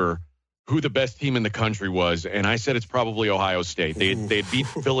December who the best team in the country was, and I said it's probably Ohio State. They beat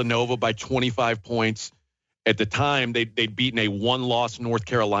Villanova by 25 points. At the time, they'd beaten a one-loss North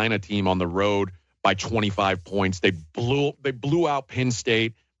Carolina team on the road by 25 points. They blew out Penn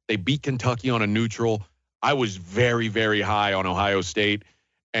State. They beat Kentucky on a neutral. I was very, very high on Ohio State,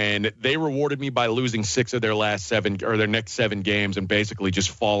 and they rewarded me by losing 6 of their their next 7 games and basically just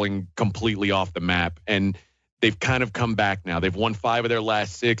falling completely off the map. And they've kind of come back now. They've won 5 of their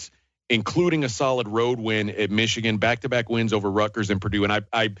last 6, including a solid road win at Michigan, back-to-back wins over Rutgers and Purdue. And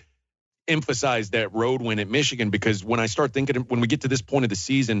I emphasize that road win at Michigan because when we get to this point of the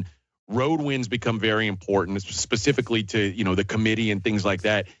season, road wins become very important, specifically to, the committee and things like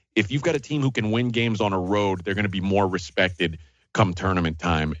that. If you've got a team who can win games on a road, they're going to be more respected come tournament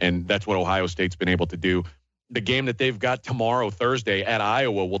time. And that's what Ohio State's been able to do. The game that they've got tomorrow, Thursday, at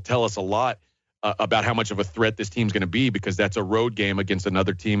Iowa will tell us a lot about how much of a threat this team's going to be, because that's a road game against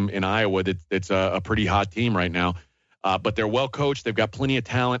another team in Iowa that's a pretty hot team right now. But they're well coached. They've got plenty of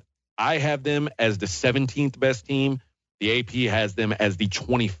talent. I have them as the 17th best team. The AP has them as the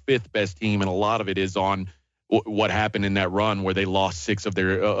 25th best team, and a lot of it is on what happened in that run where they lost 6 of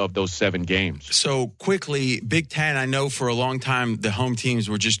those 7 games. So quickly, Big Ten, I know for a long time the home teams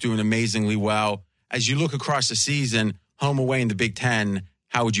were just doing amazingly well. As you look across the season, home away in the Big Ten,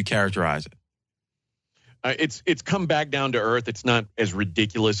 how would you characterize it? It's come back down to earth. It's not as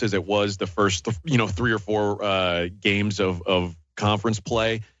ridiculous as it was the first 3 or 4 games of conference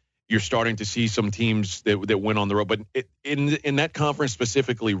play. You're starting to see some teams that win on the road, but in that conference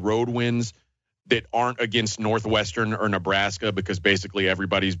specifically, road wins that aren't against Northwestern or Nebraska, because basically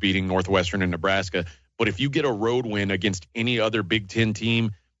everybody's beating Northwestern and Nebraska. But if you get a road win against any other Big Ten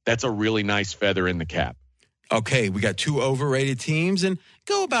team, that's a really nice feather in the cap. Okay, we got 2 overrated teams, and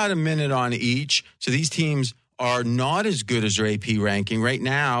go about a minute on each. So these teams are not as good as their AP ranking. Right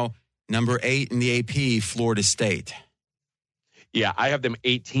now, number 8 in the AP, Florida State. Yeah, I have them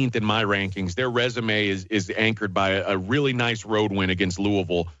 18th in my rankings. Their resume is anchored by a really nice road win against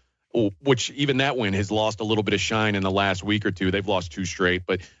Louisville, which even that win has lost a little bit of shine in the last week or two. They've lost 2 straight.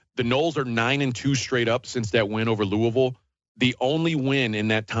 But the Noles are 9-2 straight up since that win over Louisville. The only win in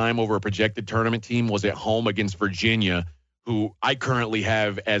that time over a projected tournament team was at home against Virginia, who I currently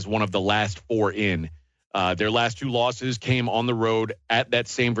have as one of the last 4 in. Their last 2 losses came on the road at that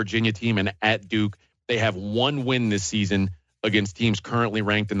same Virginia team and at Duke. They have 1 win this season against teams currently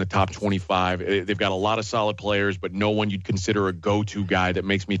ranked in the top 25. They've got a lot of solid players, but no one you'd consider a go-to guy that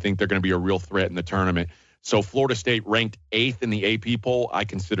makes me think they're going to be a real threat in the tournament. So Florida State ranked 8th in the AP poll. I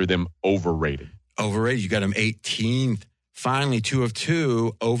consider them overrated. Overrated. You got them 18th. Finally, 2 of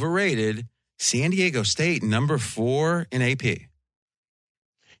 2, overrated. San Diego State, number 4 in AP.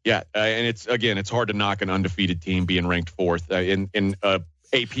 Yeah, and it's hard to knock an undefeated team being ranked 4th in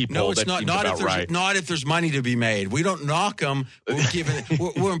AP poll. No, it's not. Right. Not if there's money to be made. We don't knock them.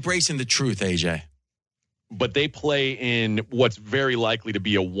 We're embracing the truth, AJ. But they play in what's very likely to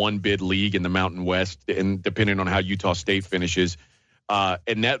be a 1-bid league in the Mountain West, and depending on how Utah State finishes,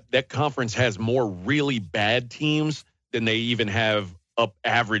 and that conference has more really bad teams than they even have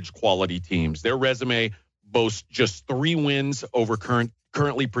average quality teams. Their resume boasts just 3 wins over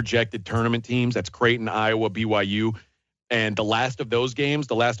currently projected tournament teams. That's Creighton, Iowa, BYU. And the last of those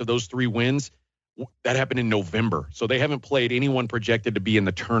 3 wins, that happened in November. So they haven't played anyone projected to be in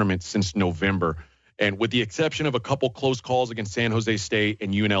the tournament since November. And with the exception of a couple close calls against San Jose State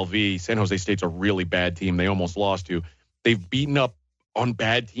and UNLV, San Jose State's a really bad team they almost lost to. They've beaten up on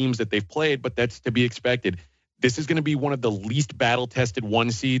bad teams that they've played, but that's to be expected. This is going to be one of the least battle-tested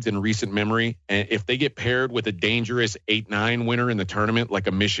 1 seeds in recent memory. And if they get paired with a dangerous 8-9 winner in the tournament, like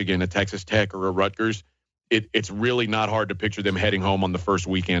a Michigan, a Texas Tech, or a Rutgers, it's really not hard to picture them heading home on the first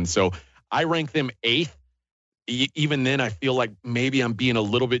weekend. So I rank them 8th. Even then, I feel like maybe I'm being a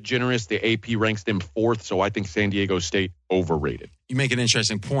little bit generous. The AP ranks them 4th, so I think San Diego State overrated. You make an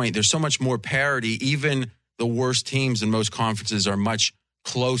interesting point. There's so much more parity. Even the worst teams in most conferences are much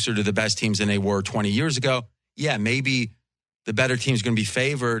closer to the best teams than they were 20 years ago. Yeah, maybe the better team's going to be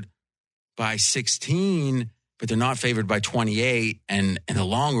favored by 16, but they're not favored by 28. And in the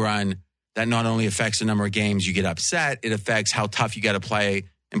long run, that not only affects the number of games you get upset, it affects how tough you got to play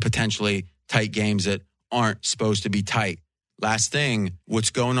in potentially tight games that aren't supposed to be tight. Last thing, what's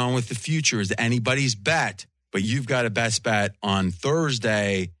going on with the future is anybody's bet, but you've got a best bet on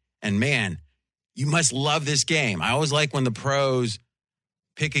Thursday. And man, you must love this game. I always like when the pros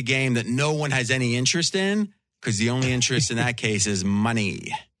pick a game that no one has any interest in, because the only interest in that case is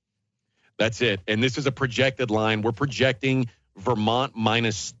money. That's it. And this is a projected line. We're projecting Vermont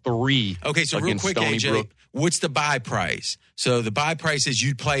 -3. Okay, so real quick, Stony AJ, Brook. what's the buy price? So the buy price is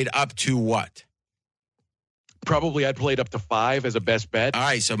you played up to what? Probably I'd played up to 5 as a best bet. All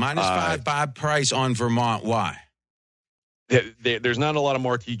right, so -5 buy price on Vermont. Why? There's not a lot of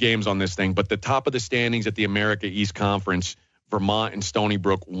marquee games on this thing, but the top of the standings at the America East Conference, Vermont and Stony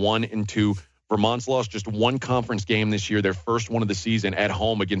Brook, 1-2. Vermont's lost just 1 conference game this year, their first one of the season at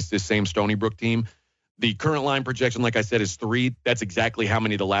home against this same Stony Brook team. The current line projection, like I said, is 3. That's exactly how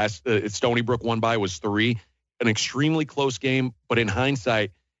many the last Stony Brook won by, was 3. An extremely close game, but in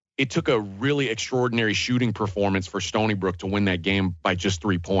hindsight, it took a really extraordinary shooting performance for Stony Brook to win that game by just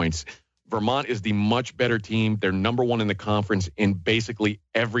 3 points. Vermont is the much better team. They're number 1 in the conference in basically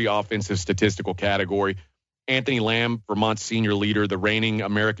every offensive statistical category. Anthony Lamb, Vermont's senior leader, the reigning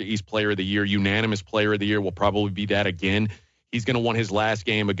America East Player of the Year, unanimous Player of the Year, will probably be that again. He's going to want his last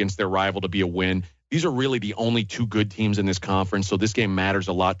game against their rival to be a win. These are really the only two good teams in this conference, so this game matters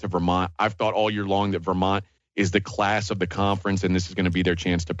a lot to Vermont. I've thought all year long that Vermont is the class of the conference, and this is going to be their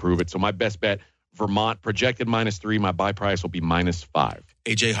chance to prove it. So my best bet, Vermont, projected -3. My buy price will be -5.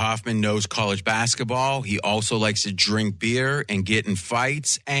 AJ Hoffman knows college basketball. He also likes to drink beer and get in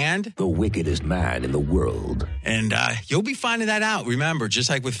fights. And the wickedest man in the world. And you'll be finding that out. Remember, just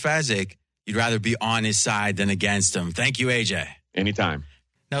like with Fezzik, you'd rather be on his side than against him. Thank you, AJ. Anytime.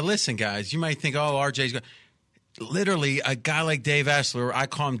 Now, listen, guys, you might think, oh, RJ's going. Literally, a guy like Dave Essler, I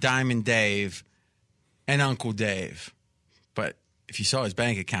call him Diamond Dave and Uncle Dave. But if you saw his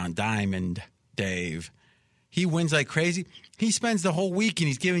bank account, Diamond Dave, he wins like crazy. He spends the whole week and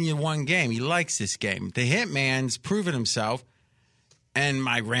he's giving you one game. He likes this game. The Hitman's proven himself. And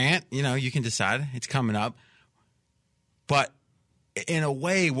my rant, you can decide. It's coming up. But in a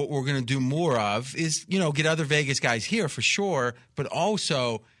way, what we're going to do more of is, get other Vegas guys here for sure, but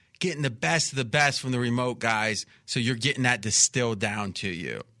also getting the best of the best from the remote guys, so you're getting that distilled down to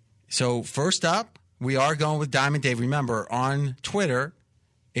you. So first up, we are going with Diamond Dave. Remember, on Twitter,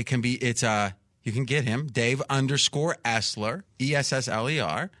 you can get him, Dave_Essler,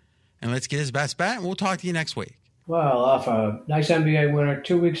 ESSLER, and let's get his best bet, and we'll talk to you next week. Well, off a nice NBA winner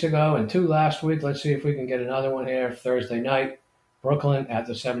 2 weeks ago and 2 last week, let's see if we can get another one here Thursday night. Brooklyn at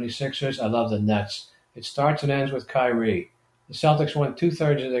the 76ers. I love the Nets. It starts and ends with Kyrie. The Celtics won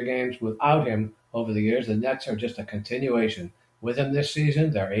 2/3 of their games without him over the years. The Nets are just a continuation. With him this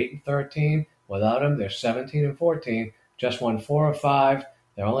season, they're 8-13. Without him, they're 17-14. Just won 4 of 5.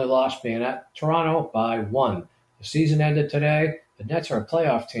 Their only loss being at Toronto by 1. The season ended today. The Nets are a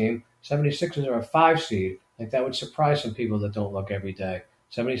playoff team. 76ers are a 5 seed. I think that would surprise some people that don't look every day.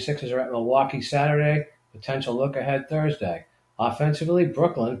 76ers are at Milwaukee Saturday. Potential look ahead Thursday. Offensively,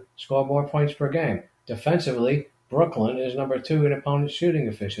 Brooklyn score more points per game. Defensively, Brooklyn is number 2 in opponent shooting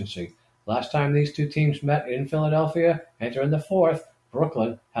efficiency. Last time these two teams met in Philadelphia, entering the 4th,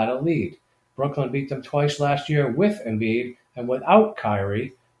 Brooklyn had a lead. Brooklyn beat them twice last year with Embiid and without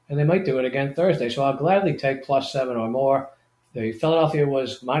Kyrie, and they might do it again Thursday. So I'll gladly take +7 or more. The Philadelphia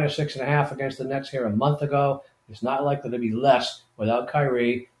was -6.5 against the Nets here a month ago. It's not likely to be less without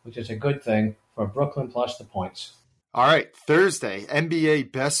Kyrie, which is a good thing for Brooklyn plus the points. All right, Thursday, NBA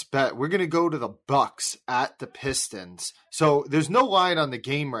best bet. We're going to go to the Bucks at the Pistons. So there's no line on the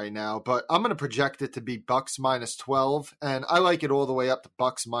game right now, but I'm going to project it to be Bucks -12, and I like it all the way up to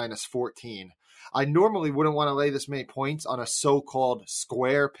Bucks -14. I normally wouldn't want to lay this many points on a so-called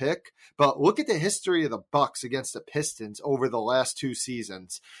square pick, but look at the history of the Bucks against the Pistons over the last 2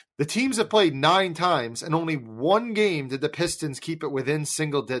 seasons. The teams have played 9 times, and only 1 game did the Pistons keep it within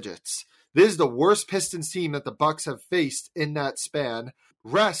single digits. This is the worst Pistons team that the Bucks have faced in that span.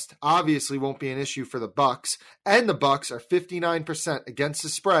 Rest obviously won't be an issue for the Bucks, and the Bucks are 59% against the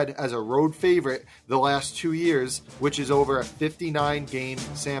spread as a road favorite the last 2 years, which is over a 59-game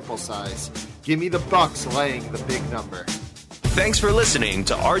sample size. Give me the Bucks laying the big number. Thanks for listening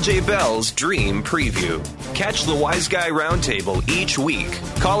to RJ Bell's Dream Preview. Catch the Wise Guy Roundtable each week.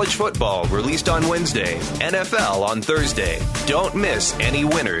 College football released on Wednesday, NFL on Thursday. Don't miss any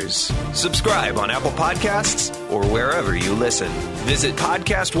winners. Subscribe on Apple Podcasts or wherever you listen. Visit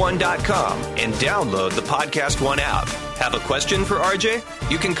podcastone.com and download the Podcast One app. Have a question for RJ?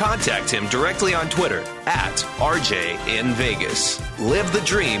 You can contact him directly on Twitter @RJ in Vegas. Live the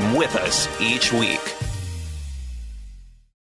dream with us each week.